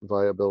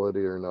viability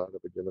or not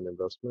of a given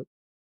investment?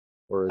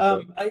 Or is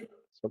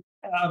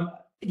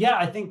yeah,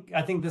 I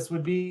think this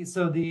would be,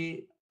 so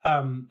the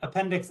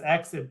Appendix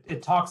X,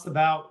 it talks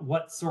about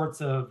what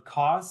sorts of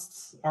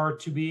costs are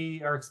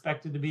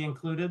expected to be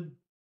included,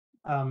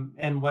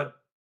 and what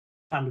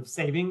kind of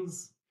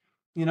savings,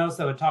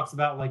 so it talks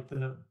about like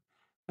the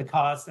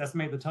cost,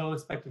 estimate the total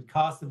expected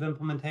cost of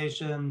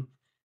implementation,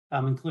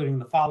 including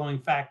the following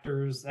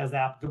factors as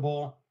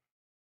applicable.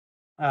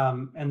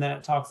 And then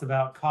it talks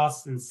about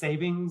costs and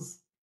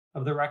savings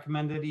of the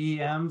recommended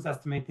EEMs,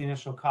 estimate the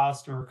initial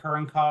cost and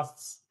recurring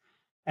costs,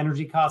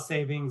 energy cost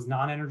savings,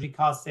 non-energy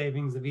cost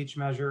savings of each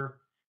measure,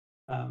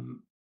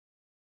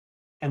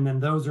 And then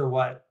those are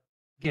what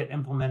get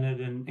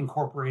implemented and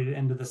incorporated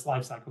into this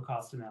life cycle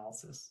cost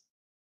analysis.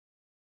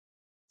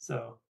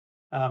 So,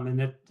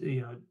 and it,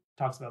 you know,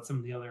 talks about some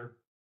of the other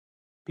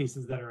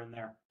pieces that are in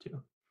there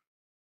too.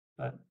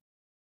 But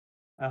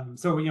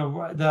so, you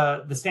know,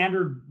 the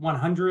standard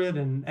 100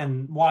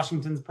 and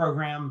Washington's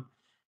program,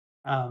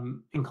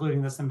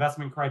 including this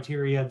investment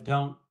criteria,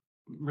 don't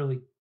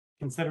really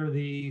consider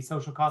the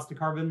social cost of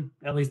carbon,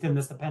 at least in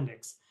this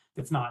appendix.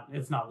 It's not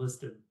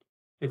listed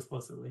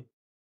explicitly.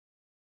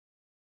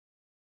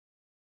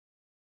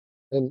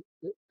 And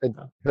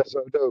has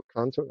Odo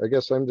I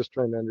guess I'm just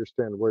trying to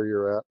understand where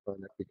you're at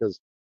on it, because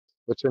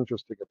what's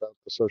interesting about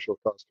the social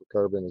cost of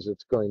carbon is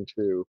it's going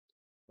to,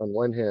 on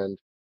one hand,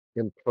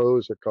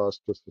 impose a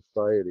cost to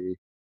society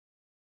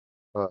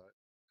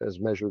as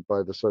measured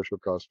by the social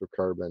cost of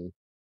carbon,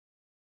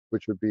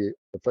 which would be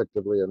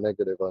effectively a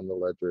negative on the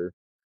ledger.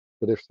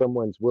 But if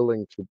someone's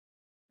willing to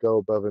go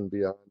above and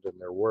beyond in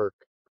their work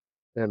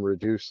and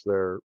reduce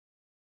their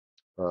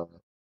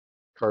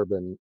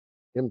carbon,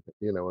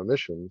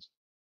 emissions,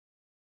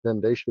 then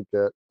they should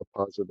get a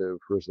positive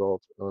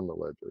result on the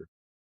ledger.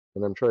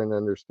 And I'm trying to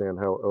understand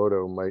how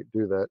Odo might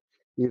do that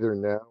either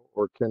now,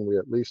 or can we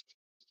at least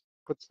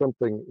put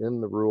something in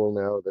the rule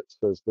now that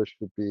says this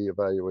should be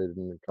evaluated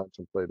and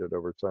contemplated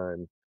over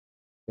time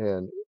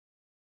and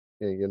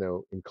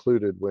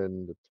included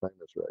when the time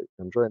is right.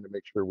 I'm trying to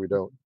make sure we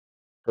don't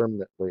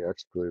permanently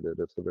exclude it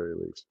at the very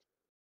least.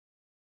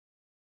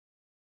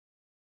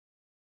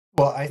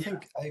 Well, I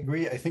think I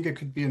agree. I think it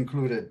could be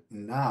included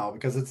now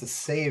because it's a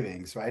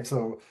savings, right?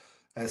 So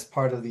as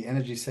part of the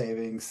energy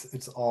savings,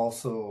 it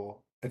goes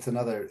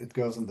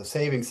on the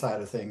saving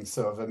side of things.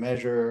 So if a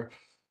measure,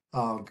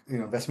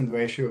 investment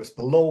ratio is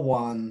below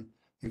 1,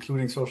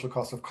 including social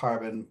cost of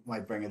carbon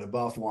might bring it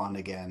above 1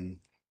 again,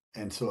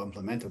 and so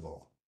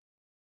implementable,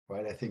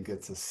 right? I think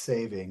it's a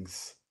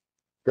savings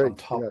on Great.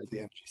 top of the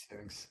energy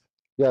savings.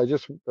 Yeah,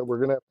 we're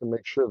going to have to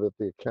make sure that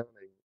the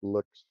accounting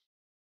looks,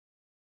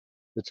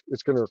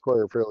 it's going to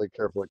require fairly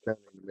careful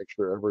accounting to make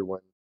sure everyone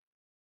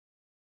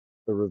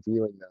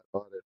reviewing that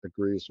audit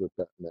agrees with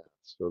that math.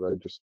 So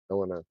I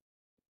want to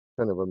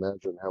kind of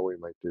imagine how we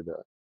might do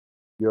that.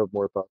 You have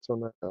more thoughts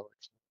on that,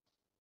 Alex?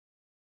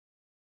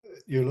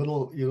 You're a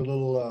little,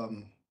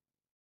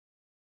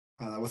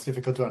 was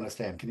difficult to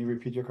understand. Can you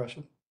repeat your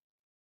question?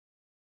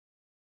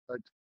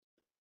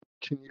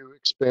 Can you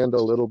expand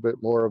a little bit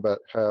more about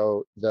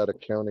how that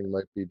accounting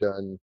might be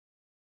done?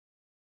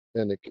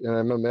 And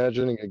I'm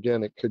imagining,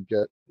 again, it could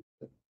get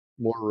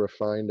more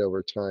refined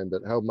over time,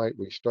 but how might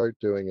we start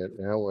doing it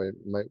and how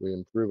might we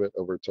improve it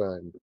over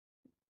time?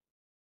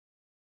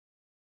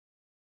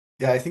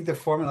 Yeah, I think the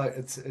formula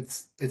it's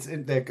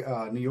in like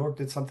New York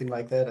did something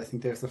like that. I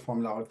think there's a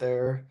formula out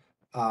there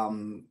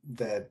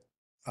that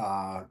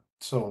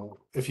so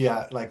if you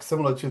like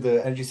similar to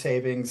the energy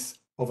savings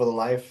over the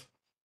life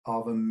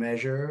of a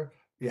measure,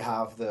 you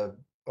have the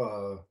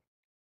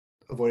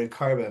avoided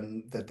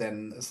carbon that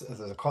then is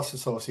a cost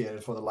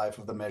associated for the life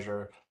of the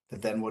measure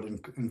that then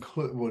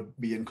would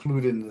be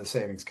included in the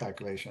savings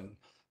calculation.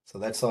 So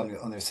that's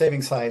on the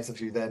saving side. So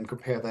if you then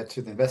compare that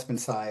to the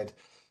investment side,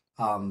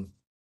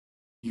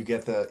 you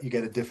get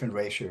a different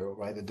ratio,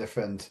 right? A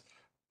different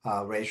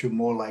ratio,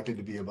 more likely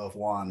to be above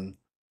 1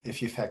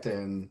 if you factor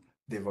in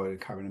the avoided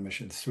carbon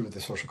emissions through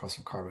the social cost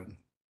of carbon.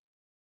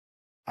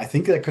 I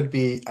think that could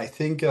be.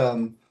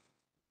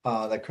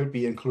 That could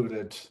be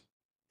included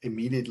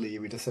immediately.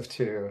 We just have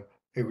to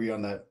agree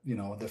on that.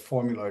 The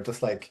formula,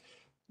 just like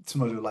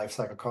similar to life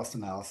cycle cost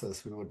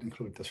analysis, we would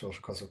include the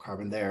social cost of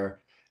carbon there.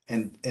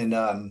 And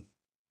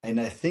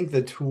I think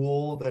the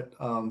tool that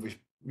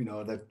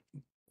that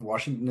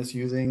Washington is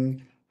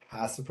using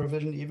has the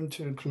provision even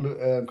to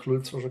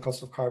include social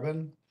cost of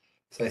carbon.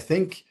 So I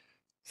think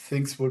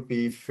things would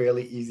be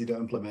fairly easy to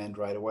implement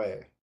right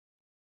away.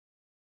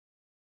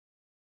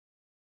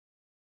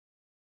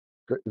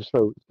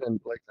 So, and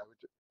like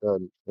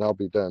and I'll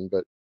be done,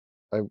 but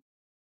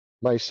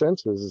my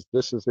sense is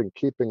this is in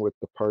keeping with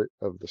the part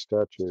of the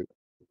statute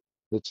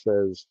that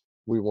says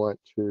we want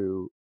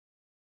to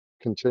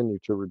continue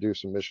to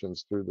reduce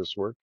emissions through this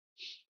work,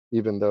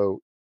 even though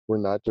we're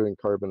not doing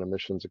carbon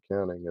emissions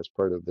accounting as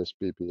part of this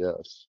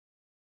BPS.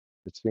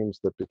 It seems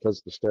that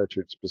because the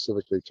statute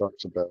specifically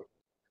talks about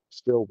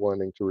still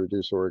wanting to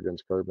reduce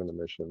Oregon's carbon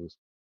emissions,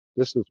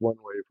 this is one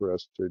way for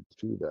us to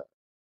do that.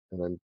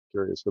 And I'm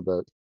curious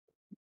about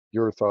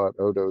your thought,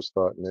 Odo's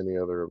thought, and any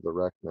other of the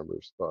RAC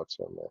members' thoughts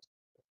on that.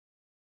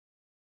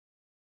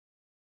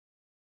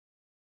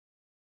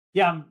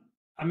 Yeah,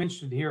 I'm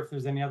interested to hear if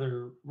there's any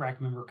other RAC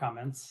member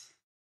comments.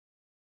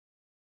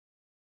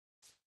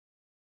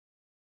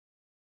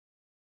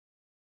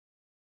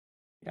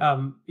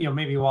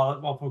 Maybe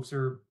while folks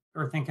are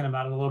thinking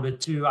about it a little bit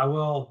too, I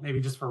will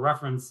maybe just for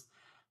reference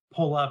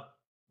pull up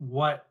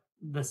what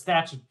the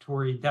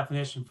statutory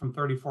definition from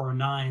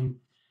 3409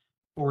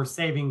 for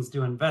savings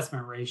to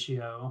investment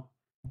ratio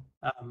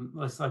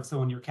looks like. So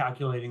when you're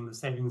calculating the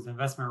savings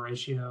investment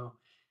ratio,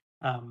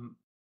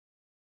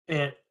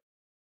 it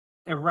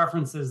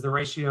references the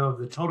ratio of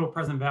the total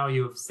present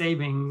value of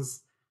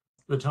savings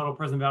the total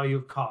present value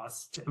of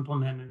costs to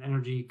implement an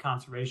energy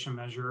conservation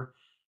measure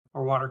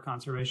or water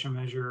conservation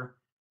measure,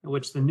 in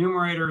which the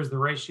numerator is the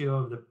ratio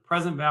of the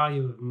present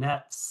value of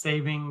net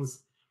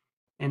savings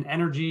in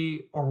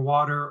energy or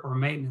water or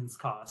maintenance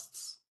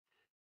costs,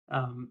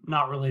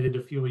 not related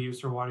to fuel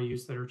use or water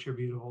use, that are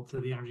attributable to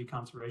the energy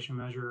conservation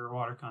measure or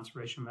water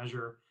conservation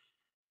measure.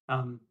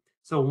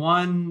 So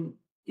one,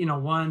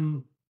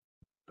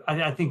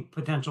 I think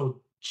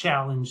potential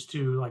challenge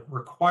to like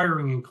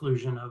requiring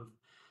inclusion of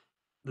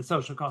the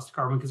social cost of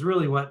carbon, because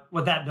really what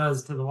that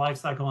does to the life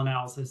cycle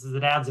analysis is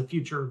it adds a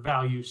future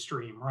value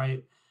stream,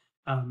 right?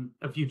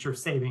 A future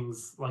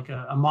savings, like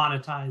a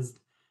monetized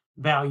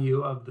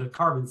value of the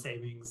carbon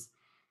savings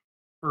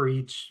for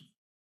each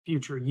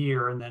future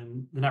year, and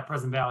then the net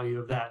present value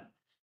of that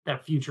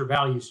future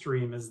value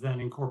stream is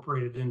then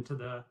incorporated into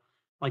the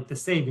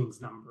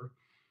savings number.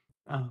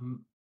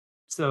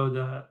 So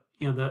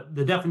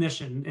the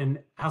definition in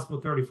House Bill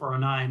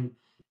 3409,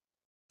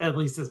 at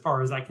least as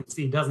far as I can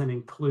see, doesn't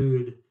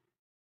include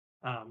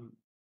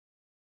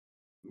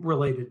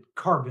related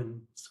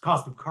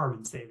cost of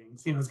carbon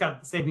savings. It's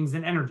got savings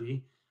in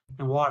energy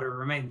and water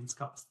or maintenance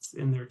costs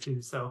in there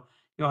too. So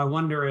I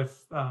wonder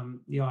if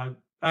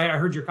I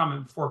heard your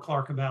comment before,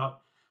 Clark,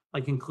 about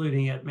like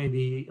including it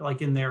maybe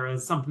like in there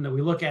as something that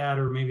we look at,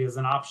 or maybe as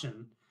an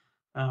option.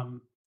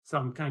 So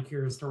I'm kind of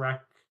curious to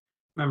RAC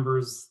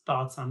members'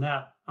 thoughts on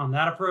that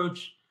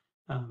approach,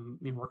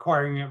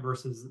 requiring it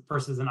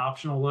versus an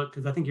optional look,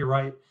 because I think you're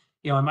right.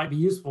 It might be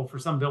useful for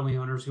some building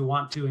owners who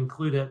want to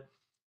include it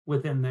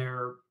within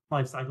their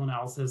life cycle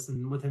analysis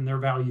and within their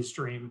value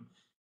stream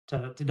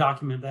to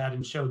document that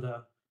and show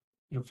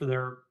for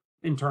their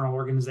internal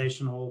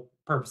organizational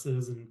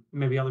purposes and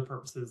maybe other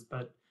purposes.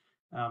 But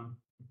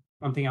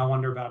one thing I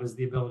wonder about is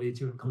the ability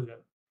to include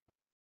it,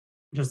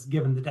 just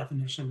given the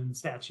definition in the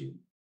statute,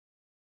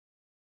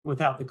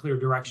 without the clear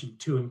direction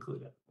to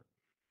include it.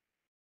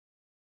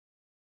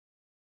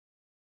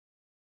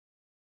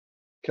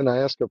 Can I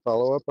ask a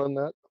follow-up on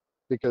that?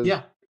 Because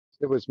Yeah.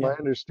 it was my Yeah.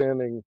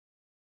 understanding,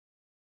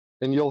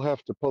 and you'll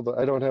have to pull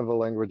I don't have the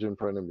language in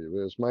front of me,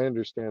 but it was my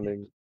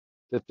understanding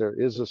that there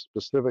is a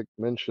specific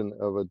mention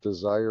of a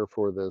desire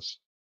for this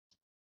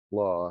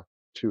law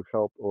to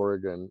help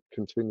Oregon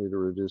continue to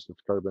reduce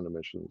its carbon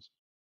emissions.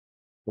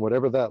 And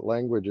whatever that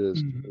language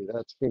is, to me,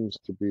 that seems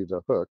to be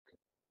the hook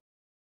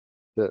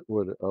that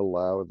would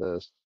allow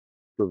this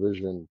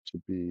provision to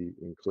be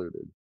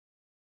included.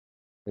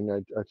 And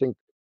I think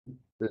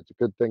it's a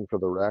good thing for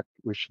the RAC.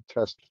 We should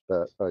test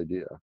that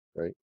idea,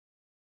 right?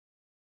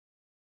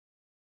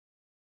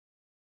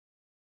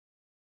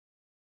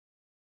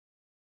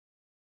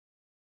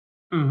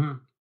 Mm-hmm.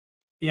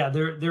 Yeah,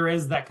 there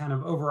is that kind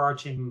of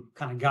overarching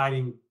kind of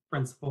guiding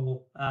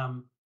principle.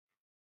 And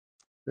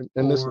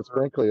this is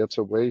frankly, it's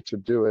a way to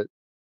do it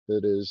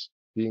that is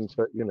being,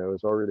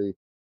 is already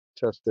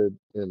tested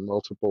in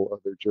multiple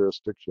other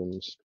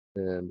jurisdictions,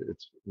 and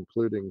it's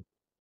including,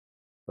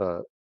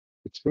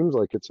 it seems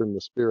like it's in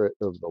the spirit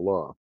of the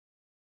law.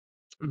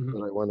 Mhm.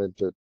 And I wanted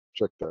to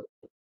check that.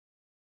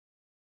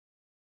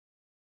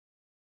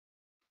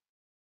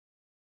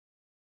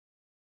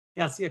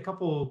 Yeah, I see a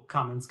couple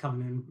comments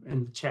coming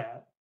in the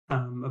chat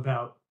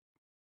about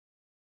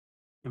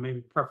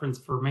maybe preference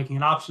for making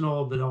it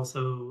optional, but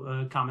also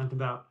a comment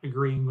about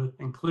agreeing with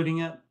including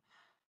it.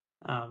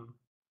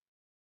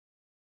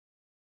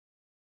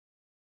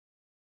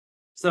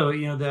 So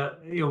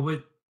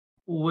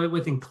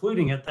with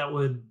including it, that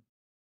would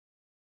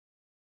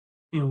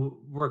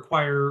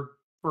require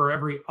for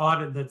every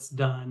audit that's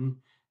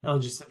done. I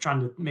was just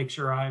trying to make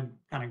sure I'm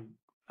kind of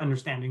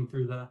understanding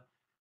through the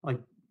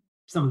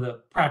some of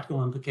the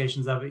practical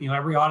implications of it.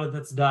 Every audit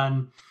that's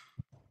done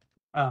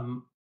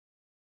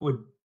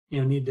would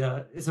need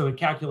to, so it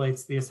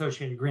calculates the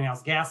associated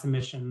greenhouse gas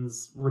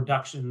emissions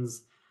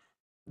reductions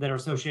that are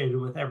associated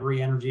with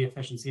every energy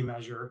efficiency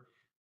measure.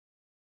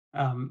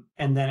 And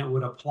then it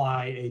would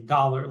apply a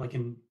dollar, like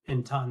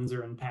in tons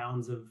or in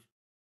pounds of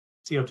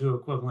CO2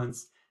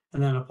 equivalents,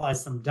 and then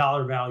applies some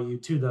dollar value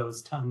to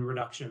those ton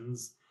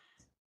reductions,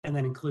 and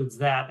then includes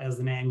that as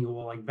an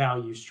annual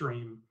value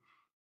stream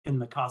in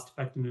the cost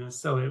effectiveness.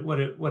 So what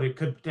it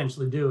could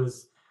potentially do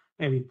is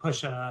maybe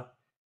push a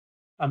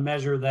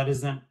measure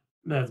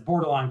that's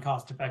borderline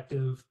cost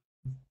effective,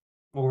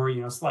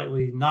 or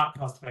slightly not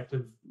cost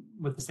effective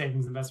with the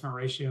savings investment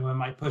ratio, and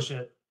might push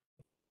it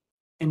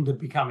into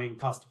becoming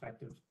cost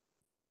effective.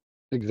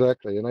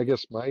 Exactly. And I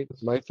guess my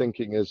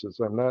thinking is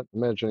I'm not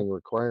imagining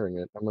requiring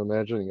it. I'm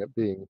imagining it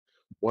being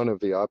one of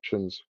the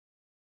options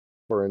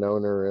for an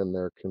owner and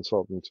their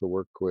consultant to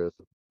work with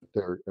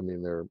their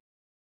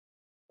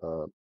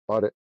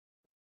audit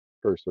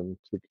person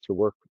to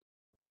work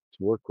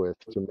with,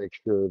 to make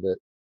sure that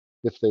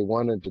if they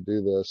wanted to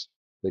do this,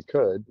 they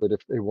could, but if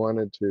they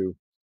wanted to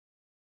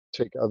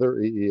take other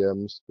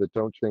EEMs that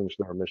don't change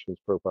their emissions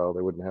profile,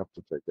 they wouldn't have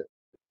to take it.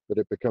 But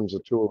it becomes a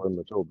tool in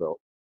the tool belt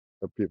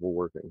of people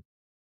working.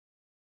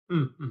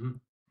 Mm-hmm.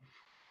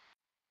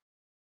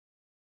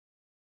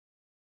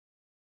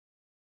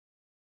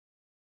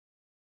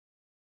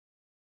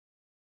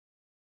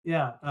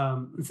 Yeah,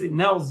 let's see,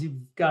 Nels,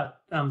 you've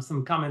got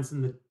some comments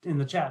in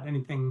the chat.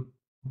 Anything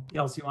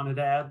else you wanted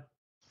to add?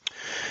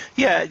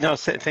 Yeah, no,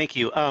 thank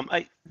you.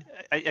 I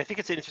think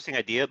it's an interesting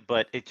idea,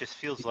 but it just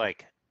feels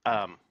like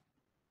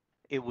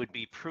it would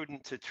be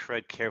prudent to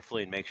tread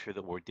carefully and make sure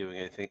that we're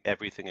doing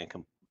everything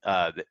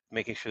and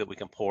making sure that we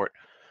comport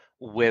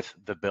with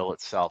the bill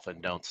itself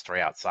and don't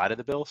stray outside of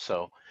the bill.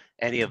 So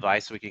any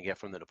advice we can get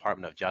from the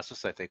Department of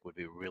Justice, I think would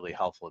be really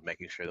helpful in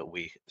making sure that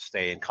we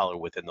stay in color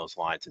within those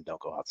lines and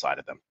don't go outside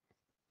of them.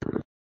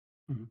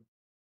 Mhm.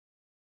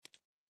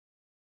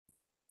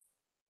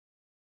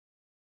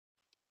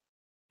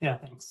 Yeah,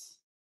 thanks.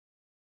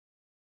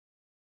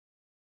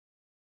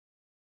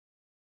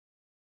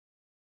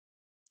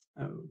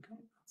 Okay,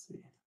 let's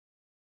see.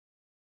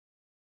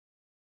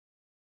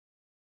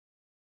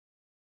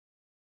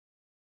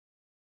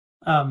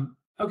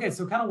 Okay,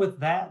 so kind of with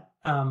that,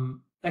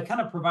 that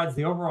kind of provides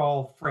the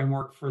overall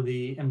framework for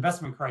the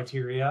investment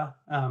criteria,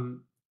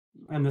 and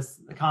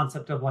the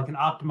concept of like an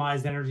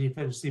optimized energy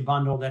efficiency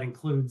bundle that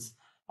includes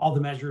all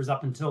the measures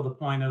up until the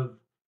point of,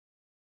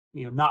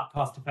 not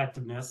cost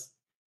effectiveness.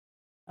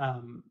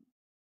 And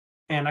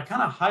I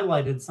kind of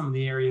highlighted some of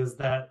the areas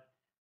that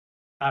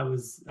I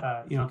was,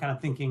 kind of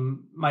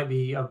thinking might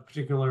be of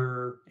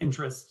particular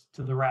interest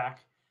to the RAC.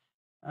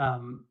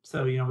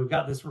 So, we've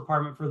got this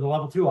requirement for the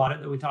level 2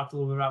 audit that we talked a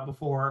little bit about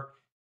before,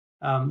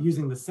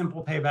 using the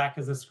simple payback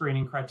as a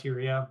screening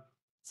criteria.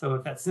 So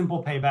if that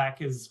simple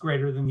payback is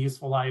greater than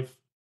useful life,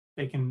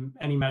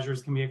 any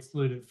measures can be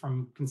excluded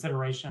from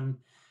consideration.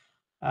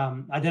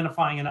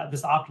 Identifying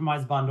this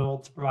optimized bundle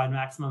to provide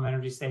maximum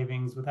energy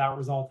savings without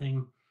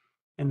resulting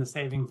in the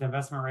savings to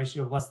investment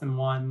ratio of less than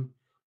 1.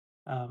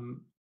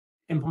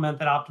 Implement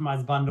that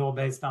optimized bundle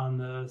based on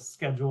the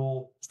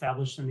schedule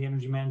established in the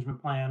energy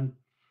management plan.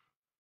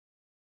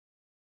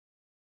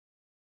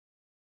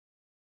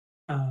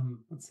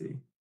 Let's see.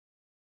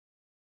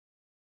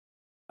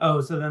 Oh,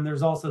 so then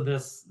there's also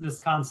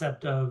this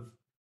concept of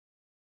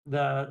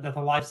that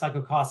the life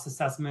cycle cost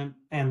assessment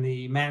and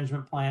the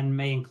management plan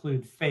may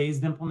include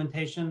phased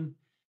implementation,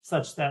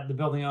 such that the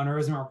building owner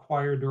isn't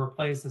required to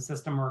replace a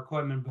system or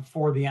equipment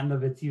before the end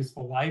of its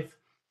useful life.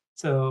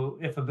 So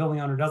if a building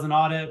owner does an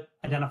audit,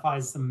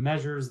 identifies some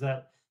measures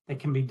that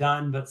can be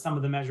done, but some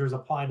of the measures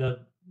apply to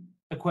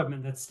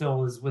equipment that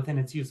still is within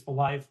its useful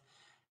life,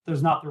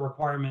 there's not the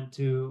requirement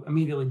to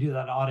immediately do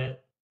that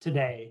audit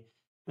today.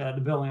 That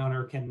the building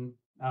owner can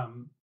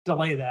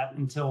delay that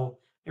until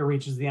it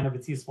reaches the end of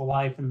its useful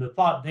life. And the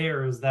thought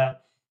there is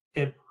that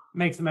it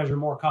makes the measure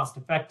more cost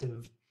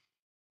effective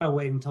by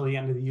waiting until the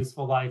end of the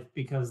useful life,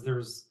 because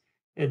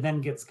it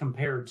then gets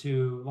compared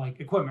to like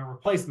equipment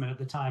replacement at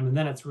the time, and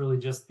then it's really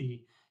just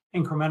the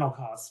incremental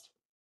cost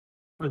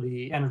for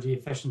the energy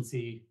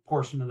efficiency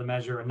portion of the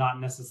measure, and not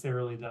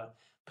necessarily the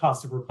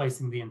cost of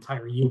replacing the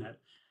entire unit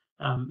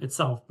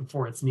itself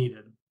before it's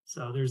needed.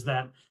 So there's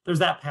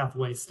that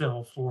pathway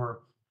still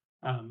for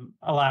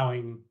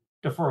allowing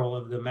deferral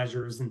of the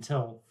measures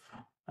until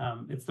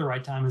it's the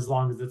right time, as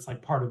long as it's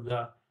like part of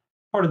the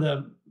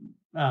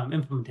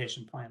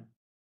implementation plan.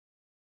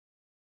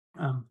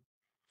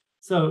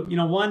 So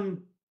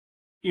one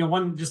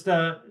just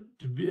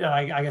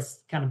I guess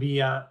kind of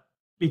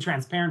be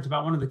transparent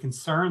about one of the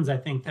concerns I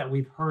think that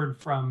we've heard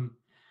from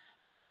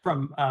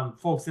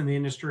folks in the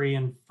industry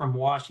and from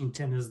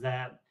Washington is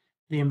that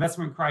the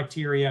investment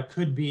criteria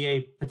could be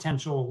a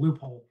potential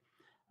loophole,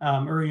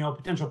 or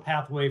potential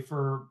pathway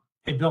for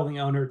a building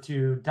owner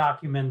to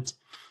document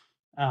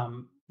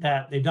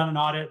that they've done an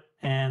audit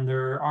and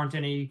there aren't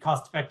any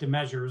cost-effective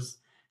measures,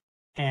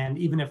 and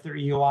even if their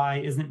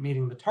EOI isn't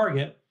meeting the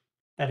target,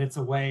 that it's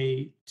a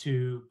way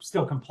to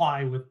still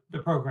comply with the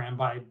program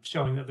by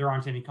showing that there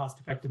aren't any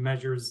cost-effective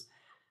measures.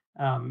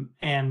 And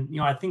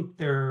I think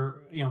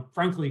there,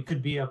 frankly,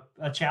 could be a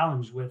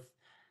challenge with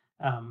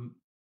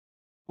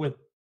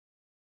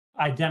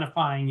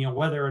identifying,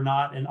 whether or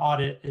not an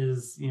audit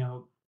is,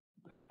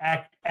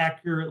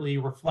 accurately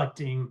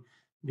reflecting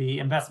the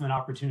investment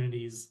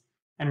opportunities,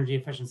 energy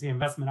efficiency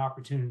investment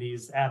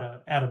opportunities at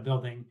a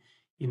building.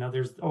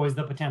 There's always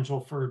the potential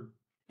for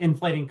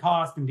inflating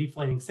cost and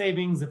deflating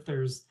savings if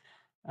there's,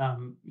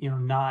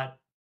 not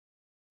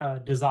a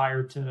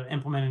desire to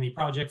implement any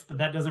projects, but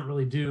that doesn't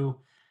really do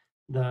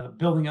the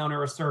building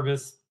owner a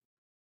service,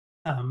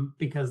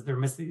 because they're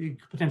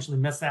potentially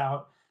miss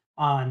out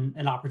on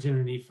an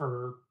opportunity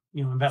for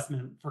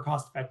investment, for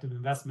cost-effective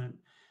investment,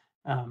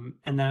 and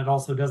then it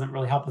also doesn't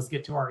really help us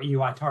get to our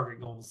EUI target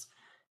goals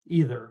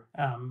either,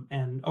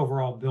 and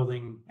overall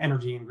building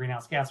energy and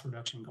greenhouse gas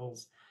reduction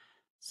goals.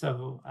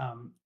 So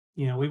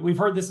we've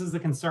heard this is a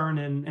concern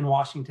in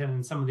Washington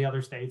and some of the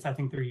other states. I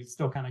think they're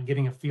still kind of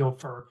getting a feel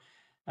for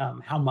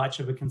how much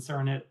of a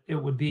concern it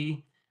would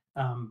be,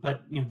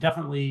 but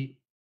definitely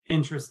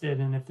interested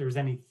in if there's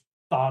any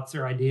thoughts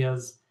or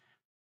ideas,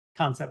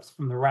 concepts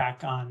from the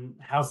RAC on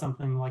how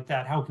something like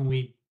that, how can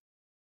we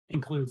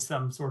include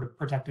some sort of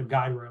protective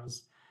guide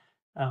rails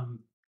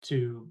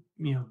to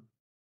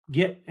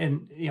get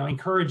and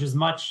encourage as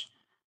much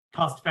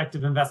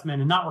cost-effective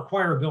investment and not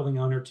require a building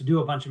owner to do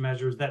a bunch of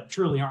measures that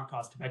truly aren't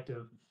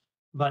cost-effective,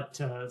 but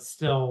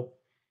still,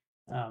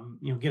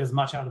 get as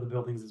much out of the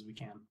buildings as we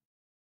can.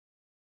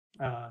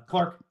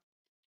 Clark?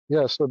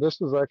 Yeah, so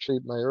this is actually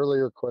my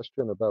earlier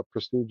question about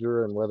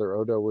procedure and whether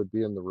Odo would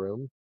be in the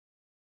room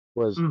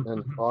was an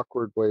Mhm.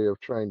 awkward way of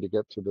trying to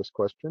get to this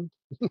question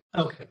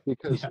Okay.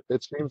 because Yeah.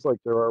 it seems like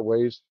there are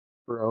ways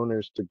for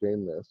owners to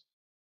game this,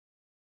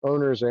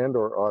 owners and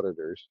or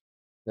auditors.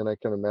 And I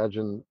can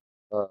imagine,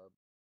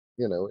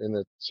 in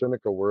a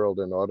cynical world,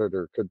 an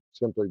auditor could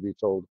simply be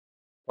told,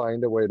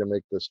 find a way to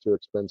make this too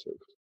expensive.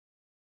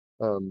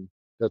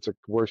 That's a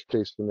worst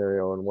case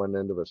scenario on one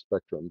end of a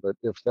spectrum. But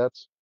if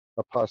that's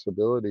a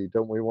possibility,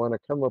 don't we want to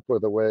come up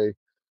with a way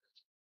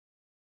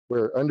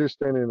where,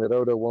 understanding that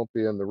Odo won't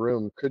be in the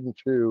room, couldn't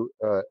you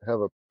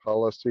have a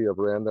policy of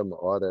random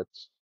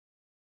audits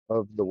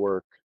of the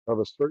work, of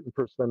a certain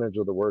percentage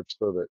of the work,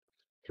 so that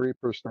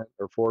 3%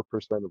 or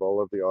 4% of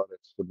all of the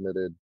audits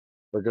submitted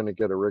are going to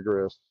get a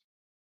rigorous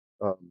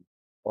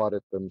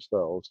audit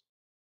themselves?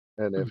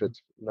 And if Mhm.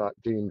 it's not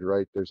deemed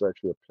right, there's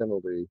actually a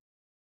penalty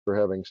for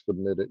having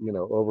submitted,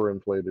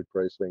 overinflated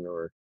pricing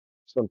or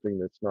something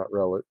that's not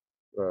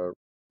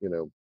you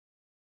know,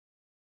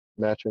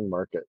 matching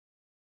market.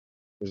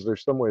 Is there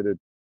some way to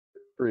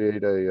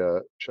create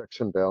a checks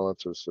and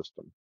balances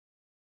system?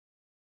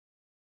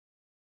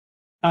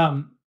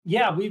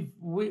 Yeah,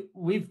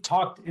 we've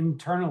talked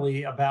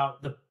internally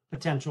about the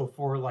potential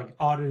for like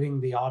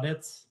auditing the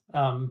audits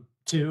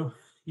too,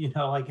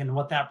 and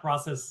what that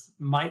process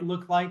might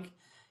look like.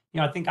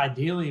 I think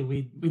ideally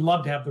we'd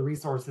love to have the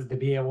resources to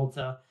be able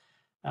to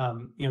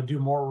do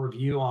more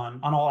review on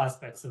all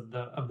aspects of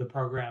the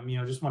program.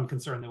 Just one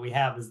concern that we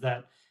have is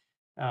that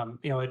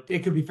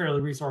it could be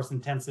fairly resource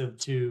intensive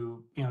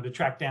to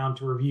track down,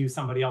 to review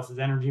somebody else's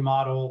energy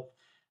model,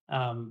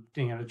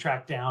 to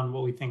track down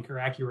what we think are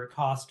accurate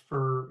cost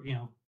for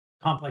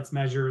complex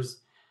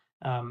measures.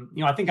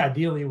 I think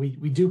ideally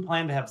we do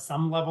plan to have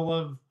some level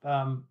of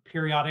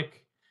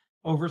periodic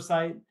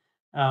oversight.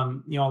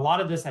 A lot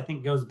of this I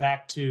think goes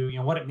back to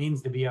what it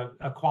means to be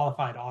a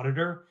qualified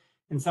auditor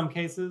in some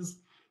cases.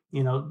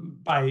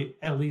 By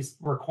at least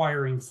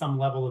requiring some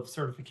level of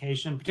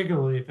certification,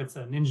 particularly if it's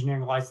an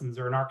engineering license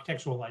or an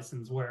architectural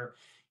license where,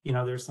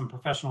 there's some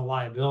professional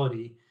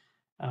liability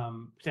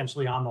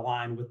potentially on the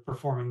line with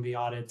performing the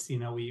audits.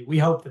 We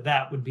hope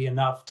that would be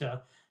enough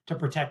to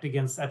protect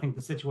against, I think,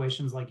 the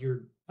situations like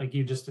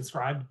you just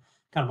described,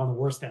 kind of on the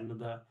worst end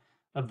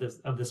of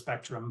the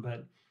spectrum.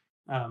 But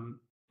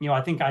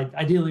I think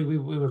ideally we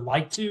would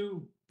like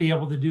to be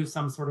able to do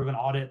some sort of an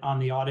audit on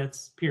the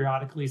audits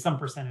periodically, some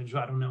percentage.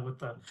 I don't know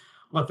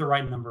what the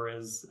right number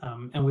is,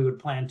 and we would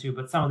plan to,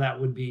 but some of that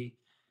would be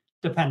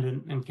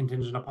dependent and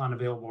contingent upon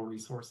available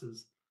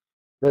resources.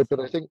 Right, but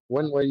I think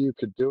one way you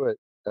could do it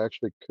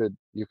actually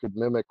you could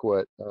mimic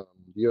what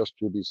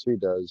USGBC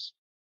does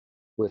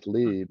with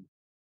LEED,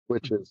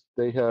 which is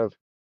they have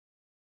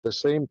the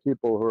same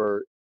people who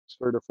are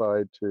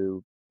certified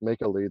to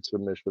make a LEED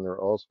submission or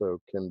also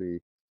can be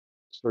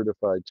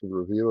certified to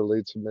review a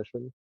LEED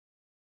submission.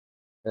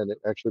 And it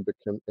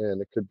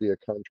could be a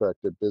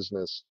contracted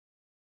business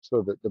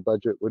so that the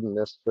budget wouldn't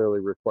necessarily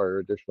require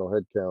additional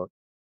headcount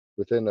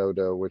within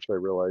Odo, which I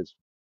realize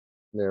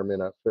may or may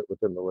not fit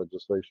within the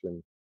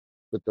legislation.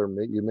 But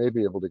you may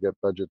be able to get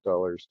budget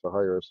dollars to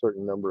hire a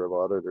certain number of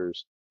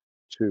auditors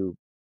to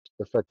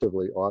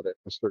effectively audit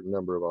a certain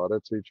number of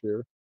audits each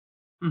year.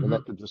 Mm-hmm. And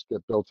that could just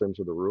get built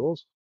into the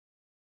rules.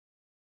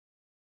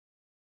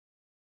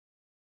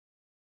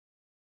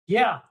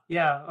 Yeah.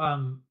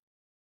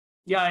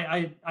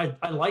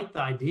 I like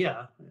the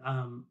idea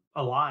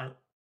a lot.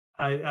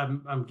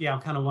 I'm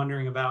kind of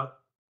wondering about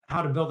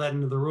how to build that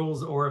into the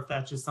rules, or if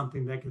that's just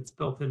something that gets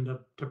built into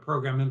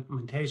program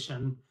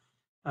implementation,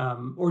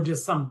 or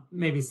just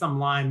maybe some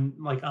line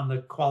like on the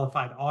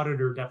qualified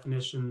auditor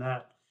definition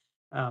that,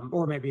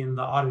 or maybe in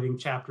the auditing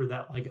chapter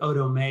that like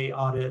Odo may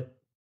audit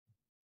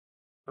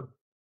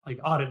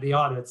the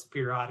audits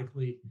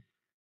periodically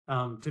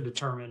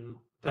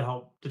to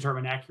help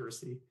determine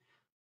accuracy.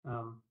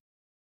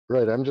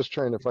 Right. I'm just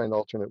trying to find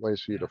alternate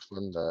ways for you Yeah. to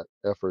fund that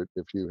effort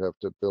if you have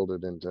to build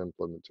it into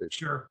implementation.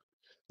 Sure.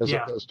 As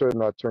Yeah. opposed to it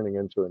not turning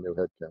into a new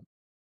headcount.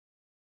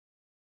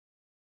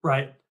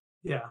 Right.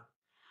 Yeah.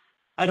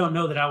 I don't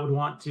know that I would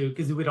want to,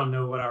 because we don't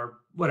know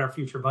what our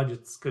future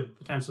budgets could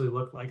potentially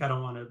look like. I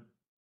don't want to,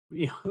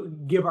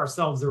 give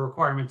ourselves the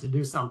requirement to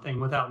do something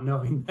without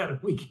knowing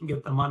that we can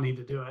get the money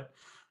to do it.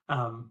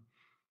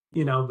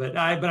 But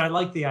I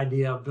like the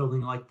idea of building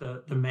like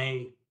the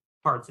May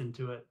parts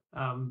into it.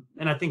 And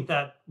I think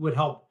that would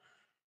help.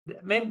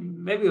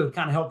 Maybe it would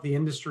kind of help the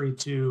industry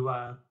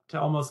to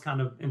almost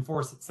kind of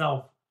enforce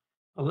itself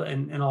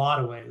in a lot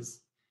of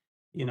ways.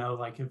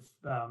 Like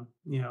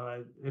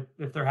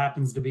if there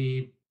happens to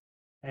be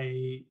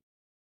a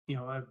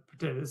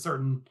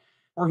certain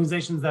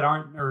organizations that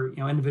aren't, or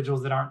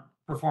individuals that aren't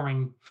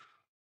performing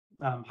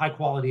high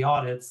quality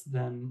audits,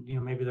 then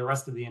maybe the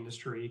rest of the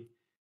industry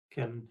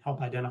can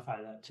help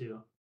identify that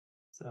too.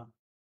 So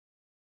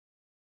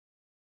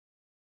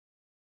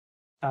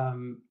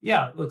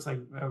it looks like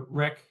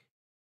Rick.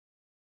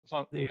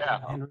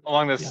 Yeah, Henry?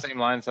 along those Yeah. same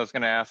lines, I was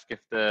going to ask if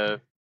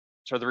the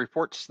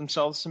reports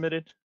themselves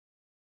submitted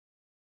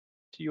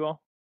to you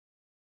all?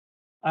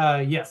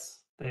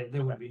 Yes, they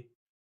would be.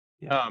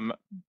 Yeah.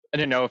 I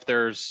didn't know if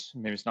there's,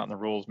 maybe it's not in the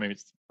rules, maybe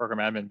it's program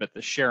admin, but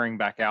the sharing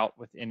back out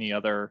with any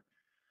other,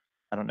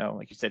 I don't know,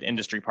 like you said,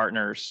 industry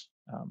partners.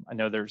 I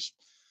know there's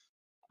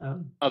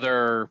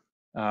other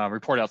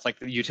report outs like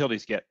the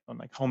utilities get on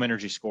like home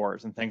energy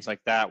scores and things like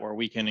that, where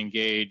we can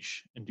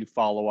engage and do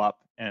follow up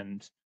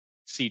and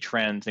see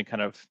trends and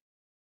kind of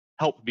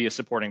help be a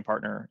supporting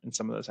partner in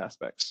some of those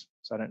aspects.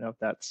 So I don't know if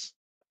that's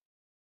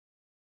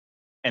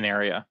an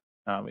area.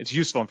 It's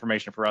useful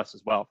information for us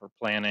as well for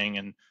planning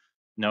and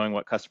knowing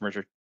what customers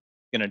are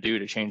going to do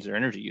to change their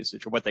energy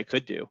usage or what they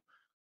could do.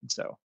 And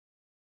so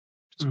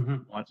just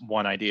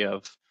one idea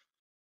of,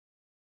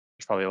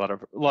 there's probably a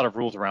lot of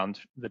rules around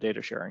the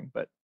data sharing,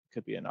 but it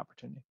could be an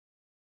opportunity.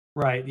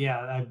 Right.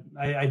 Yeah.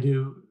 I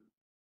do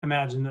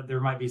imagine that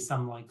there might be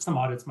some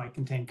audits might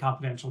contain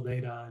confidential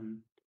data and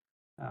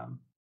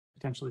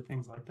potentially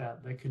things like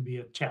that. That could be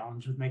a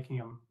challenge with making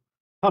them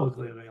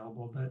publicly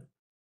available. But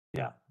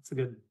yeah, it's a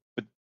good.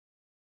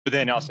 But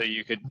then also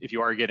you could, if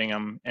you are getting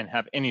them and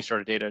have any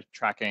sort of data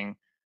tracking,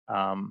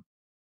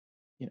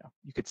 you know,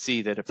 you could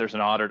see that if there's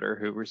an auditor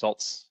who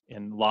results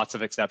in lots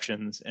of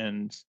exceptions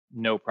and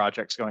no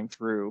projects going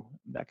through,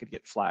 that could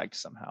get flagged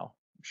somehow,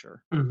 I'm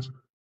sure.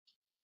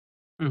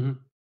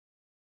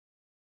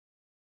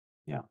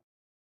 Yeah.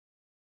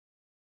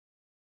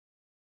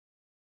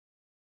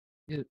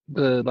 Yeah,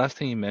 the last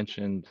thing you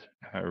mentioned,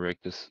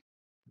 Rick, just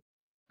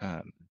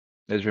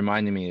is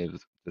reminding me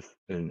of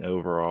an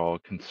overall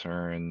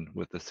concern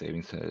with the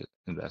savings to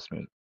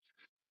investment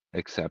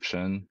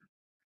exception,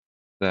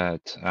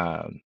 that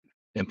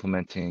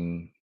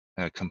implementing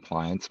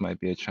compliance might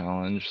be a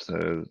challenge.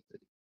 So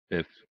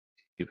if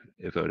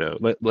Odo,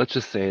 let's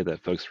just say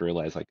that folks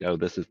realize like, oh,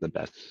 this is the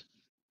best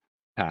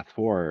path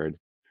forward,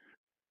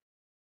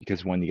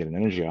 because one, you get an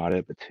energy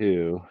audit, but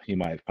two, you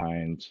might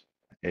find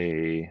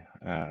a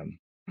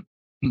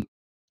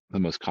the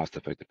most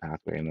cost-effective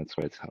pathway, and that's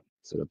why it's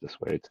set up this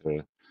way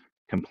to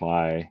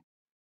comply,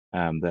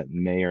 that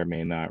may or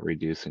may not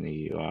reduce an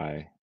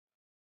EUI.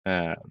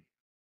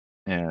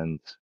 And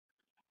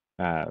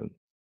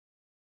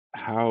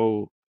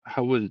how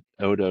would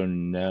Odo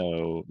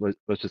know?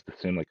 Let's just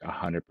assume like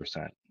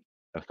 100%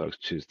 of folks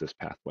choose this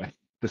pathway,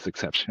 this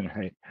exception,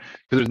 right?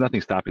 Because there's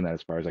nothing stopping that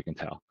as far as I can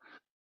tell.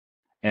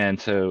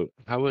 And so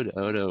how would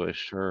Odo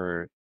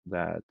assure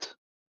that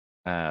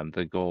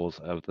the goals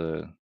of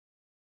the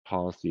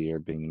policy are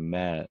being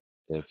met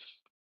if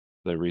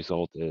the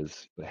result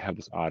is they have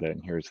this audit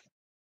and here's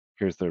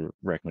the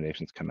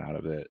recommendations come out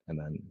of it, and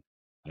then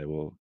I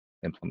will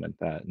implement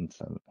that in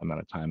some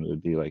amount of time? It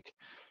would be like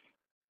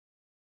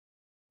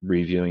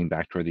reviewing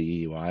back toward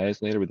the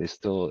EUIs later. Would they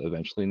still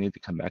eventually need to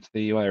come back to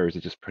the EUI, or is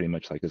it just pretty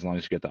much like as long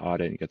as you get the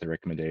audit and you get the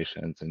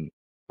recommendations and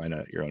find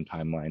out your own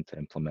timeline to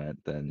implement,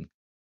 then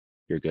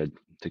you're good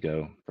to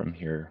go from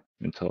here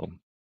until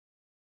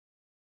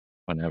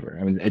whenever?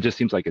 I mean, it just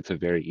seems like it's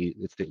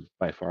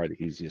by far the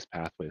easiest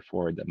pathway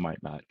forward that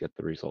might not get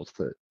the results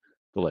that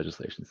the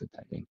legislation is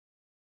intending.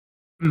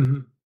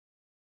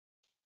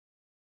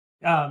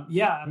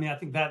 Yeah, I mean, I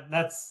think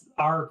that's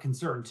our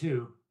concern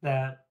too.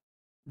 That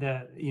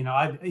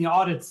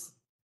audits,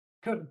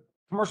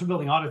 commercial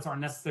building audits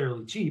aren't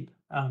necessarily cheap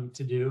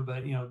to do,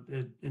 but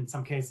in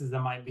some cases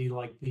that might be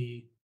like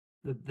the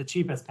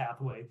cheapest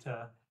pathway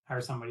to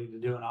hire somebody to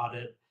do an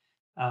audit,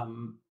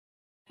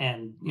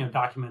 and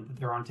document that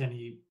there aren't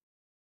any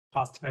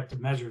cost-effective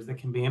measures that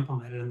can be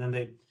implemented, and then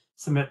they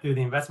submit through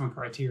the investment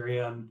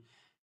criteria, and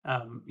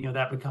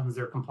that becomes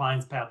their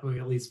compliance pathway,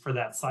 at least for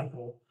that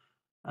cycle.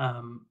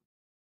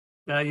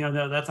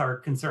 That's our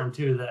concern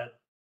too, that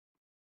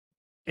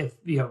if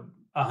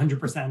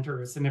 100%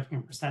 or a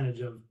significant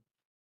percentage of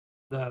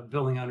the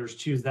building owners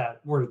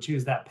were to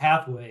choose that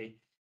pathway,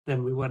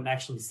 then we wouldn't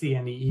actually see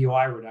any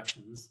EUI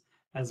reductions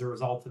as a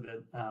result of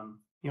it.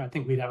 I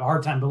think we'd have a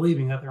hard time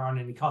believing that there aren't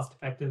any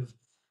cost-effective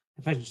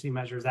efficiency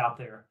measures out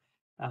there.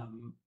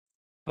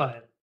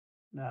 But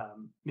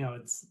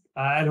it's,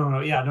 I don't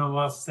know. Yeah, I don't know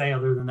what else to say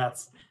other than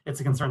it's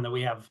a concern that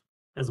we have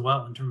as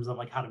well in terms of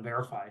like how to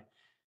verify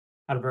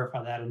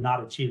that and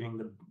not achieving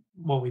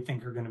what we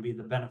think are going to be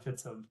the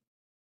benefits of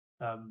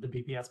the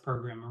BPS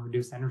program and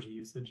reduce energy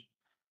usage.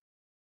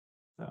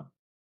 So.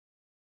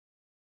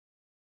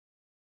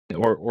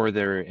 Or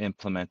they're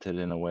implemented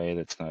in a way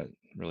that's not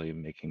really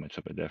making much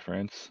of a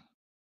difference.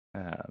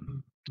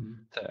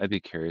 So I'd be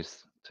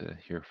curious to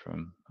hear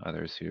from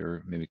others who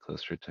are maybe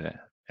closer to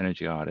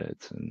energy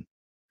audits, and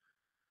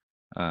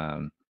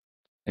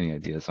any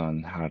ideas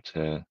on how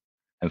to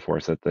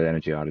enforce that the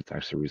energy audits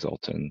actually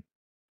result in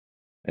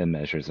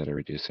measures that are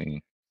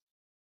reducing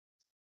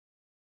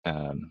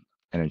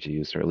energy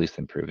use, or at least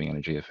improving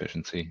energy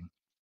efficiency.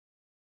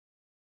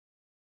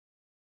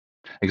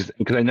 Because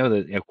I know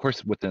that, of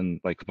course, within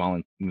like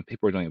when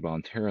people are doing it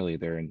voluntarily,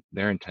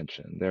 their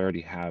intention, they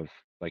already have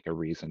like a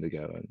reason to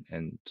go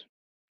and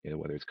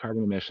whether it's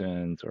carbon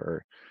emissions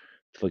or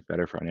to look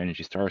better for an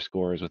Energy Star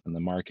scores within the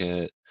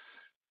market,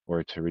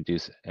 or to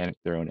reduce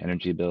their own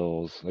energy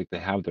bills. Like they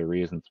have their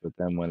reasons, but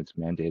then when it's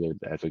mandated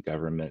as a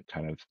government,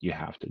 kind of you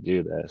have to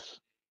do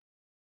this.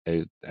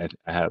 I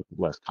have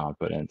less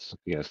confidence,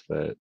 I guess,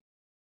 that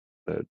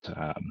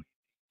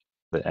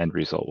the end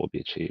result will be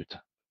achieved.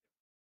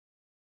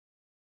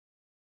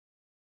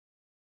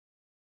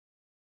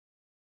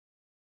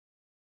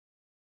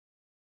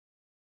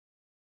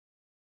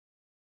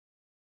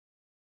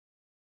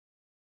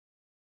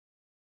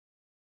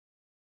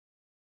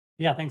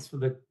 Yeah, thanks for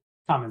the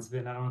comments,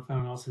 Vin. I don't know if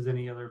anyone else has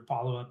any other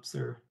follow-ups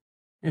or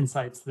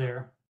insights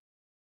there.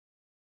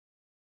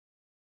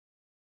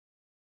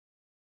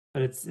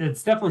 But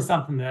it's definitely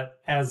something that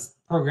as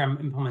program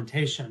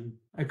implementation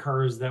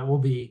occurs that we'll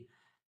be,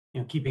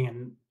 keeping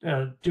and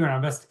doing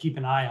our best to keep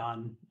an eye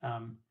on,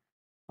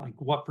 like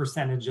what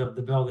percentage of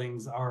the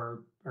buildings are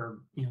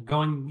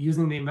going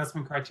using the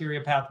investment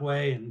criteria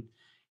pathway, and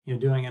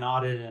doing an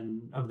audit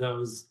and of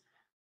those,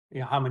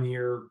 how many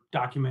are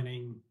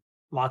documenting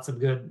lots of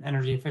good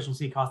energy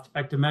efficiency cost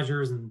effective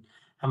measures, and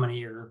how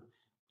many are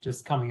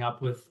just coming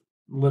up with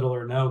little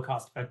or no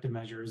cost effective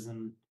measures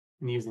and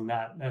using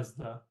that as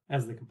the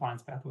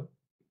compliance pathway.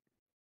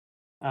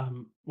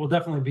 We'll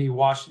definitely be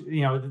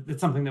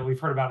it's something that we've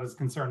heard about as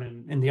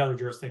concern in the other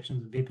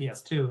jurisdictions with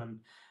BPS too, and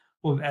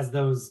as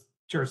those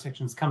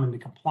jurisdictions come into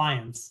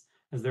compliance,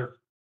 as their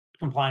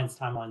compliance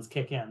timelines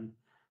kick in,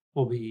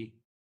 we'll be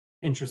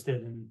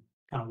interested in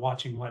kind of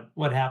watching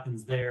what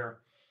happens there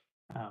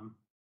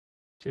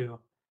too.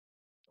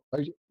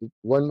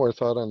 One more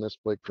thought on this,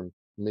 Blake, from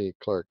me,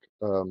 Clark,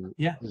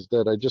 Yeah. is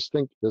that I just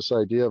think this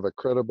idea of a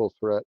credible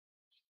threat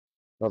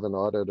of an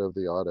audit of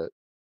the audit,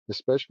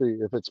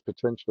 especially if it's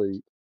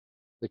potentially,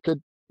 it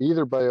could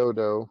either by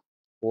Odo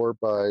or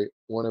by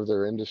one of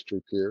their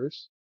industry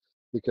peers,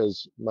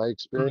 because my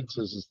experience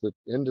is that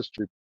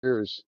industry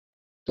peers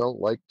don't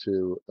like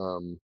to,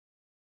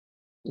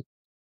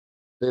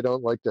 they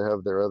don't like to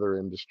have their other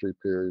industry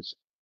peers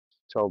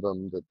tell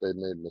them that they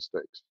made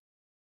mistakes.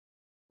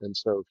 And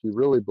so if you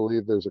really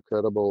believe there's a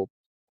credible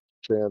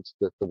chance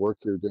that the work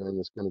you're doing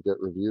is going to get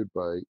reviewed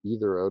by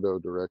either Odo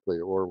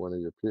directly or one of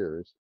your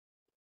peers,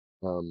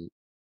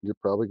 you're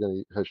probably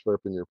going to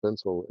sharpen your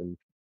pencil and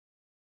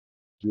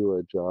do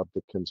a job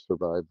that can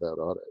survive that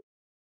audit.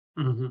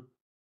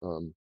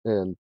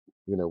 And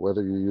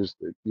whether you use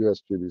the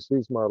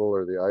USGBC's model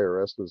or the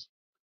IRS's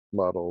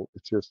model,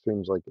 it just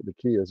seems like the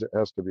key is it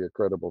has to be a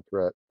credible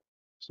threat.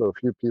 So a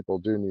few people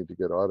do need to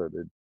get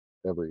audited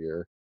every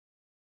year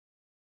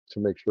to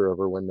make sure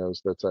everyone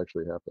knows that's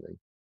actually happening.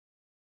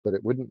 But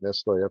it wouldn't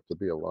necessarily have to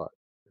be a lot,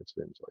 it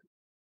seems like.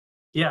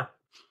 Yeah.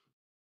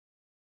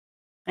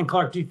 And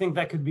Clark, do you think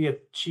that could be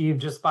achieved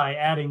just by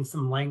adding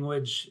some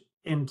language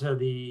into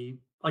the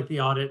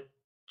audit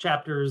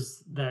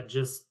chapters that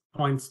just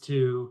points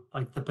to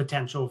like the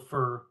potential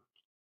for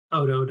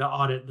Odo to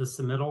audit the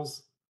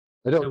submittals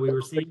that we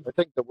receive? I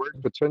think the word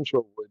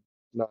potential would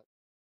not,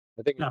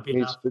 I think Not it be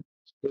needs enough.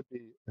 to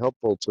be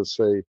helpful to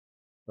say,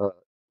 a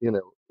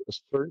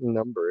certain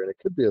number, and it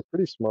could be a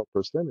pretty small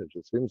percentage.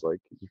 It seems like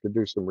you could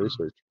do some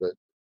research, but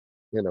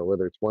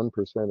whether it's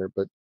 1%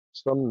 but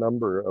some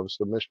number of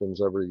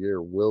submissions every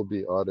year will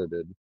be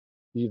audited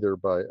either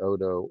by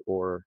Odo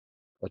or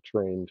a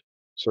trained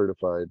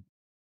certified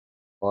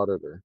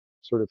auditor,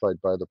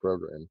 certified by the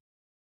program,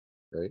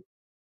 right?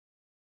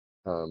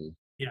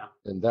 Yeah.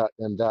 And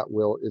that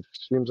will, it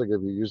seems like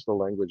if you use the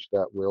language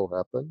that will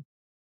happen,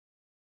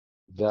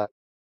 that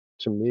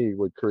to me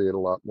would create a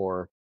lot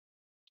more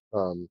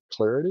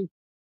clarity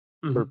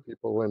for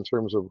people in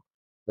terms of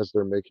as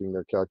they're making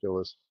their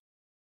calculus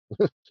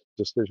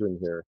decision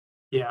here,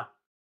 Yeah.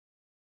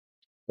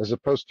 as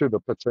opposed to the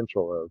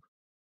potential of.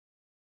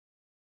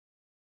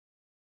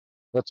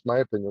 That's my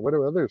opinion. What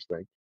do others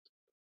think?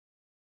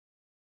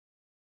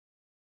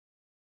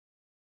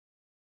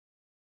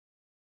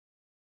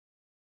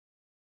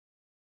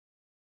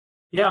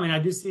 Yeah, I mean, I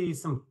do see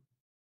some,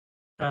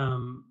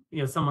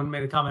 someone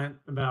made a comment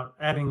about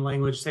adding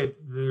language, say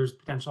there's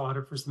potential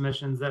audit for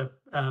submissions that,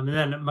 and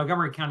then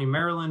Montgomery County,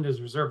 Maryland is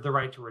reserved the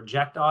right to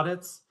reject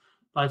audits,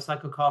 life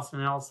cycle cost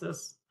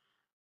analysis.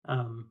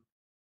 So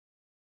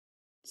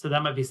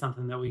that might be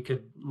something that we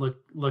could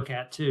look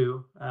at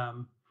too. Yeah,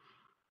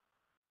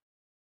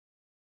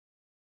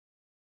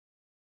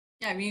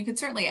 I mean, you could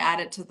certainly add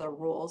it to the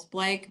rules,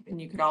 Blake, and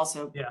you could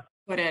also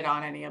put it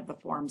on any of the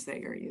forms that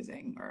you're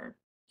using, or,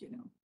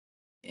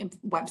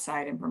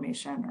 website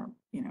information, or,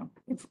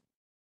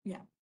 Yeah,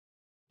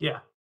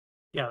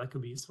 that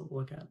could be useful to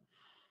look at.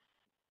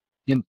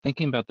 In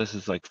thinking about this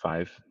as like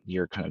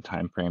 5-year kind of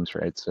time frames,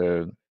 right?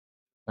 So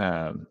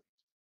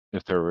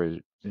if there were,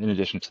 in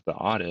addition to the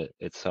audit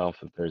itself,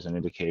 if there's an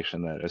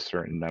indication that a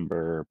certain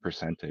number or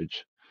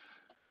percentage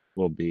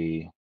will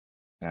be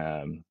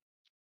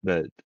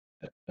that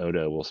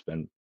Odo will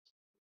spend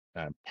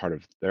part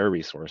of their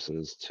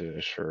resources to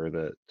assure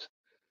that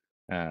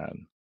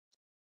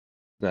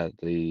that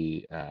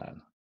the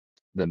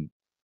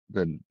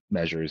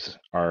measures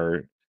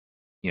are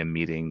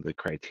meeting the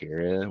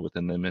criteria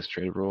within the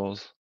administrative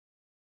rules.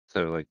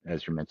 So like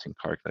as you mentioned,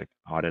 Clark, like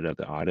audit of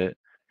the audit,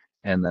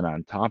 And then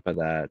on top of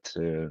that,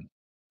 to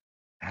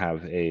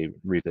have a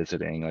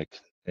revisiting, like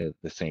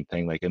the same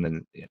thing, like, and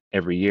then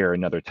every year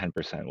another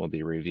 10% will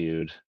be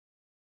reviewed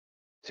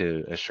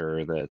to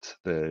assure that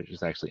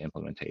there's actually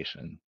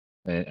implementation.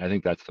 And I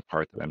think that's the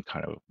part that I'm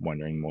kind of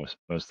wondering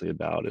mostly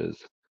about is,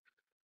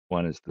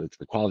 one is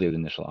the quality of the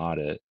initial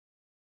audit,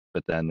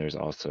 but then there's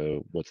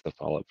also what's the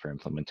follow-up for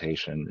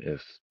implementation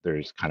if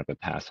there's kind of a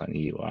pass on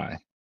EUI.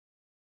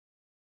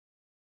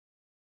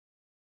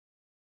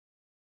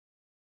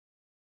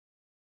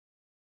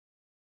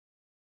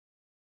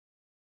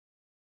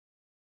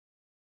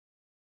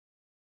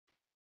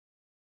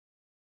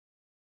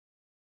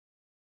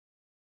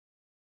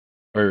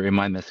 Or am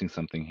I missing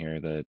something here,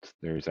 that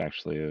there's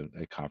actually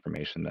a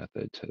confirmation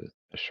method to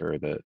assure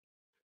that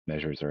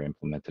measures are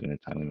implemented in a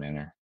timely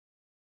manner?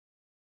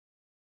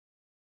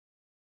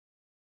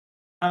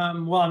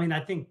 Well, I mean,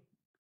 I think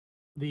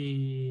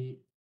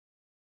it's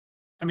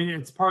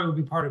part, it would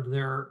be part of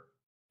their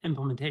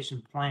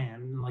implementation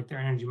plan, like their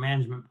energy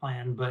management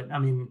plan, but I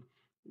mean,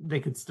 they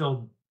could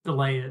still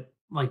delay it,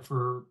 like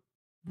for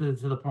to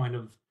the point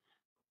of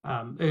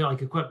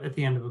like at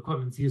the end of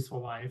equipment's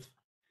useful life,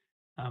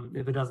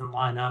 if it doesn't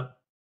line up.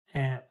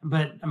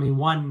 But I mean,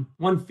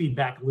 one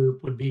feedback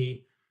loop would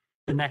be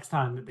the next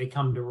time that they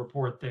come to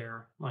report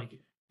their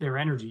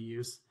energy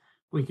use,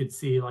 we could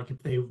see, like,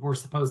 if they were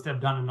supposed to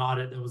have done an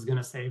audit that was going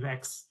to save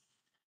X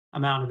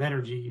amount of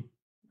energy,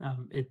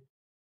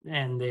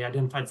 and they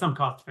identified some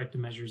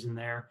cost-effective measures in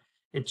there,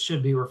 it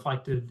should be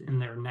reflected in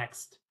their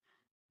next,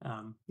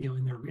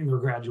 in their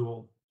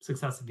gradual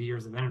successive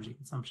years of energy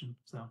consumption.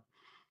 So,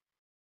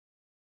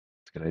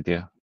 It's a good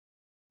idea.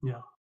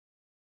 yeah.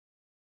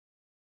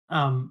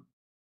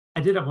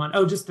 I did have one.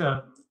 Oh, just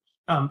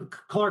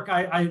Clark,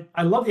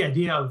 I love the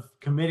idea of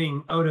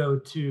committing Odo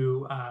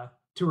to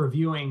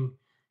reviewing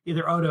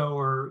either Odo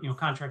or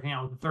contracting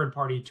out with a third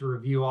party to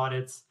review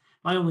audits.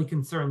 My only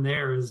concern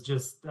there is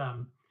just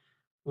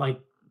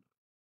like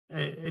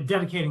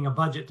dedicating a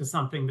budget to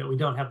something that we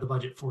don't have the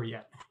budget for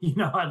yet.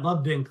 I'd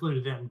love to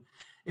include it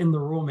in the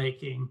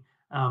rulemaking,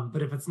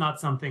 but if it's not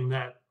something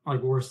that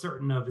like we're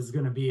certain of is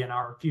going to be in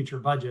our future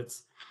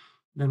budgets,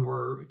 then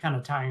we're kind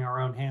of tying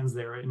our own hands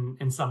there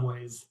in some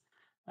ways.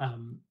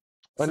 So,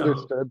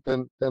 Understood.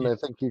 Then yeah. I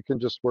think you can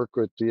just work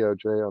with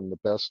DOJ on the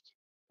best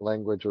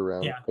language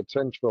around Yeah.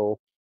 potential,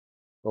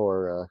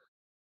 or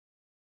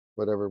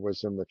whatever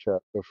was in the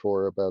chat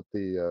before about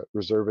the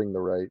reserving the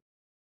right.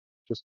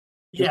 Just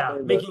Yeah, trying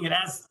to making it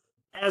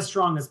as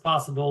strong as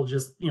possible,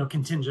 just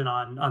contingent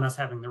on us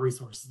having the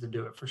resources to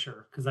do it for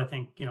sure. Because I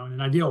think in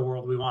an ideal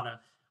world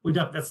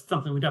that's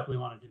something we definitely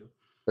want to do.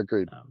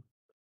 agreed.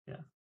 Yeah.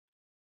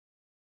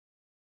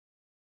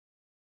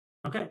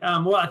 Okay.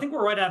 Well, I think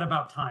we're right at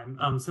about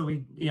time. So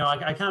we,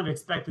 I kind of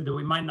expected that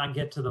we might not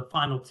get to the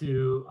final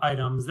two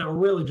items that were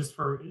really just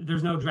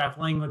there's no draft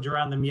language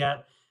around them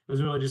yet. It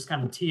was really just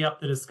kind of tee up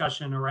the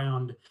discussion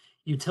around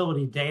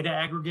utility data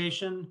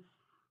aggregation.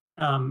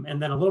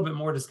 And then a little bit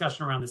more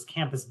discussion around this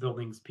campus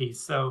buildings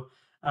piece. So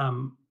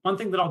one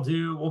thing that I'll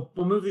do,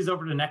 we'll move these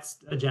over to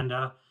next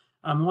agenda.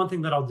 One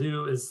thing that I'll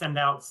do is send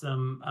out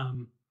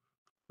some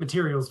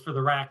materials for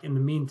the RAC in the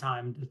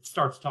meantime to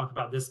start to talk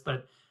about this,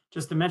 but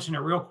just to mention it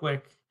real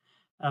quick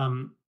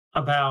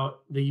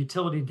about the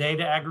utility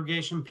data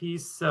aggregation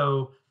piece.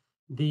 So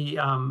the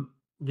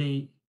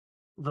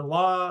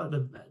law,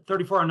 the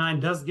 3409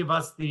 does give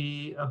us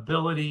the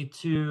ability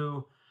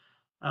to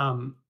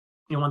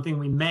one thing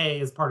we may,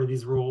 as part of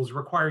these rules,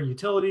 require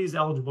utilities,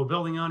 eligible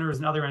building owners,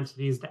 and other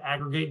entities to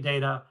aggregate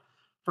data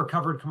for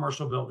covered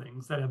commercial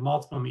buildings that have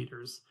multiple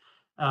meters.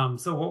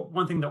 So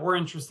one thing that we're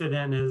interested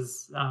in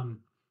is,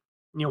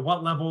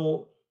 what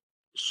level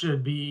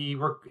should be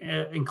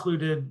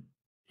included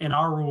in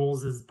our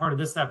rules as part of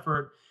this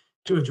effort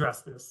to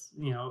address this.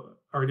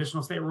 Are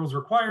additional state rules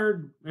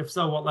required? If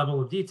so, what level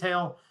of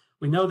detail?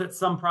 We know that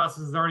some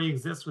processes already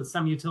exist with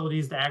some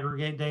utilities to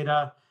aggregate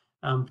data,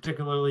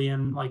 particularly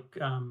in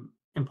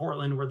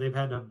Portland, where they've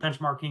had a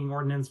benchmarking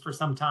ordinance for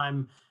some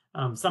time.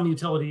 Some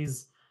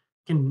utilities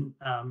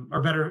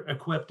are better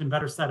equipped and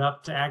better set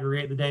up to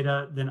aggregate the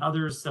data than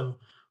others. So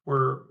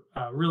we're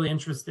really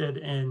interested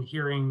in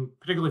hearing,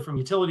 particularly from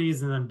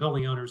utilities and then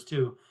building owners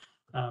too,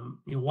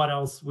 what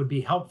else would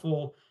be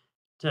helpful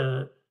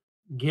to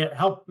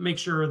help make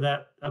sure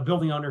that a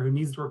building owner who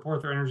needs to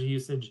report their energy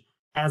usage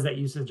has that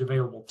usage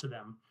available to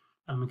them,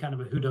 and kind of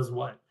a who does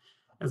what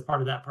as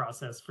part of that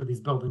process for these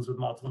buildings with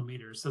multiple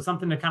meters. So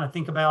something to kind of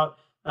think about.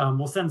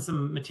 We'll send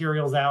some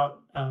materials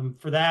out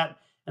for that,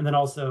 and then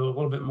also a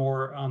little bit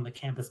more on the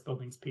campus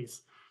buildings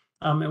piece.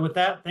 And with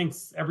that,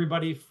 thanks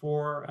everybody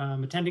for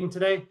attending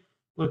today.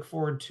 Look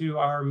forward to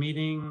our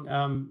meeting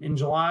in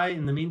July.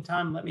 In the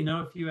meantime, let me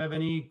know if you have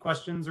any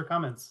questions or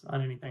comments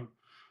on anything.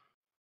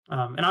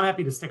 And I'm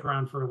happy to stick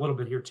around for a little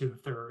bit here too,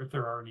 if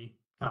there are any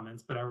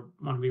comments, but I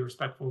want to be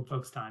respectful of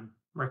folks' time,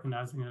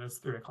 recognizing that it's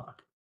 3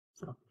 o'clock.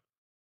 So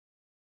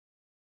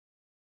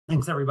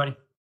thanks everybody.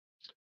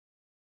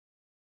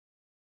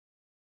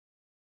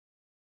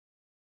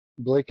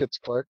 Blake, it's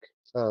Clark.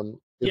 If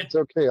it's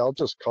okay, I'll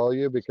just call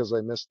you because I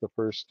missed the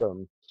first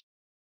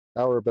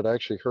hour, but I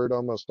actually heard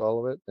almost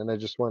all of it. And I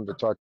just wanted to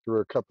talk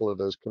through a couple of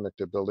those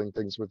connected building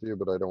things with you,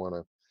 but I don't want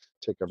to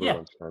take Yeah.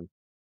 everyone's time.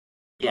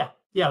 Yeah,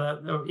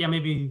 yeah,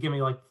 maybe give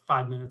me like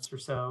 5 minutes or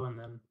so, and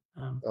then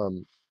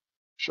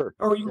Sure.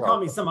 or you can Yeah, call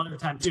me some other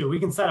time too. We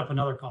can set up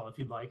another call if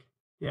you'd like.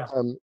 Yeah,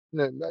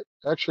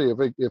 actually,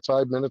 if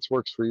 5 minutes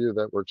works for you,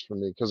 that works for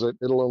me because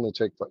it'll only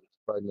take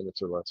 5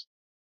 minutes or less.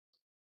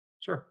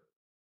 sure.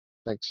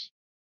 Thanks.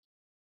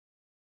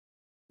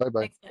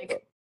 Bye-bye. Thanks,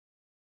 Mike.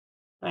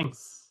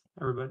 Thanks,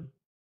 everybody.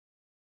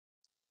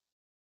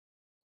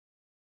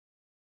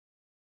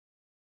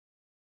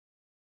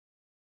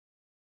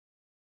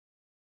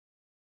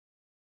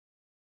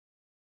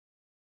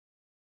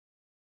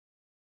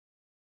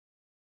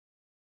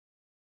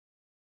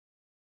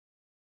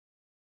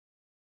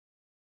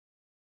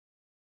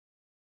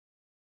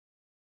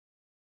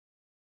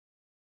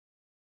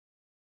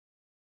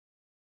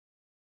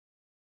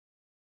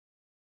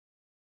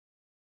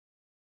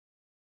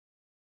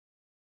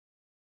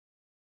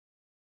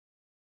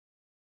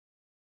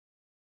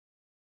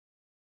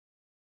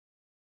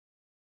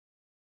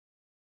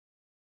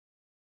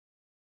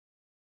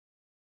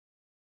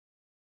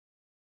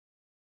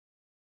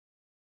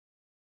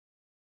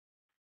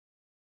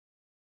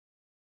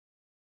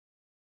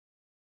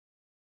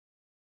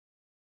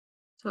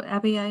 So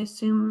Abby, I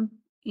assume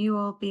you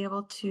will be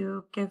able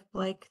to give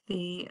Blake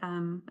the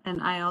and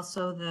I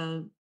also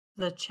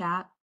the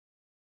chat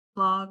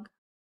log.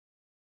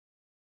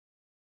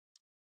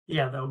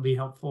 Yeah, that would be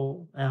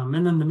helpful. And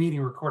then the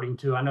meeting recording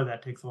too. I know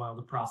that takes a while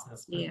to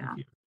process, but Yeah. if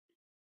you,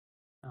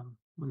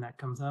 when that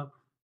comes up,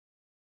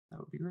 that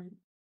would be great.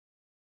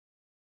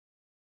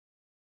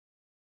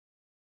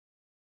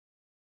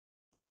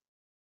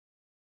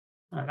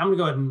 All right, I'm gonna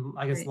go ahead and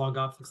I guess Great. log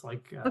off. Looks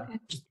like Okay.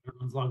 just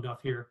everyone's logged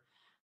off here.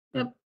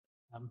 Yep.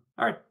 All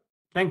right,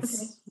 thanks,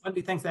 Okay.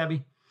 Wendy. Thanks,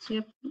 Abby.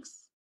 Yep.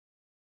 Thanks.